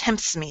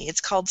tempts me.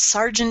 It's called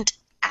Sergeant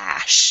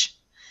Ash.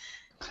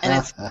 And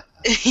it's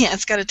yeah,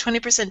 it's got a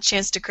 20%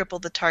 chance to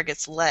cripple the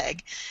target's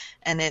leg,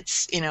 and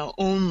it's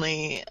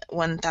only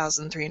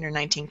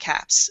 1,319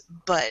 caps.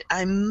 But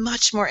I'm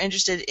much more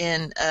interested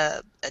in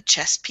a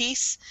chest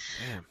piece.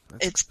 Damn,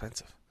 that's It's-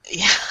 expensive.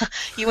 Yeah,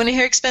 you want to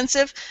hear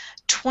expensive?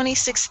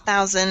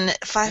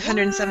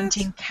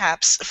 26,517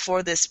 caps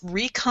for this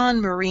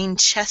Recon Marine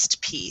chest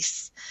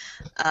piece,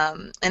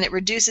 and it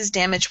reduces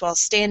damage while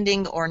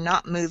standing or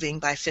not moving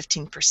by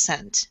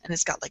 15%. And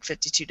it's got like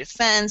 52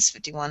 defense,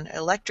 51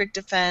 electric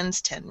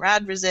defense, 10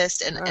 rad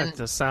resist, and That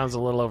just sounds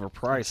a little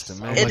overpriced to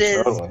me. It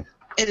is. Totally.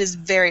 it is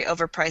very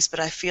overpriced.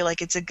 But I feel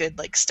like it's a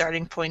good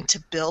starting point to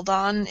build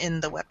on in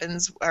the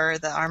weapons or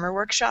the armor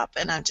workshop.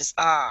 And I'm just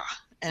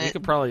and You it,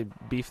 could probably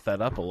beef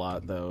that up a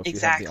lot though if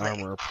Exactly. you have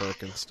the armor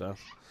perk and stuff.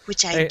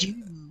 which I Hey, do.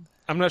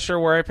 I'm not sure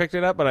where I picked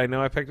it up, but I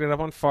know I picked it up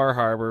on Far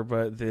Harbor.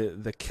 But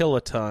the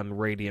kiloton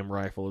radium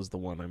rifle is the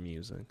one I'm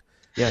using.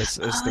 Yes,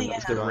 It's Oh, yeah.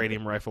 the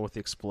radium rifle with the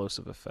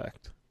explosive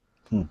effect.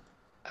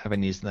 I've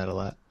been using that a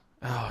lot.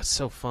 Oh, it's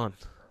so fun.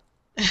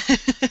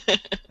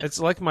 It's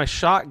like my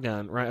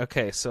shotgun, right?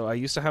 Okay, so I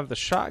used to have the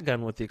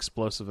shotgun with the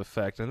explosive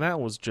effect, and that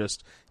was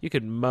just, you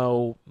could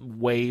mow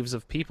waves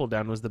of people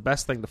down. It was the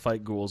best thing to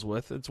fight ghouls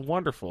with. It's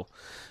wonderful.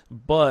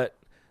 But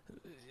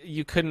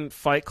you couldn't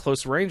fight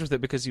close range with it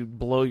because you'd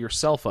blow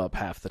yourself up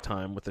half the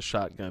time with the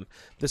shotgun.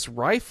 This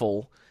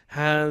rifle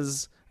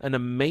has an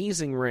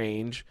amazing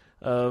range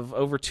of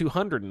over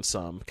 200 and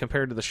some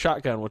compared to the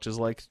shotgun, which is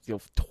like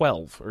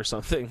 12 or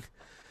something.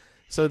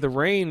 So the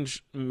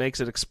range makes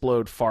it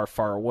explode far,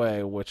 far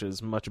away, which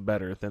is much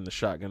better than the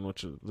shotgun,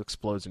 which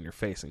explodes in your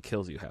face and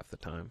kills you half the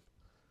time.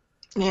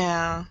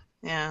 Yeah,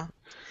 yeah.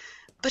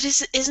 But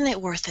isn't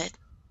it worth it?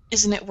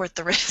 Isn't it worth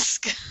the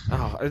risk?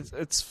 Oh,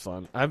 it's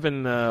fun. I've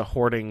been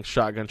hoarding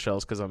shotgun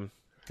shells because I'm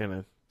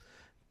gonna.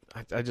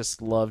 I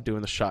just love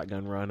doing the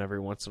shotgun run every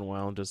once in a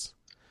while, and just.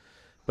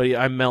 But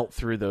yeah, I melt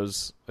through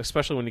those,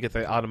 especially when you get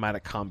the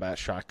automatic combat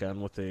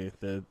shotgun with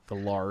the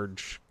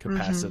large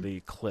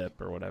capacity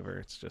clip or whatever.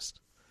 It's just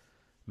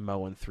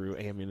mowing through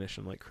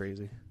ammunition like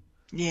crazy.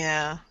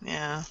 Yeah,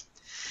 yeah.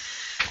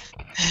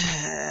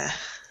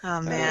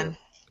 Oh man.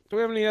 Do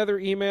we have any other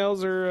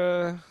emails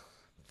or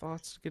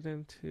thoughts to get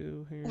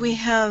into here? We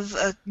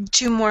have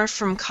 2 more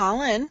from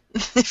Colin.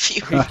 If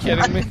you Are you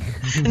kidding me?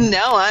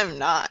 No, I'm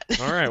not.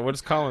 All right, what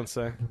does Colin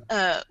say?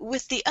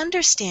 With the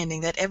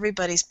understanding that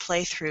everybody's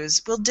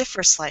playthroughs will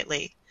differ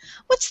slightly,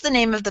 what's the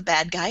name of the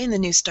bad guy in the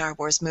new Star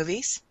Wars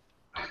movies?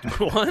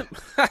 What?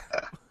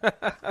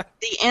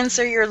 The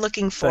answer you're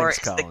looking for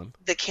Thanks, is Colin.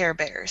 the Care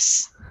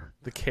Bears.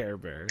 The Care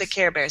Bears. The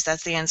Care Bears.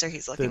 That's the answer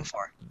he's looking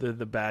for.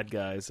 The bad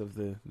guys of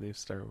the new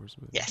Star Wars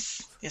movie.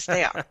 Yes, yes,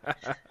 they are.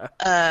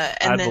 I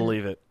And then,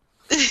 believe it.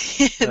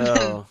 and then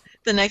Oh,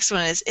 the next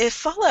one is, if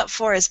Fallout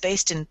 4 is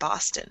based in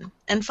Boston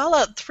and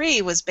Fallout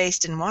 3 was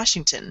based in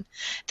Washington,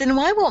 then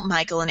why won't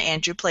Michael and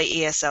Andrew play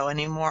ESO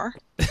anymore?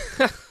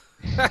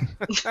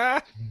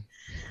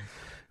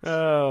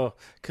 oh,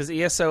 because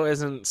ESO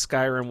isn't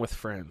Skyrim with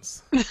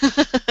friends.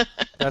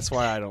 That's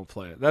why I don't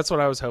play it. That's what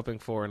I was hoping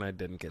for, and I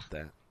didn't get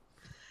that.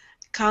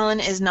 Colin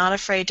is not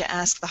afraid to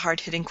ask the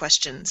hard-hitting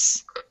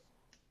questions.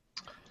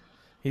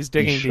 He's He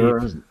digging sure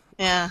deep. isn't.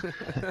 Yeah.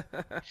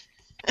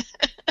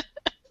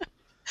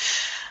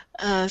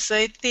 So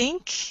I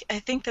think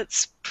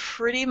that's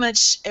pretty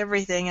much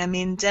everything. I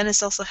mean,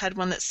 Dennis also had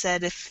one that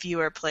said if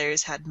fewer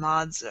players had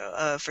mods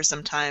for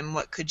some time,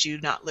 what could you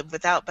not live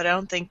without? But I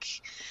don't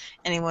think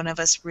any one of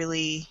us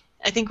really.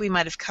 I think we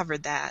might have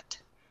covered that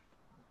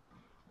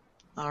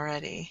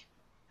already.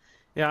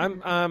 Yeah,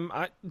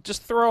 I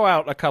just throw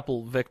out a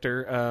couple,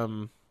 Victor,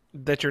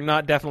 that you're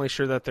not definitely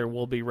sure that there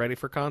will be ready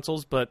for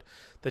consoles, but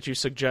that you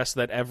suggest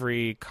that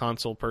every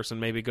console person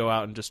maybe go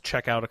out and just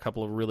check out a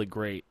couple of really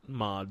great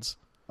mods,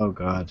 Oh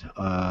God.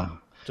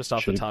 just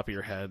off the Should've- top of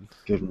your head.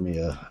 Given me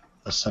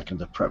a second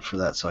to prep for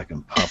that so I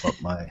can pop up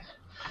my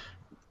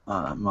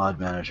mod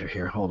manager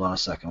here. Hold on a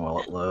second while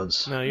it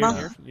loads. No,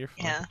 Well, you're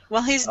fine. Yeah.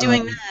 While he's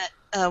doing Um,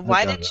 that,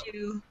 why got did it.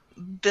 you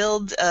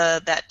build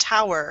that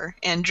tower,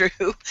 Andrew?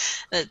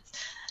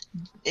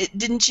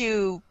 Didn't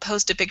you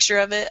post a picture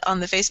of it on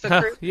the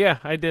Facebook group? Yeah,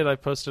 I did. I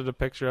posted a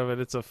picture of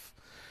it.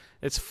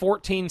 It's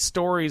 14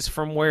 stories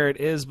from where it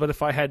is, but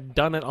if I had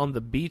done it on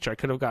the beach, I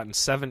could have gotten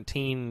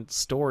 17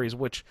 stories,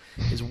 which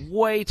is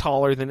way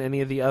taller than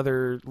any of the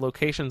other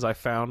locations I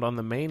found on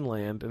the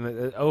mainland.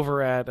 And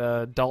over at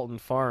Dalton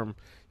Farm,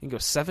 you can go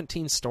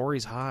 17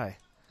 stories high,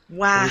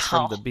 at least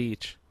from Wow. the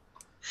beach.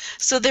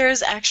 So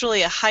there's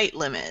actually a height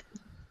limit.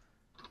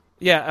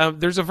 Yeah,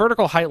 there's a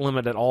vertical height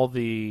limit at all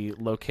the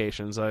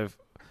locations. I've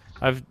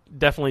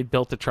definitely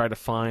built to try to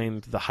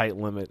find the height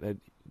limit at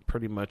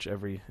pretty much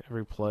every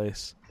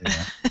place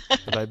Yeah.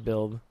 that I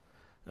build.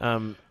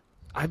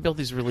 I built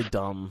these really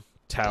dumb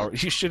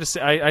towers. You should have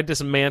seen. I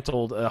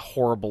dismantled a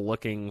horrible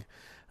looking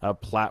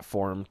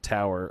platform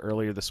tower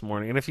earlier this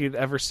morning. And if you'd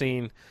ever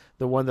seen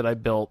the one that I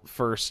built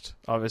first,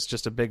 it's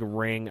just a big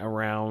ring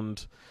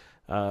around.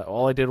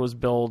 All I did was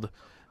build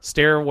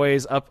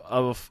stairways up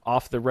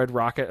off the Red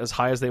Rocket as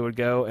high as they would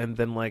go, and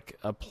then like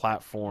a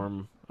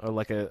platform or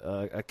like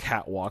a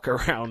catwalk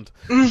around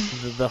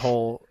the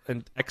whole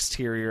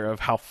exterior of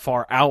how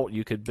far out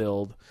you could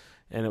build.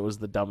 And it was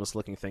the dumbest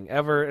looking thing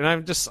ever.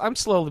 And I'm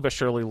slowly but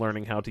surely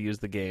learning how to use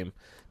the game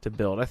to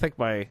build. I think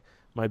my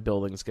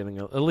building's getting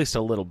at least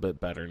a little bit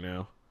better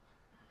now.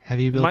 Have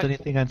you built My-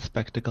 anything on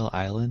Spectacle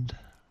Island?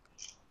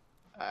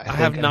 I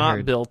have not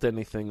heard, built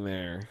anything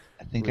there.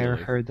 I think I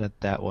really. heard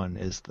that one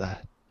has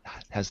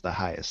the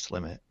highest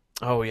limit.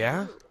 Oh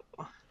yeah.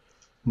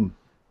 Hmm.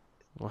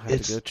 We'll have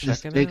It's to go check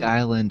this it big out.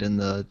 island in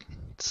the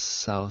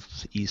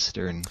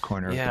southeastern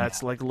corner of the Yeah, map.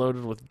 it's like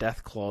loaded with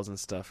death claws and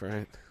stuff,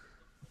 right?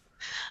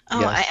 Oh,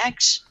 Yes. I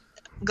actually.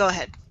 Go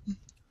ahead.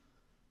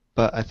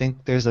 But I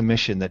think there's a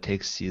mission that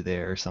takes you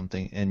there or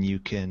something, and you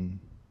can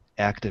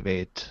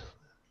activate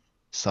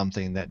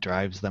something that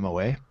drives them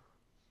away.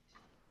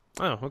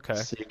 Oh, okay.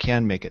 So you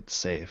can make it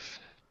safe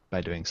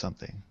by doing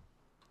something.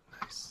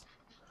 Nice.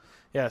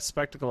 Yeah,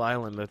 Spectacle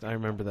Island. I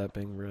remember that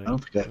being really, I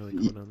don't think really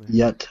I've cool down there.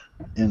 yet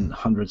in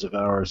hundreds of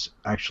hours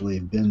actually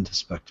been to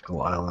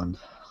Spectacle Island.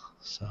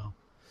 So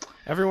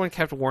Everyone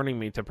kept warning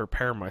me to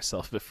prepare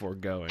myself before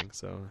going,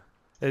 so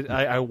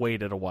I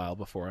waited a while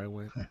before I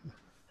went.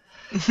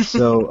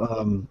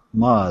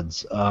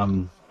 mods.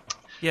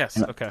 Yes.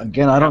 And Okay.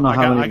 again, I don't know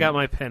how many. I got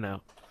my pen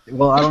out.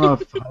 Well, I don't know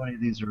how many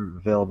of these are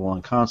available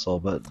on console,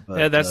 but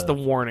Yeah, that's the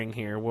warning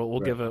here. We'll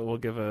right. give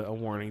a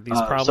warning. These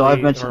So probably I've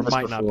mentioned or this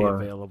might not be before.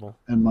 available.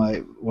 And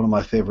one of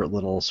my favorite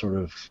little sort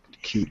of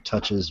cute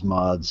touches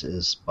mods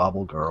is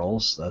Bobble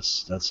Girls.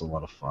 That's a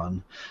lot of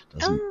fun.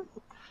 Doesn't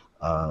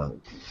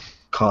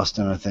cost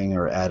anything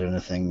or add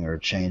anything or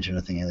change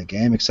anything in the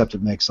game, except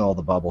it makes all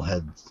the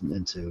bobbleheads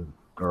into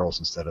girls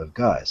instead of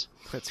guys.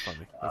 That's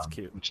funny. That's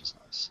cute. Which is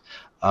nice.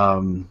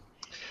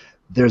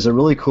 There's a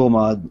really cool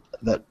mod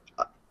that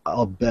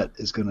I'll bet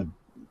is going to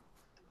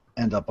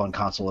end up on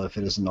console if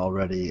it isn't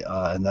already,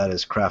 and that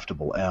is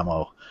craftable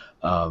ammo.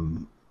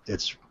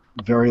 It's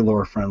very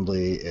lore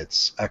friendly,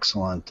 it's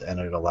excellent, and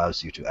it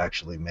allows you to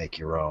actually make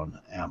your own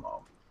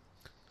ammo.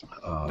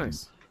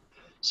 Nice.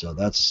 So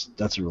that's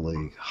a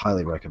really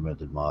highly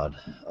recommended mod.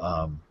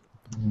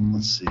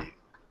 Let's see,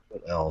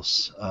 what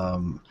else?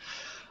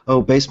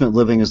 Basement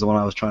living is the one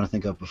I was trying to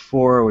think of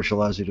before, which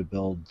allows you to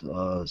build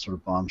sort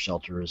of bomb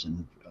shelters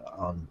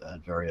at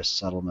various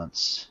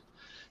settlements.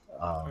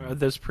 Are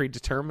those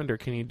predetermined, or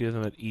can you do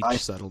them at each I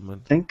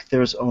settlement? I think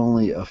there's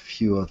only a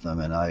few of them,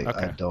 and I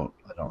Okay. don't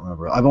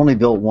remember. I've only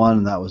built one,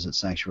 and that was at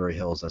Sanctuary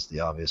Hills. That's the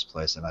obvious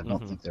place, and I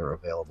don't Mhm. think they're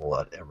available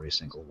at every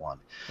single one.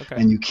 Okay.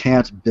 And you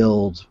can't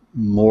build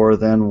more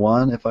than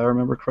one, if I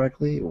remember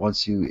correctly.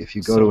 If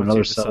you go So to once another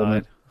you decide-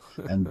 settlement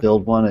and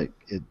build one,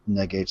 it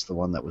negates the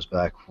one that was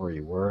back where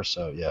you were.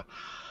 So yeah.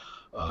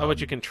 How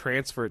about you can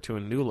transfer it to a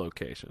new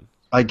location?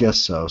 I guess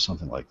so,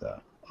 something like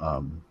that.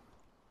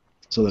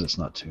 So that it's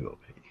not too OP.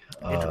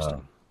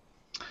 Interesting.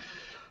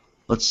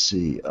 Let's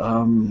see.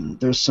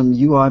 There's some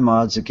UI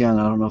mods again.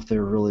 I don't know if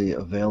they're really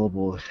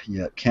available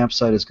yet.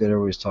 Campsite is good.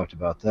 Everybody's talked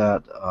about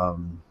that.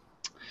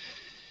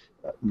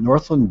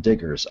 Northland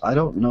Diggers. I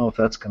don't know if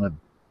that's going to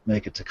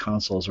make it to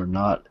consoles or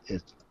not.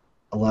 It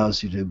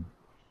allows you to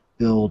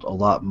build a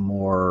lot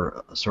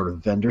more sort of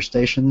vendor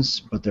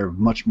stations, but they're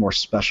much more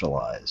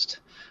specialized.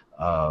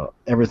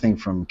 Everything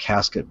from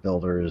casket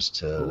builders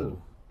to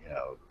Ooh.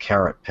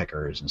 carrot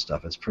pickers and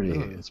stuff. It's pretty.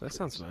 Oh, It's that pretty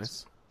sounds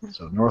nice.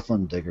 So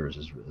Northland Diggers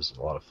is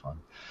a lot of fun.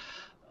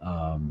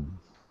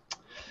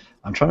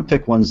 I'm trying to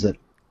pick ones that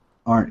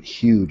aren't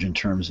huge in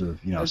terms of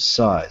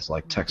size,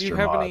 like Do texture you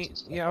have mods. any? and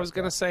stuff Yeah, I was like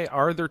gonna that. say,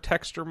 are there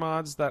texture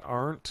mods that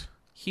aren't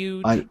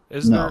huge? No,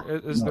 Is there not a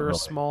really.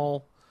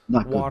 small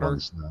Not good water?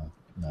 ones, no.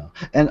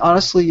 And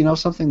honestly,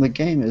 something, the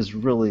game is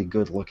really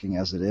good looking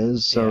as it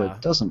is, so Yeah.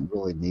 it doesn't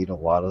really need a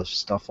lot of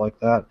stuff like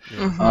that.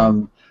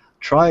 Mhm.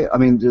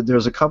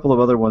 There's a couple of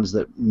other ones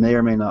that may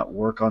or may not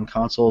work on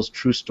consoles.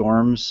 True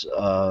Storms,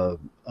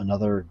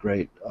 another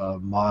great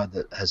mod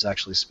that has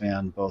actually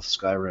spanned both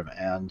Skyrim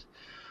and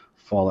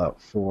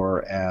Fallout 4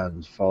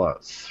 and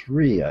Fallout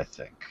 3, I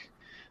think.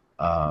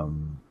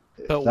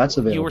 If But that's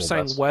available. you were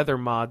saying that's- weather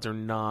mods are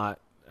not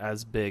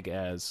as big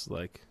as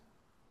like.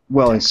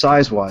 Well, in Text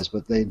size-wise,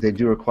 but they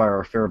do require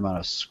a fair amount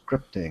of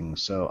scripting,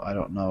 so I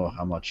don't know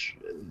how much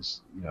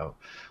is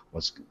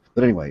what's.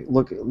 But anyway,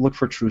 look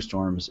for True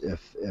Storms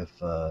if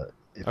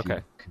Okay.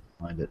 you can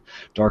find it.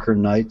 Darker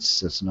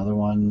Nights, that's another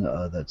one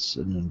that's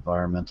an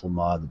environmental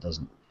mod that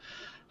doesn't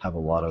have a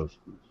lot of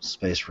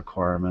space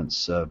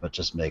requirements, but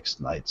just makes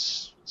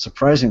nights.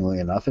 Surprisingly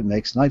enough, it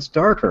makes nights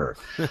darker,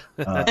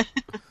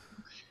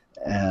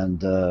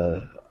 and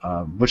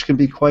which can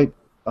be quite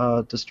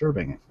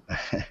disturbing.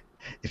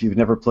 If you've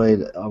never played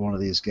one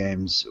of these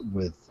games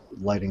with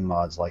lighting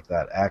mods like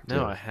that active,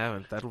 No, I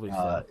haven't. That'll be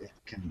fun. it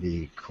can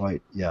be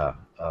quite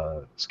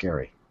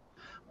scary.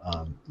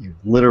 You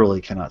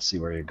literally cannot see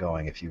where you're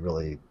going if you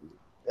really.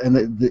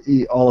 And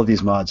all of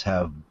these mods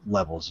have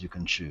levels you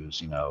can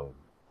choose.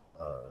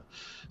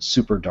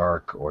 Super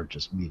dark or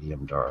just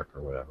medium dark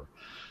or whatever.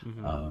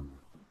 Mhm.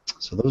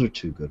 So those are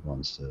two good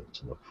ones to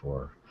look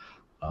for.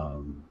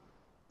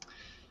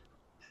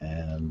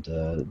 And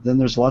then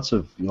there's lots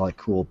of like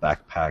cool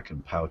backpack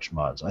and pouch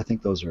mods. I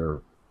think those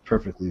are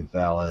perfectly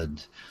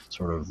valid,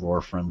 sort of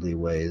lore-friendly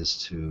ways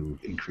to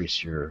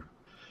increase your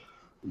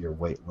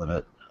weight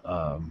limit.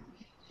 By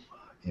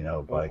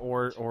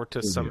Or to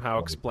maybe somehow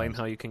 40 explain pounds.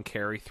 how you can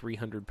carry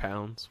 300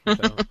 pounds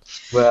without.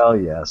 Well,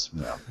 yes,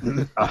 yeah.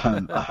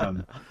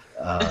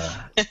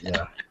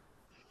 Yeah.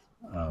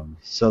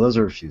 So those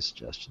are a few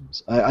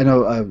suggestions. I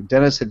know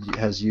Dennis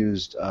has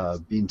used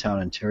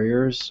Beantown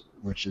Interiors,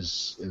 which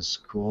is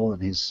cool,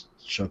 and he's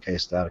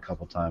showcased that a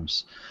couple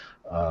times,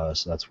 so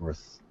that's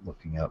worth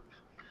looking up.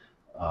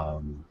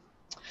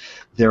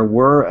 There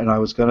were, and I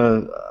was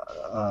gonna,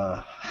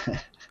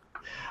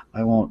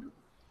 I won't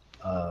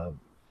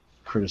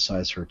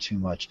criticize her too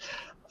much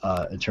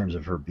in terms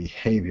of her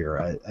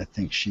behavior. I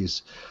think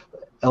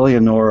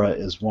Eleonora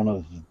is one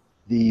of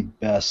the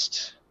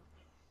best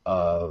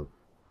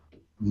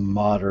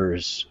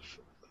modders,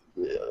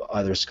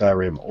 either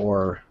Skyrim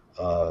or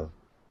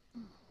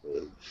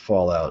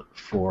Fallout,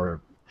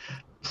 for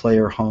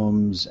player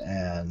homes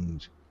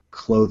and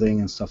clothing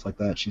and stuff like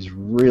that. She's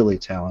really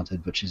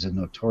talented, but she's a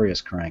notorious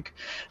crank.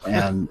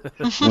 And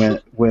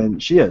when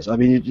she is, I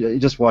mean, you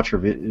just watch her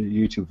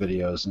YouTube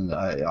videos, and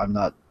I'm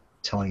not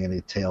telling any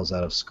tales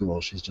out of school.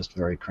 She's just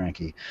very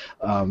cranky.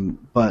 And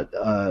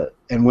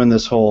when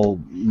this whole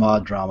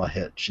mod drama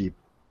hit, she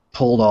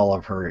pulled all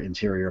of her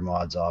interior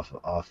mods off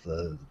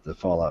the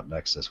Fallout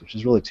Nexus, which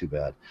is really too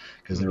bad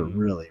because they're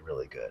really,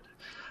 really good.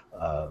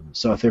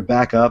 So if they're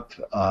back up,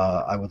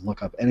 I would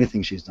look up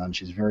anything she's done.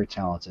 She's very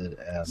talented.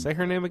 And Say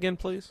her name again,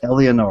 please.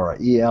 Eleonora,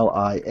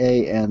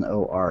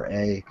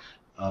 Elianora,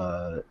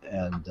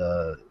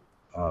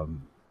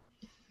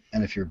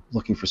 and if you're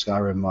looking for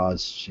Skyrim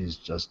mods, she's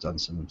just done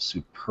some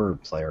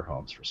superb player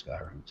homes for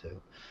Skyrim too.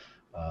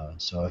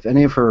 So if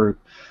any of her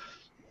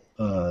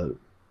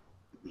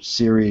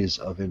series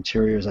of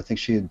interiors, I think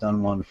she had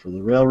done one for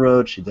the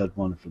railroad, she did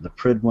one for the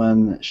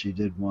Pridwen, she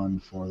did one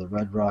for the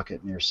Red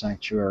Rocket near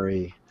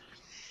Sanctuary,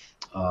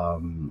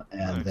 and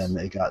Nice. then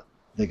they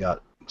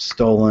got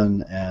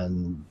stolen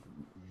and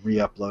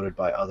re-uploaded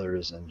by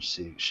others, and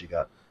she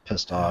got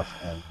pissed off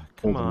and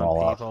pulled Come them all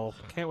on, off. people.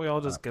 Can't we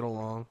all just get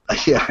along?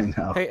 Yeah, I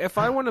know. Hey, if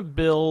I want to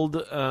build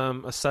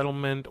a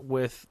settlement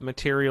with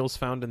materials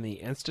found in the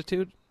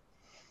Institute,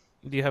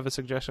 do you have a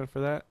suggestion for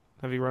that?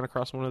 Have you run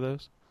across one of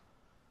those?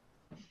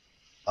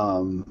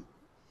 I'm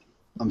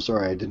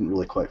sorry, I didn't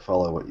really quite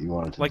follow what you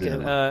wanted to Like do.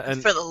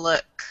 For the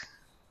look.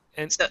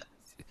 and So-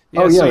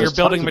 yeah, Oh, yeah, so your there's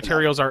building tons of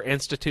materials are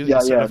Institute Yeah,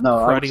 instead yeah, of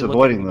no, I cruddy was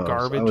avoiding looking those.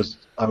 garbage.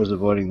 I was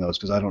avoiding those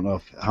because I don't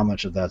know how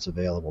much of that's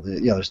available.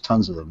 Yeah, there's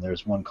tons of them.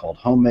 There's one called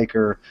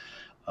Homemaker,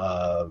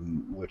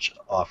 which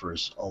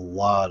offers a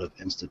lot of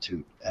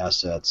Institute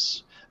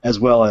assets as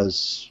well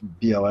as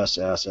BOS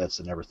assets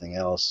and everything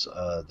else.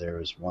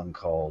 There's one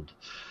called,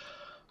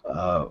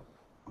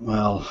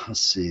 let's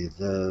see,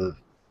 the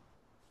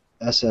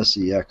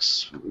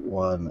SSEX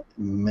one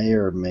may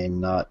or may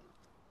not.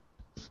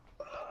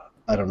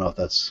 I don't know if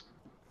that's.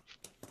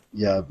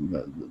 Yeah,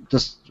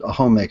 just a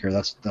Homemaker.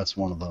 That's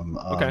one of them.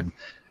 Okay.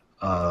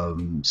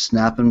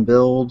 Snap and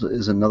Build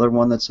is another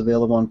one that's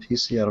available on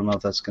PC. I don't know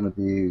if that's going to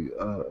be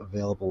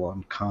available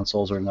on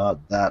consoles or not.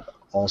 That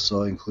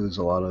also includes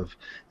a lot of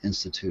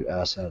Institute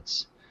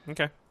assets.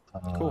 Okay,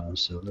 cool.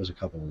 So there's a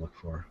couple to look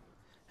for.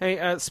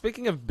 Hey,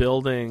 speaking of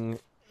building,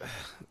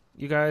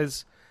 you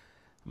guys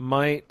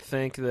might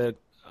think that,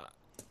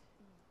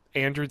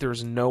 Andrew,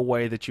 there's no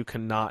way that you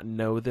cannot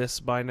know this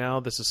by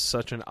now. This is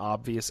such an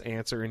obvious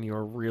answer, and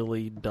you're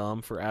really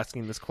dumb for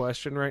asking this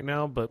question right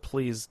now, but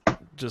please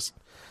just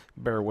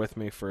bear with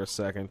me for a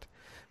second.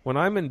 When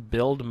I'm in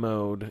build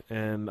mode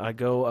and I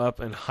go up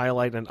and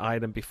highlight an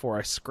item before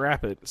I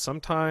scrap it,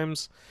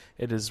 sometimes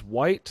it is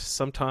white,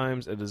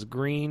 sometimes it is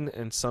green,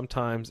 and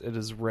sometimes it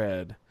is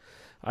red.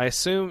 I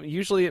assume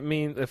usually it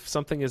means if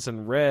something is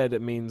in red,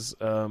 it means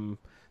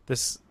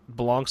this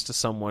belongs to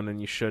someone and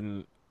you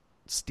shouldn't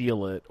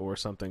steal it or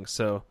something.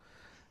 So,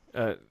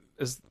 do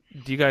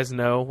you guys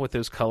know what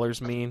those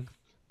colors mean?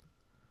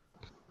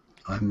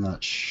 I'm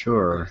not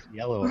sure.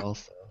 Yellow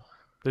also.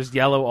 There's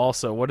yellow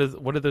also. What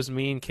do those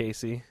mean,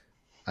 Casey?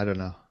 I don't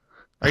know.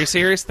 Are you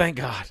serious? Thank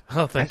God.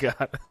 Oh, thank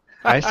God.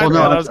 I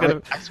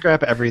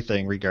scrap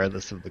everything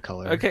regardless of the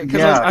color. Okay,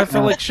 because I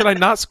feel like, should I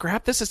not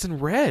scrap this? It's in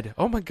red.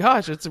 Oh my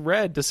gosh, it's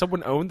red. Does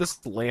someone own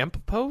this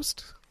lamp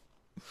post?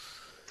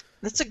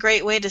 That's a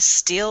great way to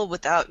steal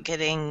without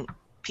getting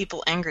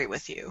people angry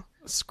with you.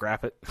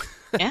 Scrap it.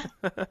 Yeah.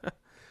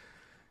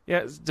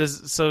 Yeah.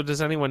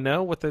 Does anyone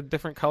know what the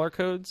different color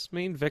codes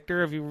mean?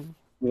 Victor, have you?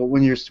 Well,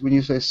 when you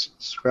say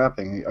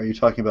scrapping, are you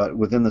talking about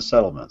within the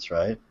settlements,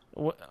 right?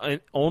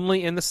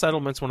 Only in the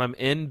settlements when I'm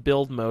in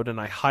build mode and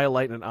I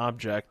highlight an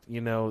object,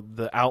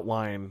 the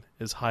outline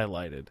is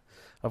highlighted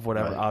of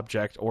whatever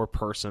object or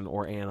person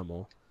or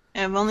animal.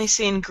 I've only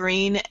seen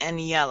green and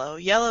yellow.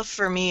 Yellow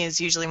for me is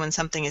usually when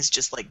something is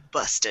just like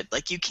busted.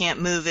 Like you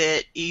can't move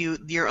it.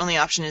 Your only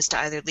option is to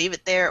either leave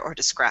it there or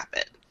to scrap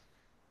it.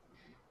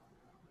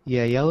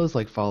 Yeah, yellow's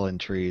like fallen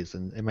trees,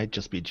 and it might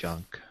just be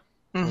junk.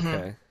 Mm-hmm.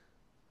 Okay.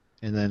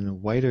 And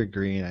then white or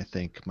green, I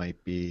think,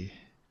 might be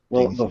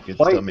Well, things the you could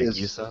white still make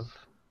is use of.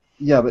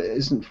 Yeah, but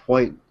isn't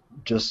white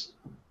just?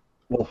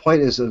 Well, white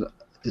is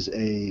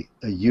a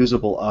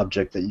usable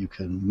object that you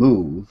can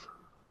move.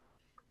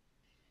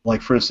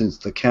 Like, for instance,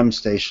 the chem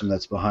station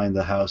that's behind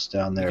the house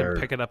down there. You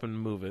can pick it up and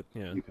move it.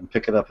 Yeah. You can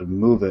pick it up and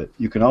move it.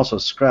 You can also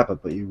scrap it,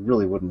 but you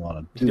really wouldn't want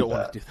to do You don't that.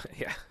 want to do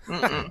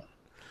that.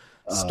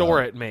 Yeah.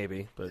 Store it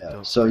maybe, but Yeah.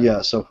 don't.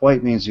 So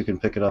white means you can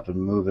pick it up and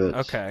move it.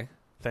 Okay.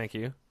 Thank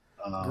you.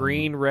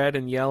 Green, red,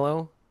 and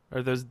yellow,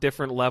 are those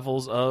different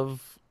levels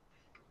of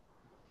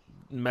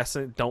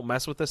don't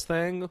mess with this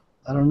thing?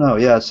 I don't know.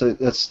 Yeah, so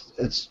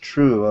it's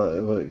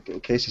true.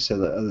 What Casey said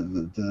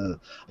the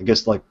I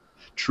guess like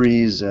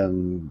trees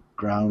and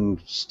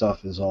ground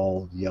stuff is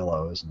all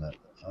yellow, isn't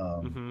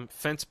it?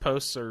 Fence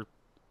posts are.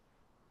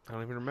 I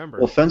don't even remember.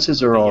 Well,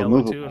 fences are They all yellow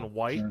movable. too, and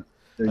white.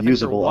 They're I think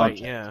usable they're white,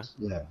 objects.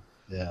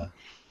 Yeah.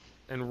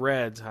 And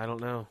red, I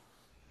don't know.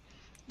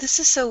 This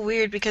is so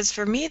weird because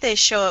for me they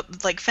show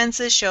up, like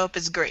fences show up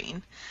as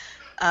green.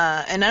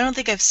 And I don't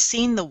think I've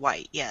seen the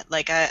white yet.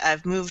 Like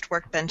I've moved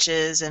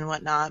workbenches and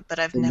whatnot, but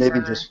I've never...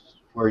 Maybe just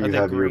where you they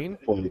have green? your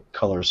full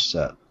colors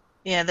set.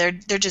 Yeah, they're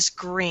just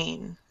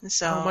green.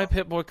 So Oh, my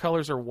Pip-Boy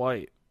colors are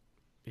white.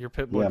 Your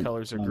Pip-Boy Yeah,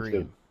 colors are mine green.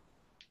 too.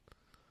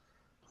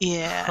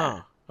 yeah.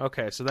 Huh.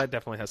 Okay, so that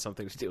definitely has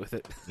something to do with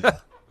it.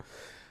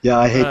 Yeah,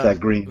 I hate that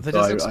green. That so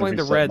doesn't I explain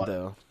the reset red, mine.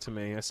 though, to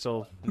me. I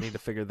still need to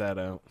figure that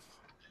out.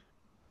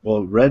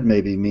 Well, red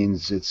maybe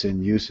means it's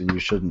in use and you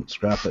shouldn't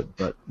scrap it,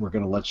 but we're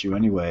going to let you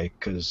anyway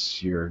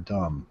because you're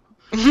dumb.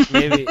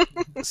 Maybe.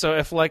 So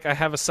if, like, I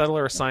have a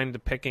settler assigned to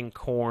picking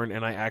corn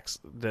and I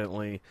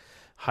accidentally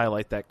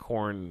highlight that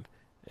corn,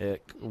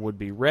 it would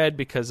be red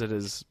because it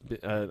is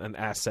an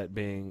asset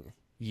being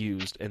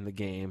used in the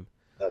game.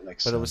 That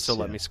makes But sense. it would still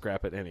let yeah. me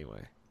scrap it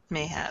anyway.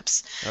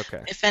 Mayhaps.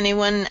 Okay. If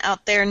anyone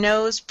out there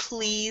knows,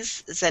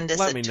 please send us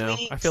Let a me tweet. know.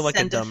 I feel like a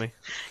send us- dummy.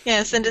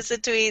 Yeah, send us a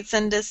tweet,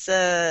 send us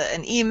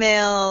an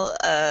email,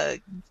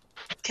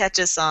 catch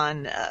us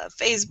on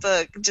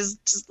Facebook.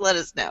 Just let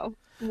us know.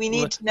 We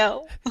need to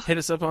know. Hit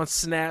us up on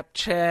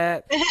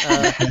Snapchat.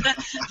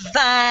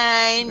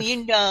 Fine,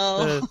 you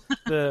know.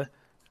 The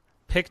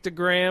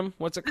pictogram.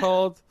 What's it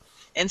called?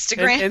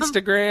 Instagram.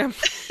 Instagram.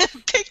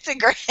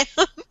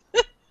 Pictogram.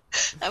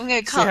 I'm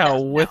going to See call how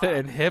that with now. it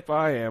and hip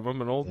I am. I'm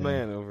an old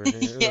man over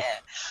here. Yeah.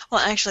 Well,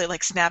 actually,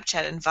 like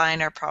Snapchat and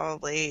Vine are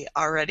probably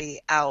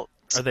already out.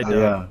 Are they Oh,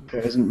 done? yeah.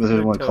 Isn't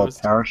there one called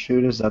toast.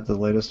 Parachute? Is that the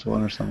latest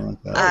one or something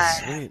like that?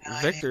 I- Sweet.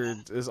 have no Victor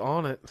is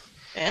on it.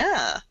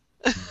 Yeah.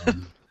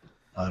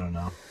 I don't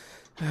know.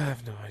 I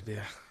have no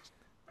idea.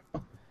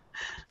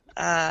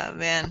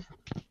 Man.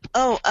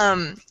 Oh,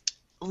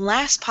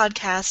 last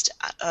podcast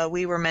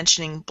we were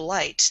mentioning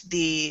blight,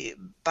 the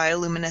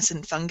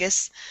bioluminescent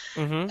fungus,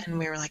 Mm-hmm. and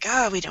we were like,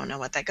 we don't know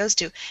what that goes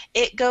to.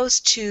 It goes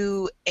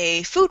to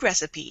a food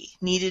recipe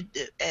needed,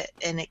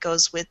 and it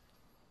goes with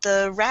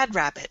the rad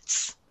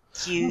rabbits.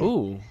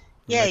 Ooh.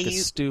 Yeah, like a you-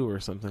 stew or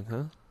something,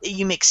 huh?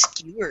 You make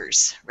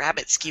skewers,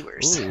 rabbit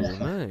skewers. Ooh,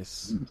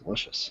 nice.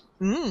 Delicious.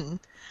 Mm.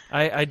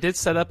 I did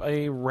set up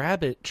a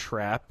rabbit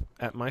trap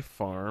at my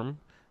farm,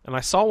 and I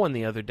saw one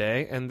the other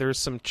day, and there's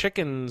some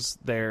chickens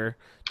there,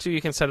 too.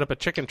 You can set up a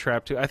chicken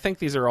trap, too. I think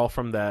these are all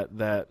from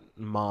that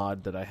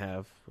mod that I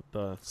have,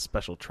 the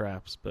special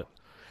traps, but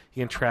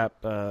you can trap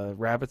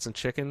rabbits and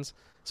chickens.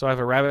 So I have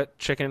a rabbit,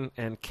 chicken,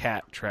 and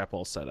cat trap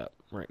all set up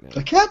right now.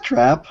 A cat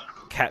trap?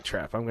 Cat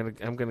trap. I'm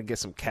gonna get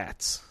some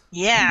cats.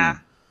 Yeah.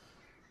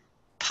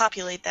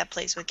 Populate that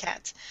place with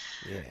cats.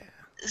 Yeah.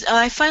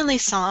 I finally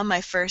saw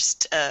my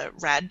first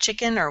rad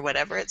chicken or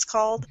whatever it's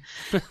called,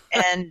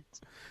 and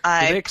Do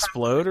they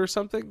explode or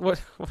something?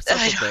 What's up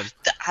with them?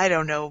 I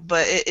don't know,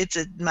 but it's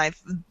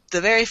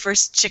the very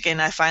first chicken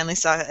I finally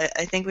saw.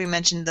 I think we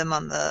mentioned them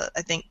on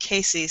I think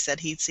Casey said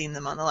he'd seen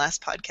them on the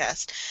last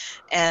podcast,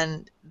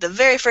 and the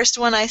very first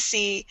one I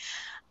see,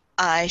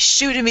 I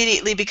shoot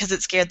immediately because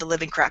it scared the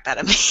living crap out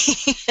of me.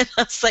 And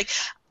I was like,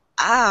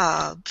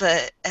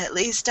 but at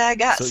least I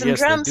got So some yes,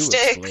 drumsticks.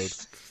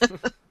 they do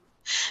explode.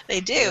 They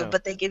do, Yeah.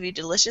 but they give you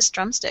delicious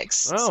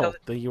drumsticks. Oh,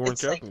 So you weren't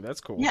it's like- joking.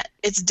 That's cool. yeah,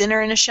 it's dinner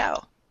and a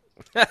show.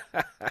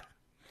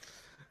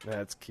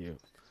 That's cute.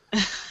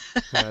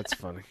 That's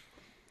funny.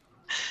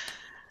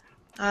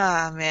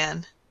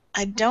 Man.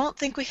 I don't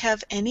think we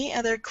have any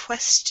other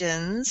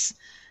questions.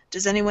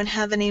 Does anyone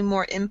have any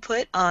more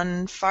input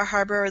on Far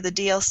Harbor or the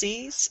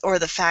DLCs, or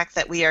the fact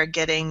that we are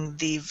getting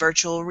the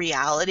virtual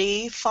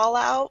reality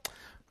Fallout?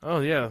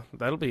 Oh yeah,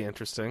 that'll be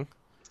interesting.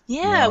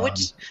 Yeah, Um,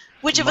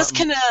 which of us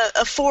can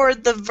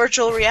afford the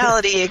virtual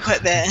reality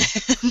equipment?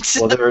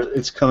 Well,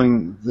 it's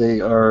coming.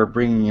 They are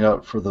bringing it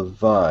out for the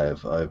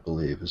Vive, I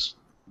believe, is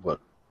what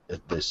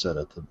they said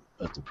at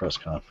the press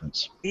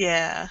conference.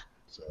 Yeah.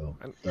 So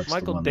that's the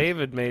Michael one.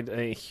 David made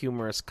a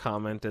humorous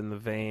comment in the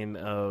vein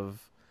of,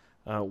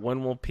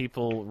 when will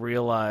people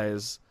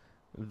realize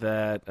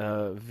that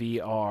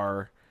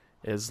VR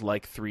is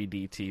like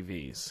 3D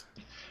TVs?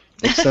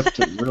 Except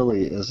it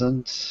really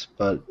isn't.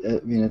 But I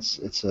mean,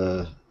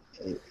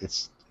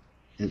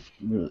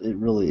 it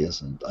really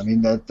isn't. I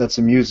mean, that's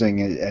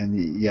amusing,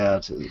 and yeah,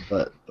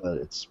 but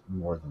it's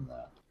more than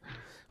that.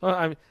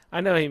 Well, I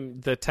know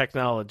the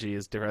technology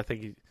is different. I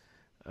think he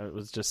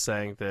was just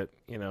saying that,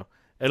 it'll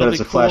it's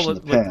be a flash cool. in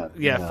the pan.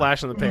 Yeah,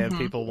 flash in the pan. Mhm.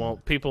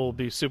 People will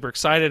be super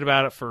excited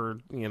about it for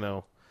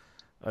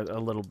a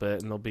little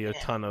bit, and there'll be a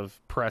ton of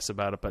press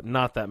about it, but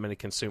not that many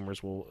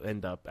consumers will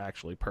end up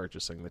actually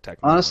purchasing the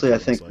technology. Honestly, I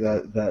it think looks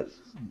like. that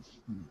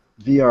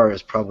VR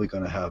is probably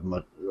going to have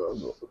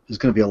is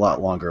going to be a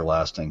lot longer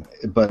lasting,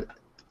 but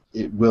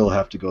it will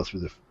have to go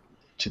through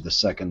to the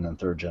second and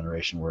third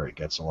generation where it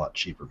gets a lot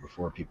cheaper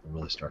before people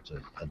really start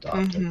to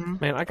adopt it.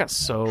 Mhm. Man, I got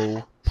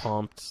so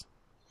pumped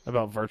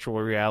about virtual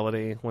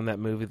reality when that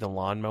movie The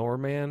Lawnmower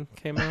Man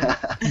came out.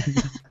 Do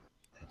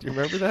you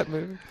remember that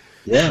movie?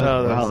 Yeah,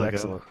 Oh, a that while was ago.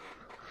 excellent.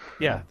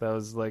 Yeah, that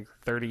was like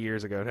 30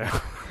 years ago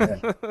now.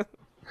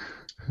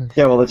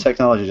 Yeah, well, the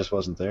technology just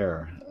wasn't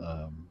there,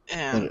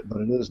 Yeah.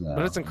 but it is now.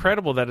 But it's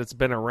incredible that it's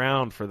been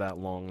around for that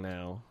long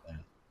now. Yeah.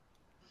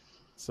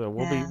 So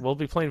Yeah. we'll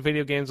be playing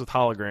video games with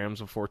holograms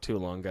before too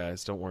long,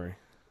 guys. Don't worry.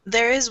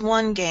 There is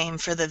one game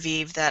for the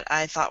Vive that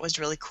I thought was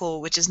really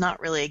cool, which is not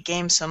really a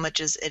game so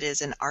much as it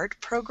is an art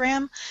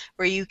program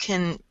where you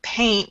can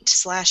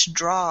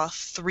paint/draw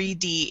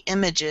 3D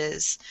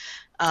images.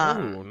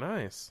 Oh,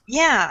 nice.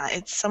 Yeah,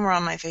 it's somewhere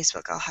on my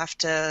Facebook. I'll have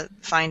to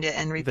find it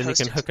and repost Then you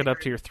can it. hook it up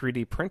to your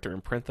 3D printer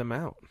and print them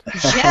out.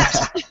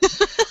 Yes.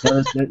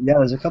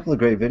 There's a couple of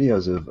great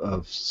videos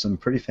of some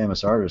pretty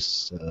famous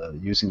artists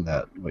using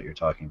what you're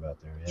talking about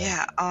there.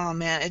 Yeah. Oh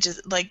man, it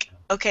just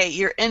okay,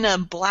 you're in a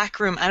black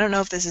room. I don't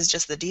know if this is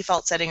just the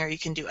default setting or you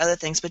can do other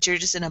things, but you're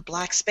just in a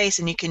black space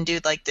and you can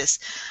do like this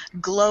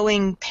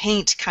glowing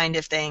paint kind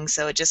of thing.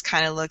 So it just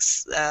kind of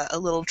looks a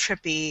little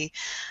trippy,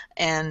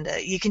 and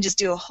you can just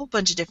do a whole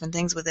bunch of different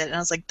things with it. And I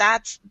was like,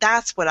 that's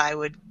what I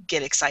would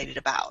get excited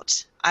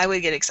about. I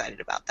would get excited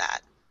about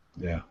that.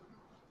 Yeah.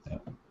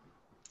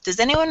 Does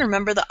anyone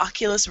remember the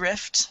Oculus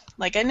Rift?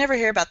 I never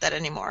hear about that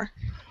anymore.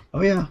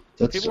 Oh yeah.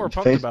 People were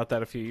pumped about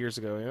that a few years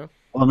ago, yeah?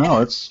 Well,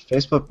 no, it's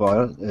Facebook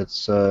bought it.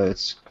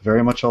 It's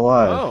very much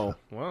alive. Oh,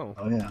 wow.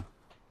 Oh yeah.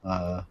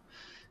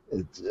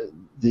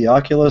 The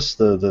Oculus,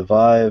 the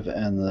Vive,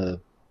 and the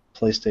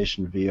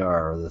PlayStation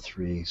VR are the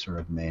three sort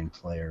of main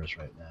players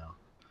right now.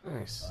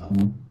 Nice.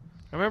 I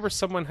remember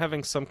someone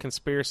having some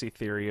conspiracy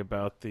theory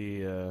about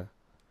the...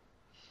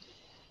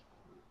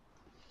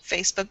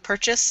 Facebook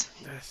purchase?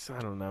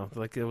 I don't know.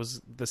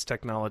 This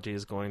technology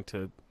is going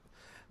to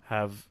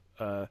have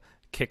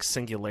kick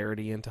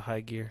singularity into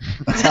high gear.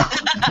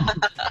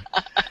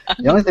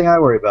 The only thing I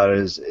worry about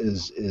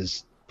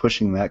is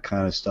pushing that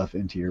kind of stuff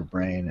into your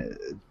brain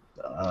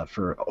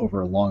for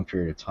over a long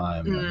period of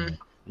time. I mean,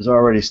 there's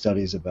already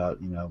studies about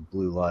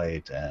blue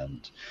light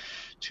and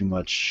too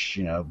much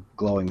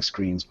glowing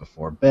screens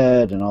before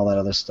bed and all that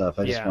other stuff.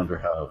 I just wonder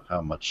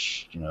how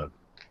much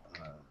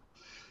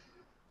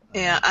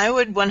Yeah,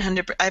 I'd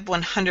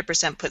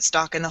 100% put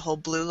stock in the whole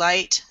blue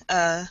light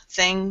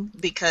thing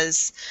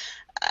because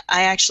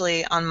I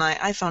actually, on my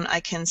iPhone, I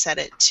can set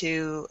it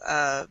to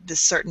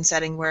this certain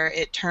setting where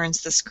it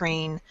turns the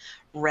screen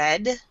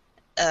red,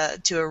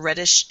 to a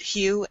reddish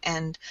hue,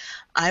 and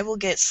I will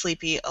get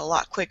sleepy a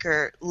lot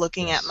quicker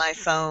looking at Yes. my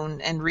phone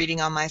and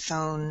reading on my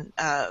phone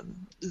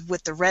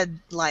with the red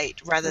light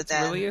rather That's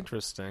than. really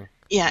interesting.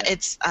 Yeah,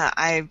 it's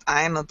I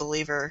am a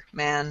believer,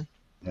 man.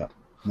 No,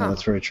 Huh.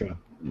 that's very true.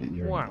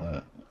 You're,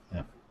 Wow.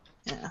 yeah.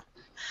 Yeah.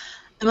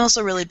 I'm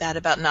also really bad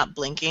about not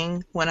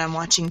blinking when I'm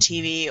watching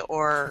TV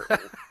or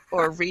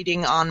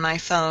reading on my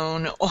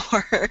phone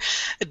or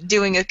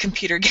doing a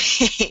computer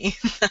game.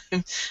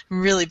 I'm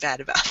really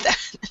bad about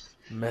that.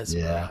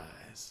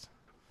 Mesmerized.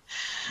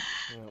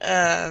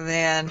 Oh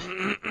man.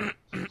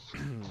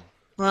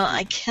 Well,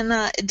 I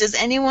cannot. Does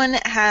anyone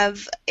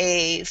have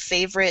a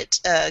favorite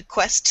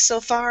quest so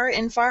far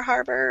in Far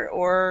Harbor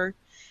or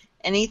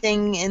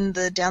anything in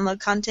the download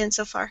content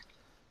so far?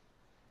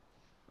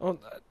 Well,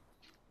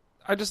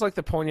 I just like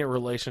the poignant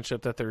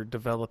relationship that they're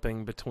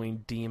developing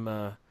between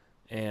Dima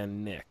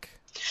and Nick.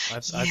 I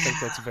think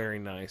that's very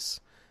nice.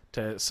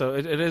 So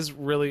it is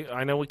really.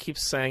 I know we keep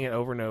saying it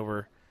over and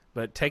over,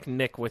 but take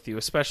Nick with you,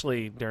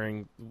 especially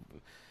during.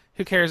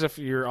 Who cares if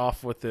you're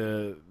off with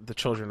the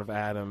Children of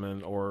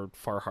Adam or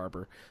Far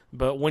Harbor?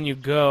 But when you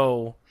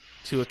go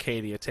to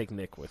Acadia, take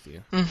Nick with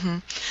you. Mm-hmm.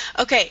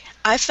 Okay,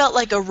 I felt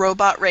like a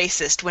robot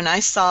racist when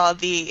I saw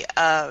the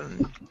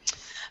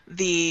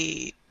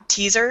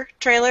teaser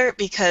trailer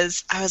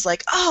because I was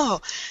like, oh,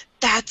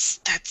 that's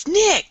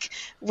Nick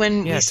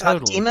when Yeah, we saw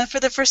totally. Dima for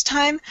the first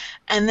time,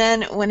 and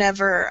then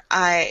whenever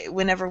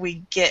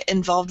we get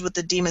involved with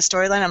the Dima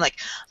storyline, I'm like,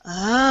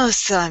 oh,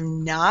 so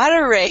I'm not a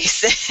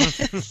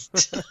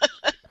racist.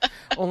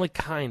 Only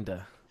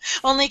kinda.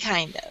 Only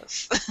kind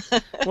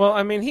of. Well,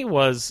 I mean, he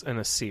was in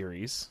a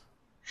series.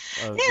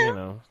 Yeah. You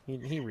know,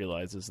 he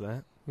realizes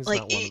that. He's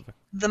Like not one of the...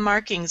 the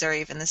markings are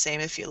even the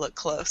same if you look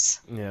close.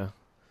 Yeah.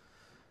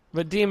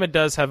 But Dima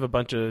does have a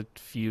bunch of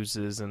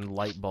fuses and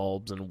light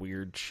bulbs and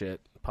weird shit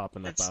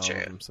popping up That's out true.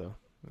 of him. So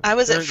I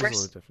was at There's a little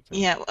first, different too.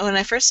 yeah, when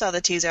I first saw the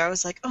teaser, I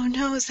was like, oh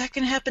no, is that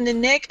going to happen to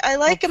Nick? I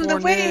like him the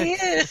poor way Nick.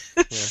 he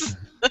is.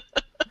 Yeah.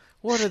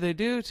 What do they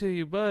do to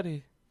you,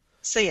 buddy?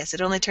 So yes, it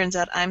only turns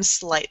out I'm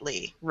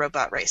slightly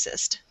robot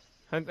racist.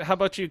 And how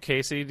about you,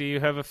 Casey? Do you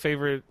have a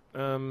favorite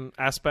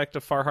aspect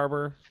of Far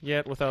Harbor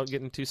yet, without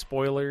getting too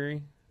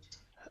spoilery?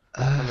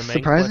 On the main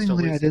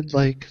Surprisingly, quest, I at did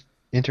like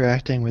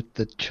interacting with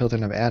the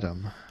Children of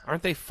Adam.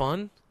 Aren't they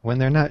fun? When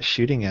they're not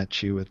shooting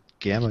at you with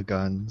gamma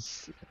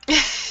guns.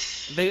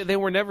 They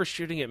were never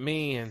shooting at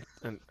me and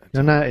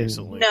No, not in-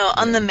 recently. No,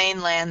 on Yeah. the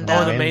mainland, Oh, Oh,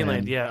 though. the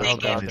mainland. mainland, yeah. They Oh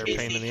god, gave they're a Casey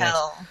pain in the ass.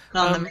 hell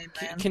on the Um,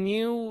 mainland. can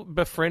you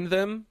befriend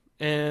them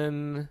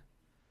in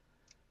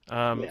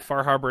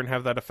Far Harbor and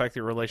have that affect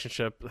your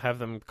relationship? Have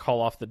them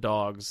call off the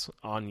dogs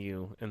on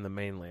you in the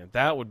mainland.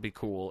 That would be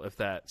cool if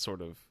that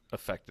sort of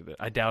affected it.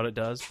 I doubt it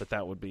does, but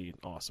that would be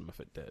awesome if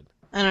it did.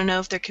 I don't know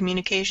if their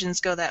communications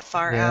go that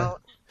far Yeah.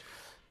 out.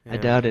 I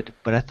doubt it,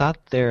 but I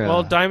thought they're.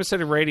 Well, Diamond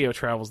City Radio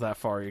travels that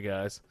far, you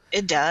guys.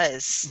 It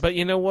does. But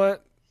you know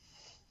what?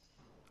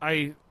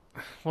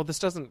 Well, this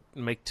doesn't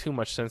make too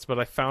much sense, but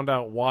I found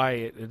out why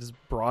it is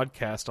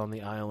broadcast on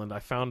the island. I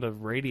found a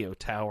radio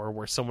tower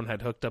where someone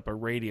had hooked up a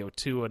radio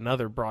to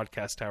another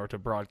broadcast tower to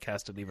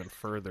broadcast it even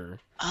further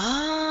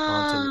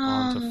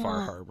onto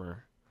Far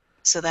Harbor.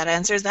 So that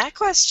answers that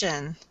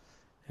question.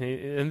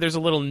 And there's a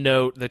little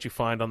note that you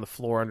find on the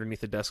floor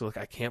underneath the desk, like,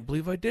 I can't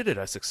believe I did it.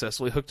 I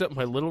successfully hooked up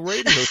my little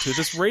radio to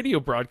this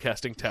radio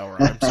broadcasting tower.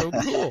 I'm so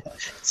cool.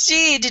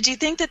 Gee, did you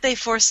think that they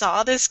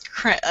foresaw this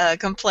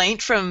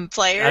complaint from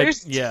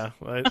players?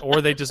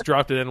 Or they just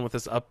dropped it in with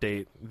this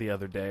update the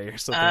other day or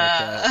something like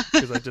that.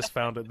 Because I just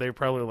found it. They're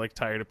probably like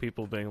tired of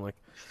people being like,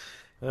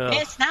 "Ugh,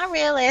 It's not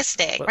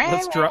realistic.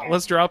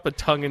 let's drop a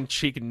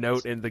tongue-in-cheek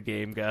note in the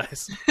game,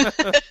 guys."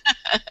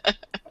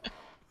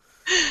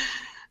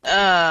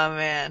 Oh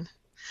man.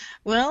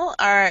 Well,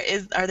 are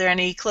there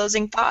any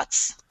closing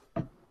thoughts?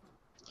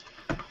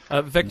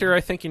 Victor,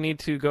 I think you need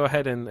to go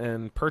ahead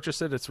and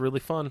purchase it. It's really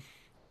fun.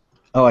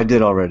 Oh, I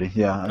did already.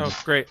 Yeah.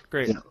 Oh, great.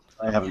 Yeah,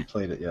 I haven't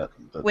played it yet.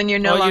 But When you're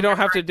no Well, longer you don't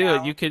have to do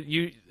burnt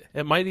it. out.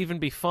 It might even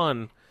be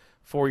fun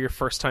for your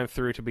first time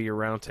through to be your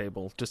round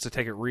table, just to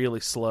take it really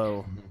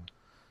slow.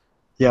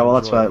 yeah, well,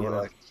 that's enjoy what, it, you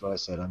know. that's what I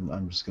said.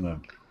 I'm just gonna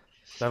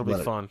That'll be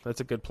Let it fun. That's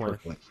a good plan.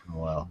 percolate for a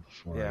while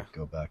before Yeah. I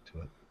go back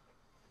to it.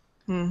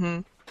 Mm-hmm.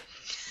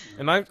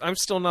 And I'm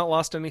still not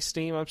lost any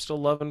steam. I'm still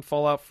loving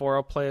Fallout 4.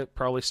 I'll play it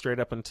probably straight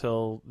up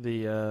until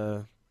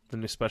the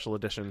new special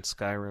edition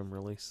Skyrim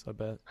release, I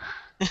bet.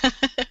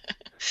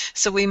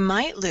 So we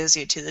might lose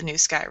you to the new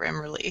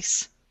Skyrim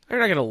release. They're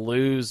not gonna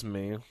lose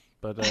me,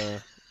 but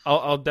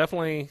I'll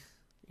definitely,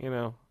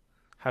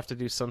 have to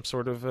do some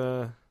sort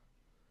of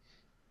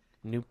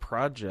new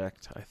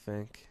project, I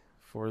think,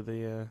 for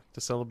the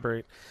to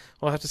celebrate.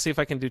 Well, I'll have to see if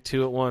I can do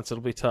two at once.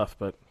 It'll be tough,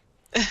 but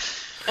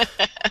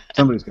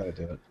Somebody's got to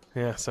do it.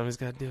 yeah, somebody's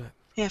got to do it.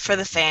 Yeah, for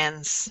the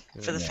fans.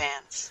 For the Yeah.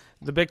 fans.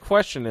 The big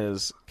question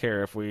is,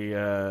 Kara, if we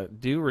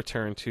do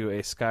return to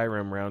a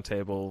Skyrim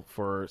roundtable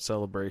for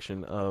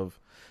celebration of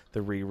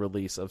the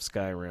re-release of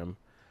Skyrim,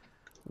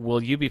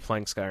 will you be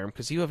playing Skyrim?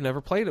 Because you have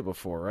never played it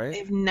before, right?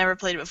 I've never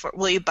played it before.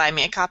 Will you buy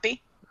me a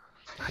copy?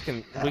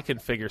 We can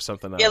figure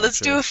something out. Yeah, let's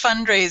do a sure.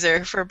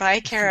 fundraiser for buy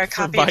Kara a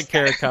copy. Buy of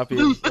Kara a Skyrim. copy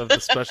of the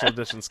special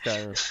edition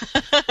Skyrim.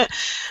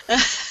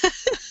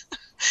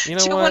 You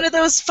know to what? one of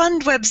those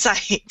fund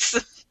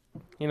websites.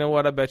 You know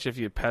what? I bet you if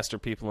you pester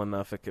people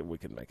enough, we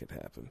could make it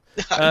happen.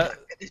 I'm not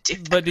gonna do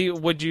that.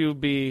 But would you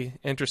be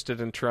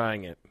interested in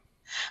trying it?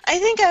 I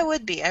think I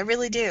would be. I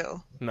really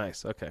do.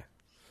 Nice. Okay.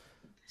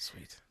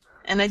 Sweet.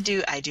 And I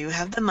do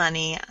have the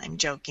money. I'm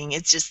joking.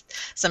 It's just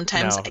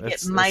sometimes I get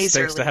It miserly.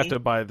 stinks to have to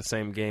buy the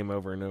same game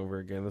over and over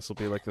again. This will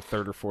be like the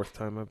third or fourth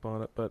time I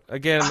bought it. But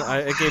again,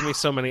 it gave me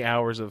so many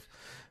hours of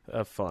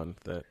fun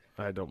that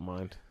I don't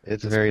mind.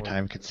 It's at this very point.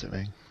 time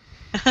consuming.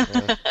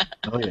 Yeah.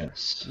 Oh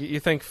yes. You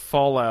think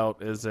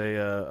Fallout is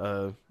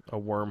a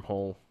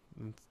wormhole?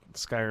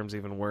 Skyrim's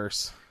even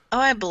worse. Oh,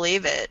 I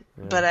believe it.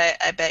 Yeah. But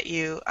I bet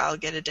you I'll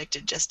get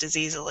addicted just as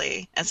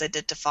easily as I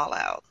did to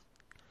Fallout.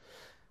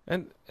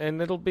 And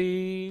it'll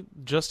be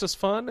just as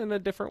fun in a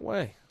different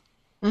way.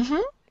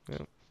 Mm-hmm.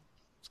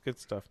 It's good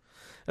stuff.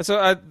 And so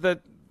I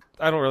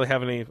don't really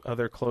have any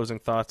other closing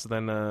thoughts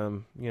than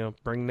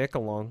bring Nick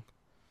along.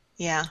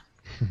 Yeah.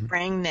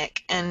 Bring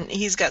Nick. And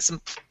he's got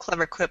some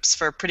clever quips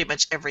for pretty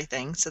much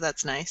everything, so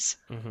that's nice.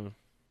 Mm-hmm.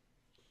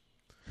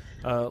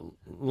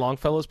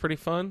 Longfellow's pretty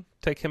fun.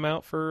 Take him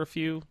out for a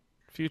few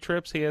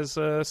trips. He has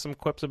some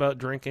quips about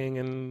drinking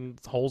and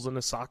holes in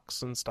his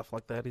socks and stuff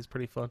like that. He's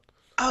pretty fun.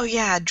 Oh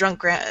yeah,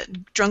 drunk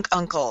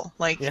uncle.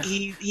 Like Yeah,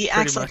 he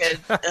acts like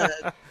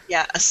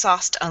a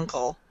sauced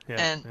uncle,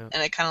 Yeah,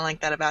 and I kind of like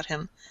that about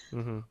him.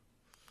 Mm-hmm.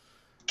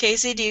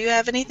 Casey, do you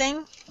have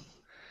anything?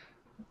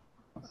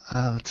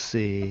 Let's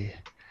see.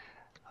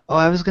 Oh,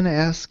 I was going to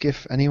ask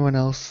if anyone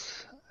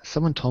else...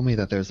 Someone told me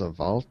that there's a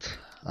vault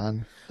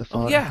on the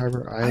Fallout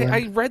Harbor Island.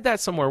 I read that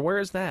somewhere. Where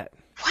is that?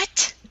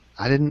 What?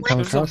 I didn't come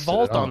There's a across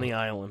vault it at all. on the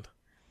island.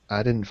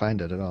 I didn't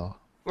find it at all.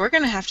 We're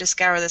gonna have to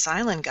scour this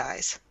island,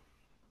 guys.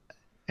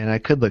 And I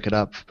could look it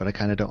up, but I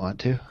kind of don't want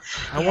to.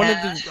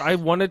 I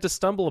wanted to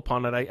stumble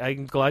upon it.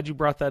 I'm glad you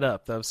brought that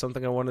up. That was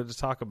something I wanted to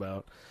talk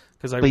about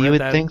because But you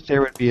would think there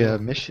would be a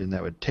mission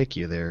that would take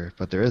you there,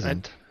 but there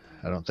isn't.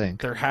 I don't think.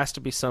 there has to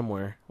be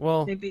somewhere.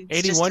 Well, Maybe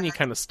it's just 81 a- you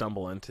kind of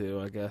stumble into,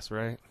 I guess,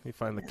 right? You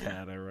find the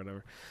cat or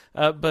whatever.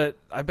 But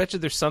I bet you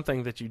there's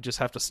something that you just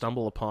have to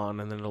stumble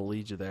upon and then it'll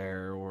lead you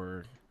there.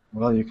 Or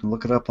Well, you can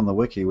look it up on the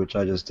wiki, which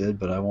I just did,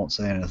 but I won't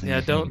say anything. yeah,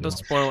 if you don't go.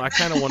 spoil. I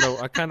kind of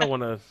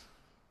want to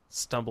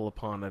stumble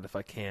upon it if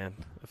I can.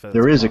 If that's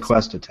There is a possible.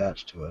 quest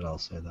attached to it. I'll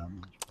say that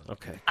much.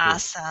 Okay. Cool.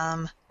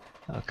 Awesome.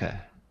 Okay.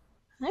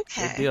 Good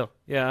Okay. deal.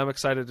 Yeah, I'm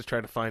excited to try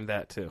to find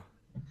that too.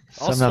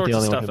 So All I'm not sorts the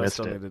of only one stuff who I missed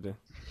still it. need to do.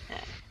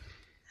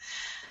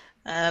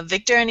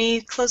 Victor,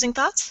 any closing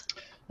thoughts?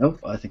 Nope,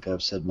 I think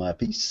I've said my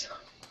piece.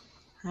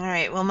 All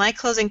right. Well, my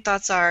closing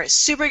thoughts are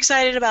super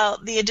excited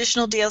about the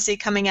additional DLC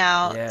coming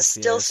out. Yes,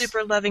 Still yes.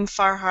 super loving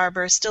Far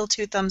Harbor. Still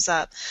 2 thumbs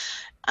up.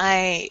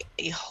 I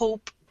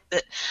hope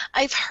that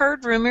I've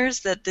heard rumors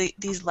that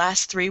these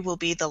last 3 will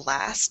be the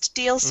last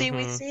DLC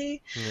we Mhm.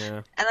 see,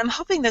 Yeah. and I'm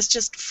hoping that's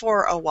just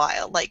for a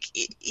while. Like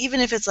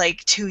even if it's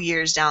like 2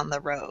 years down the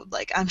road.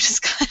 Like I'm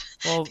just kind of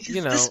Well, you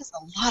know, this is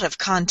a lot of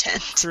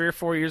content. 3 or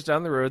 4 years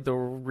down the road, they'll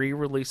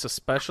re-release a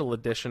special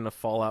edition of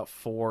Fallout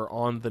 4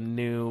 on the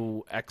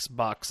new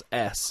Xbox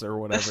S or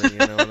whatever. You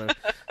know,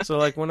 so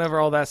like whenever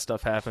all that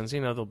stuff happens,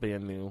 there'll be a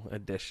new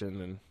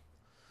edition and all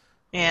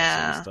that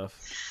Yeah. sort of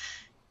stuff.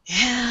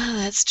 Yeah,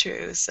 that's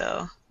true.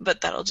 So,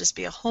 but that'll just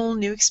be a whole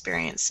new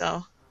experience.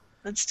 So,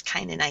 that's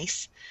kind of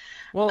nice.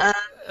 Well,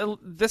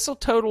 this will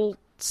total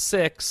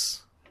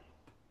 6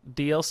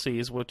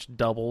 DLCs, which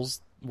doubles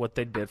what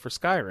they did for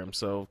Skyrim.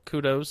 So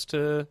kudos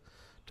to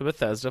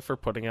Bethesda for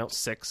putting out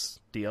 6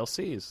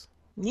 DLCs.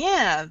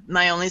 Yeah,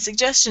 my only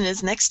suggestion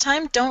is next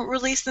time don't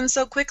release them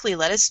so quickly.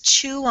 Let us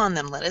chew on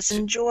them. Let us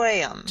enjoy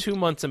them. 2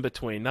 months in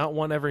between, not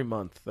one every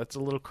month. That's a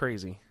little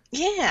crazy.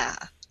 Yeah.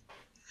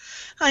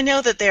 I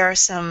know that there are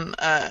some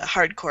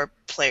hardcore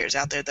players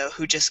out there though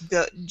who just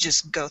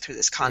go through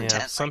this content.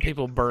 Yeah, some like,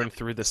 people burn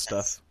through this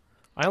stuff.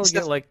 I only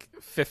get like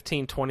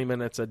 15, 20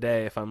 minutes a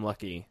day if I'm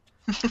lucky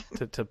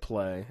to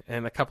play,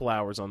 and a couple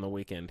hours on the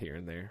weekend here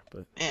and there.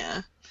 But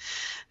yeah.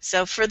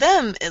 So for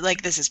them,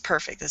 this is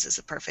perfect. This is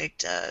a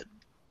perfect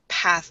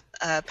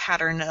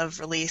pattern of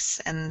release,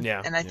 and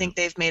I think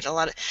they've made a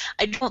lot of.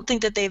 I don't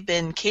think that they've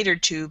been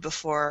catered to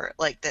before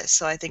like this,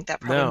 so I think that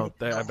probably. no, made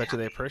them I really bet you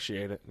they happy.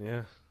 appreciate it.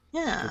 Yeah,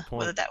 Yeah, Good point.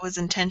 whether that was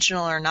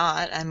intentional or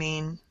not, I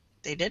mean,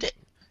 they did it.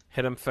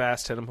 hit them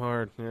fast, hit them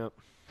hard. Yep.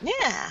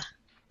 Yeah.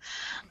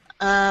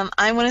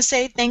 I want to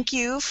say thank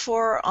you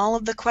for all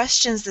of the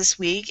questions this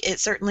week. It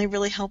certainly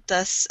really helped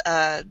us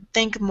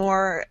think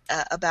more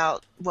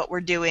about what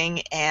we're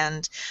doing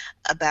and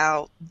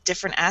about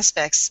different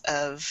aspects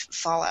of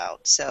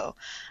Fallout. So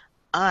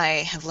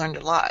I have learned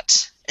a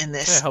lot in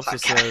this It helps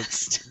podcast.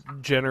 us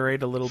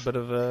generate a little bit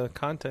of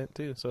content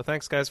too. So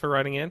thanks, guys, for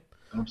writing in,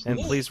 and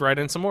Absolutely. please write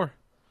in some more.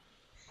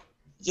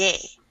 Yay.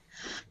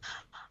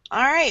 All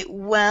right.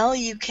 Well,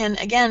 you can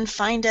again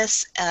find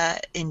us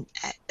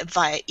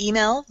via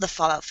email,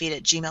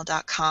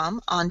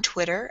 thefalloutfeed@gmail.com, on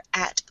Twitter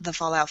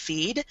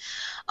 @thefalloutfeed,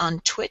 on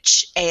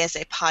Twitch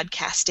ASA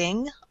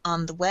Podcasting,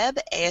 on the web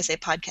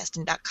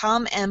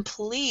asapodcasting.com, and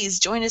please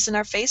join us in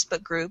our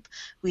Facebook group.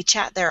 We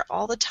chat there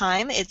all the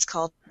time. It's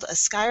called A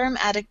Skyrim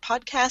Addict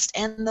Podcast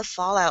and the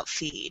Fallout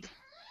Feed.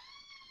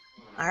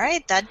 All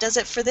right, that does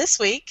it for this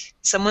week.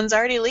 Someone's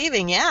already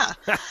leaving, yeah.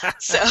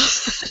 So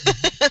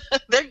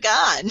they're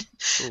gone.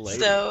 Lady.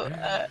 So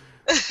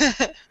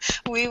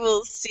we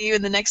will see you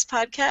in the next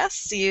podcast.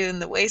 See you in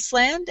the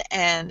wasteland,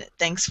 and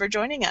thanks for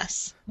joining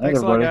us. Thanks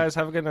a lot, everybody. guys.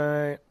 Have a good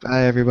night.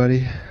 Bye,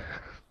 everybody.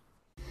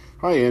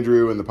 Hi,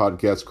 Andrew and the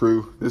podcast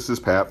crew. This is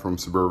Pat from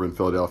suburban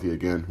Philadelphia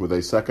again with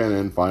a second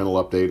and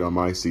final update on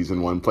my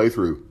Season 1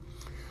 playthrough.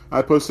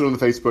 I posted on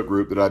the Facebook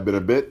group that I've been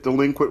a bit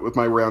delinquent with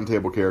my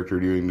roundtable character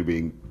due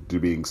to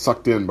being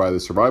sucked in by the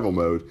survival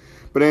mode,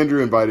 but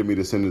Andrew invited me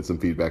to send in some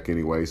feedback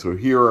anyway, so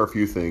here are a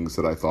few things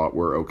that I thought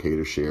were okay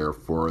to share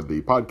for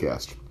the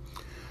podcast.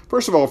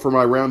 First of all, for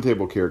my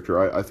roundtable character,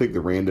 I think the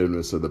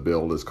randomness of the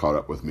build has caught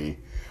up with me.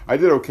 I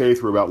did okay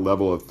through about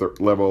level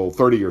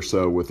 30 or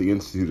so with the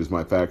Institute as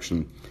my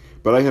faction,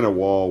 but I hit a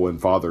wall when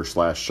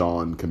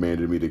Father/Sean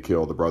commanded me to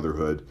kill the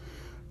Brotherhood.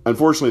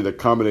 Unfortunately, the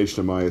combination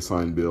of my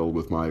assigned build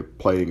with my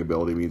playing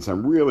ability means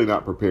I'm really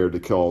not prepared to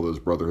kill all those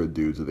Brotherhood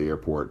dudes at the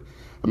airport.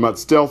 I'm not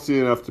stealthy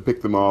enough to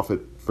pick them off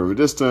from a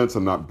distance.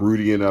 I'm not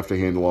broody enough to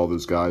handle all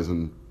those guys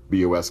and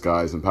BOS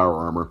guys in power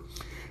armor.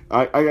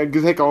 I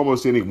can take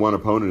almost any one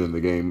opponent in the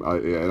game,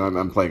 and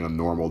I'm playing on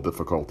normal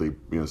difficulty,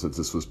 since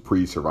this was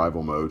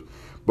pre-survival mode.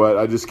 But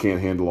I just can't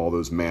handle all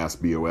those mass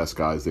BOS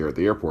guys there at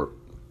the airport.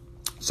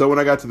 So when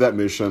I got to that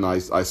mission, I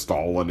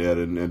stalled on it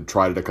and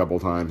tried it a couple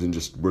times and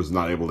just was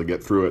not able to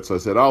get through it. So I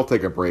said, I'll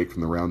take a break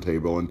from the round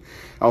table and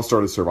I'll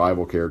start a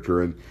survival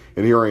character. And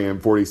here I am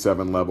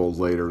 47 levels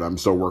later, and I'm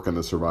still working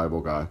the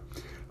survival guy.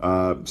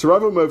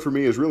 Survival mode for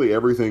me is really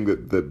everything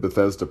that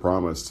Bethesda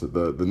promised.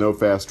 The no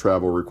fast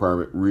travel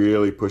requirement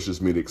really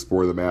pushes me to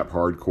explore the map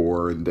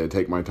hardcore and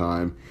take my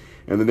time.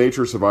 And the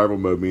nature of survival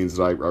mode means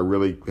that I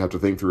really have to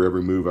think through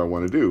every move I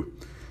want to do.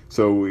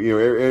 So,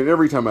 and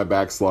every time I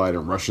backslide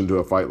and rush into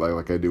a fight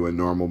like I do in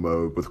normal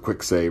mode with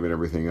quick save and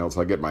everything else,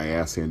 I get my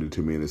ass handed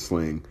to me in a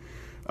sling.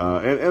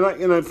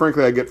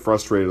 Frankly, I get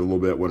frustrated a little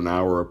bit when an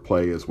hour of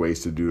play is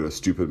wasted due to a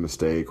stupid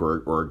mistake or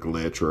a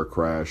glitch or a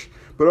crash.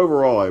 But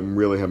overall, I'm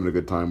really having a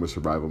good time with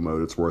survival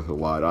mode. It's worth it a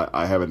lot.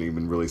 I haven't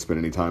even really spent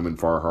any time in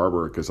Far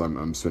Harbor because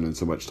I'm spending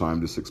so much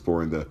time just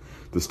exploring the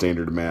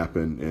standard map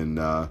in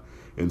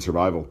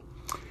survival.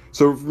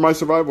 So my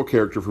survival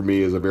character for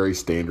me is a very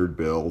standard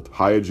build.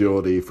 High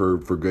agility for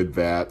good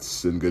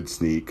VATS and good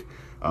sneak.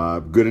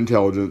 Good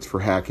intelligence for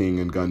hacking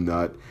and gun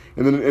nut.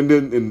 And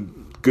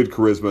then good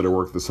charisma to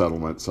work the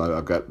settlements.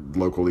 I've got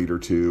local leader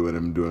 2, and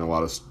I'm doing a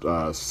lot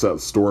of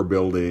store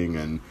building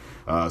and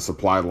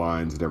supply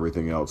lines and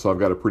everything else. So I've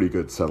got a pretty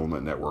good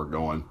settlement network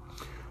going.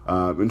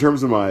 In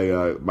terms of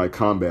my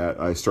combat,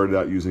 I started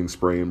out using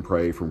spray and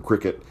pray from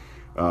Cricket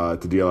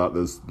to deal out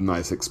this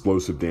nice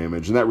explosive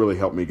damage, and that really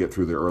helped me get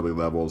through the early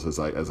levels as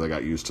I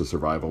got used to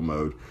survival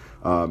mode.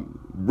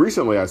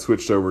 Recently, I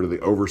switched over to the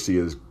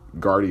Overseer's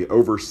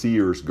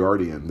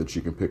Guardian that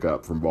you can pick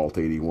up from Vault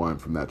 81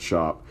 from that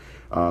shop.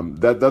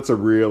 That's a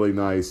really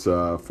nice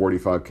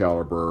 45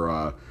 caliber.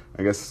 I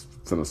guess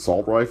it's an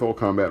assault rifle,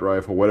 combat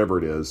rifle, whatever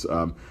it is.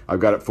 I've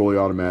got it fully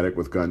automatic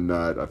with gun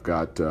nut. I've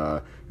got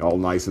all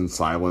nice and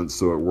silenced,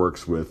 so it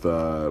works with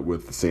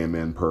the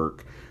Sandman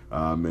perk.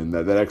 And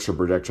that extra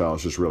projectile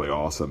is just really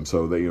awesome.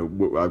 So that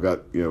I've got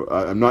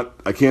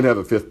I can't have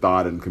a 5th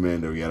dot in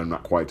Commando yet. I'm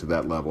not quite to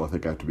that level. I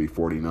think I have to be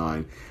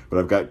 49. But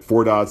I've got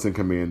 4 dots in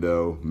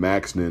Commando,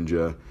 Max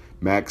Ninja,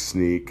 Max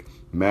Sneak,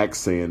 Max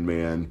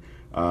Sandman.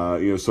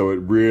 So it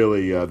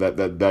really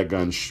that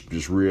gun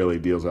just really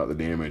deals out the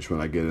damage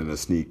when I get in a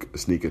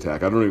sneak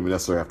attack. I don't even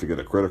necessarily have to get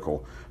a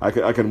critical. I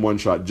can one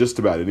shot just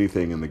about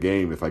anything in the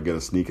game if I get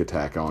a sneak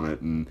attack on it,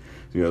 and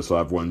so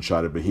I've one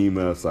shotted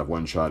behemoths, I've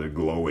one shotted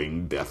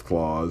glowing death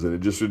claws, and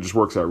it just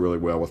works out really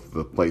well with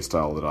the play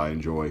style that I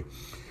enjoy.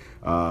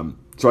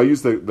 So I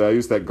use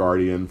that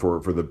Guardian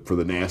for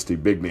the nasty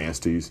big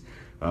nasties.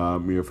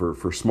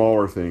 For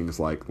smaller things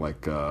like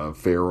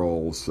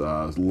ferals,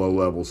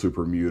 low-level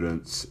super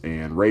mutants,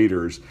 and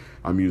raiders,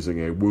 I'm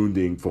using a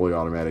wounding fully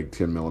automatic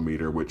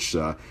 10mm, which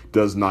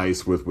does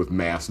nice with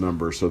mass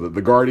numbers. So that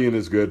the Guardian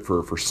is good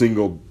for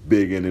single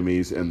big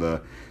enemies, and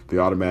the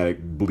automatic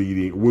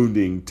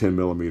wounding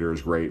 10mm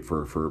is great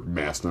for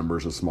mass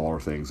numbers of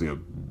smaller things,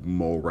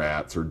 mole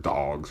rats or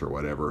dogs or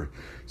whatever.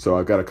 So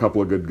I've got a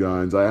couple of good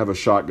guns. I have a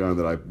shotgun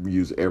that I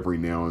use every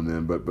now and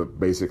then, but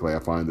basically I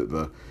find that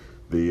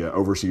the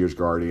Overseer's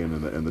Guardian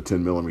and the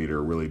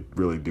 10mm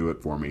really do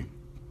it for me.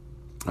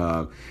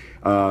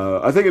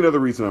 I think another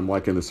reason I'm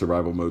liking the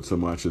survival mode so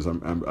much is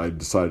I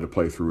decided to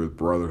play through with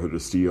Brotherhood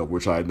of Steel,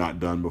 which I had not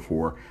done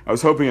before. I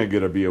was hoping I'd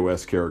get a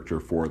BOS character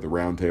for the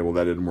Round Table.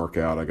 That didn't work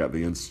out. I got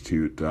the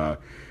Institute,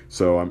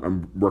 so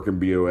I'm working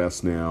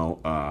BOS now.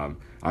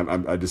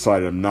 I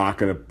decided I'm not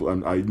going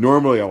to.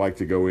 Normally I like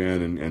to go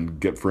in and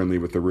get friendly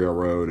with the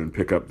Railroad and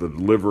pick up the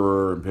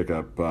Deliverer and pick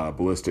up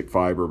Ballistic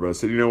Fiber, but I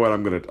said, you know what,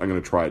 I'm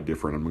gonna try it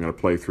different. I'm gonna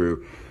play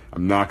through.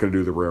 I'm not going to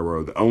do the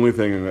Railroad. The only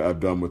thing I've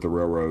done with the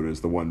Railroad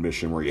is the one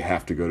mission where you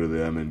have to go to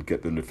them and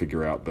get them to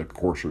figure out the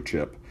Courser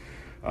chip.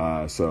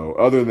 So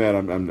other than that,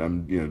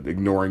 I'm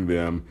ignoring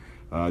them.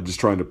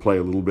 Just trying to play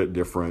a little bit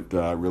different.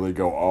 Really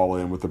go all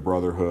in with the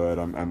Brotherhood.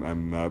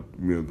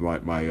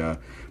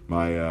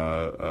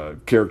 My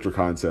character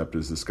concept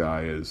is this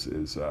guy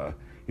is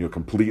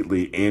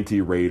completely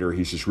anti-Raider.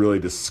 He's just really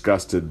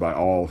disgusted by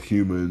all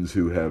humans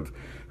who have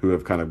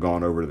kind of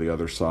gone over to the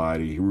other side.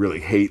 He really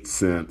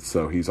hates synths,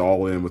 so he's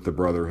all in with the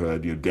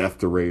Brotherhood. Death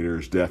to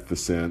Raiders, death to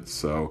synths.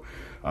 So,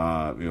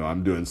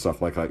 I'm doing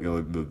stuff like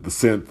the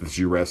synth that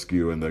you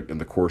rescue in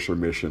the Courser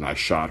mission. I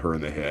shot her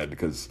in the head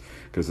because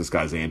this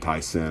guy's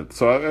anti-synth.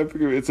 So I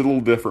figure it's a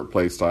little different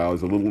play style.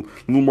 He's a little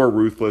more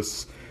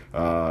ruthless.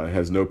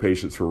 Has no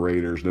patience for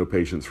Raiders, no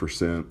patience for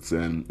synths,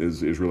 and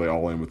is really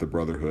all in with the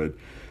Brotherhood.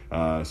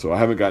 So I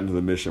haven't gotten to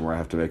the mission where I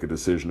have to make a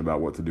decision about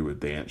what to do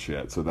with Dance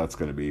yet. So that's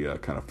going to be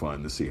kind of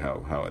fun to see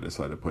how I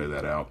decide to play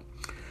that out.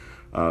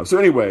 So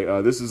anyway,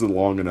 this is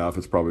long enough.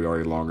 It's probably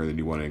already longer than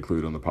you want to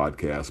include on the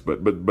podcast.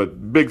 But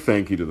big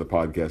thank you to the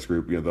podcast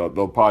group.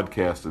 The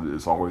podcast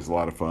is always a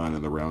lot of fun,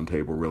 and the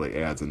Roundtable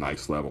really adds a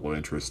nice level of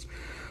interest.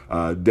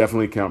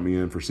 Definitely count me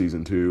in for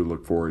Season 2.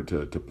 Look forward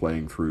to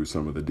playing through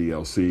some of the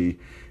DLC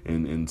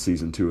in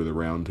Season 2 of the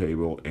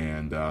Roundtable.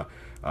 And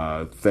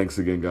thanks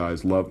again,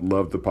 guys.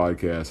 Love the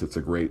podcast. It's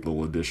a great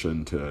little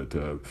addition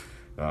to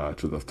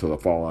the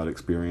Fallout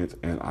experience.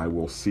 And I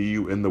will see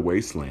you in the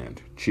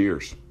Wasteland.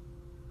 Cheers.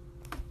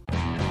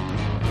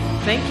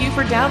 Thank you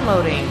for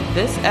downloading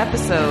this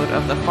episode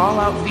of the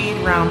Fallout Feed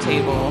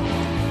Roundtable.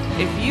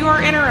 If you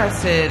are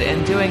interested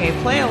in doing a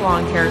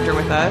play-along character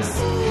with us,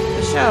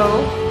 the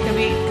show can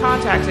be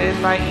contacted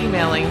by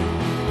emailing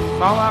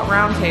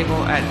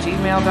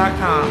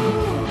falloutroundtable@gmail.com.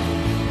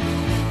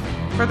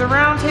 For the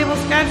Roundtable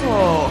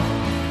schedule,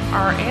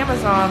 our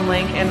Amazon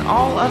link, and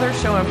all other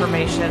show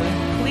information,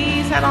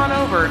 please head on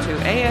over to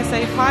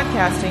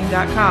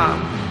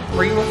asapodcasting.com,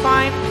 where you will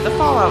find the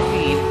Fallout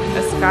Feed,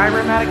 a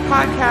Skyrimatic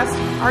podcast,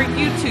 our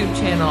YouTube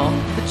channel,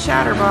 the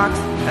Chatterbox,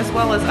 as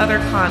well as other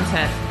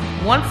content.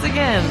 Once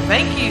again,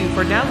 thank you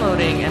for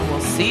downloading, and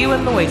we'll see you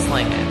in the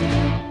Wasteland.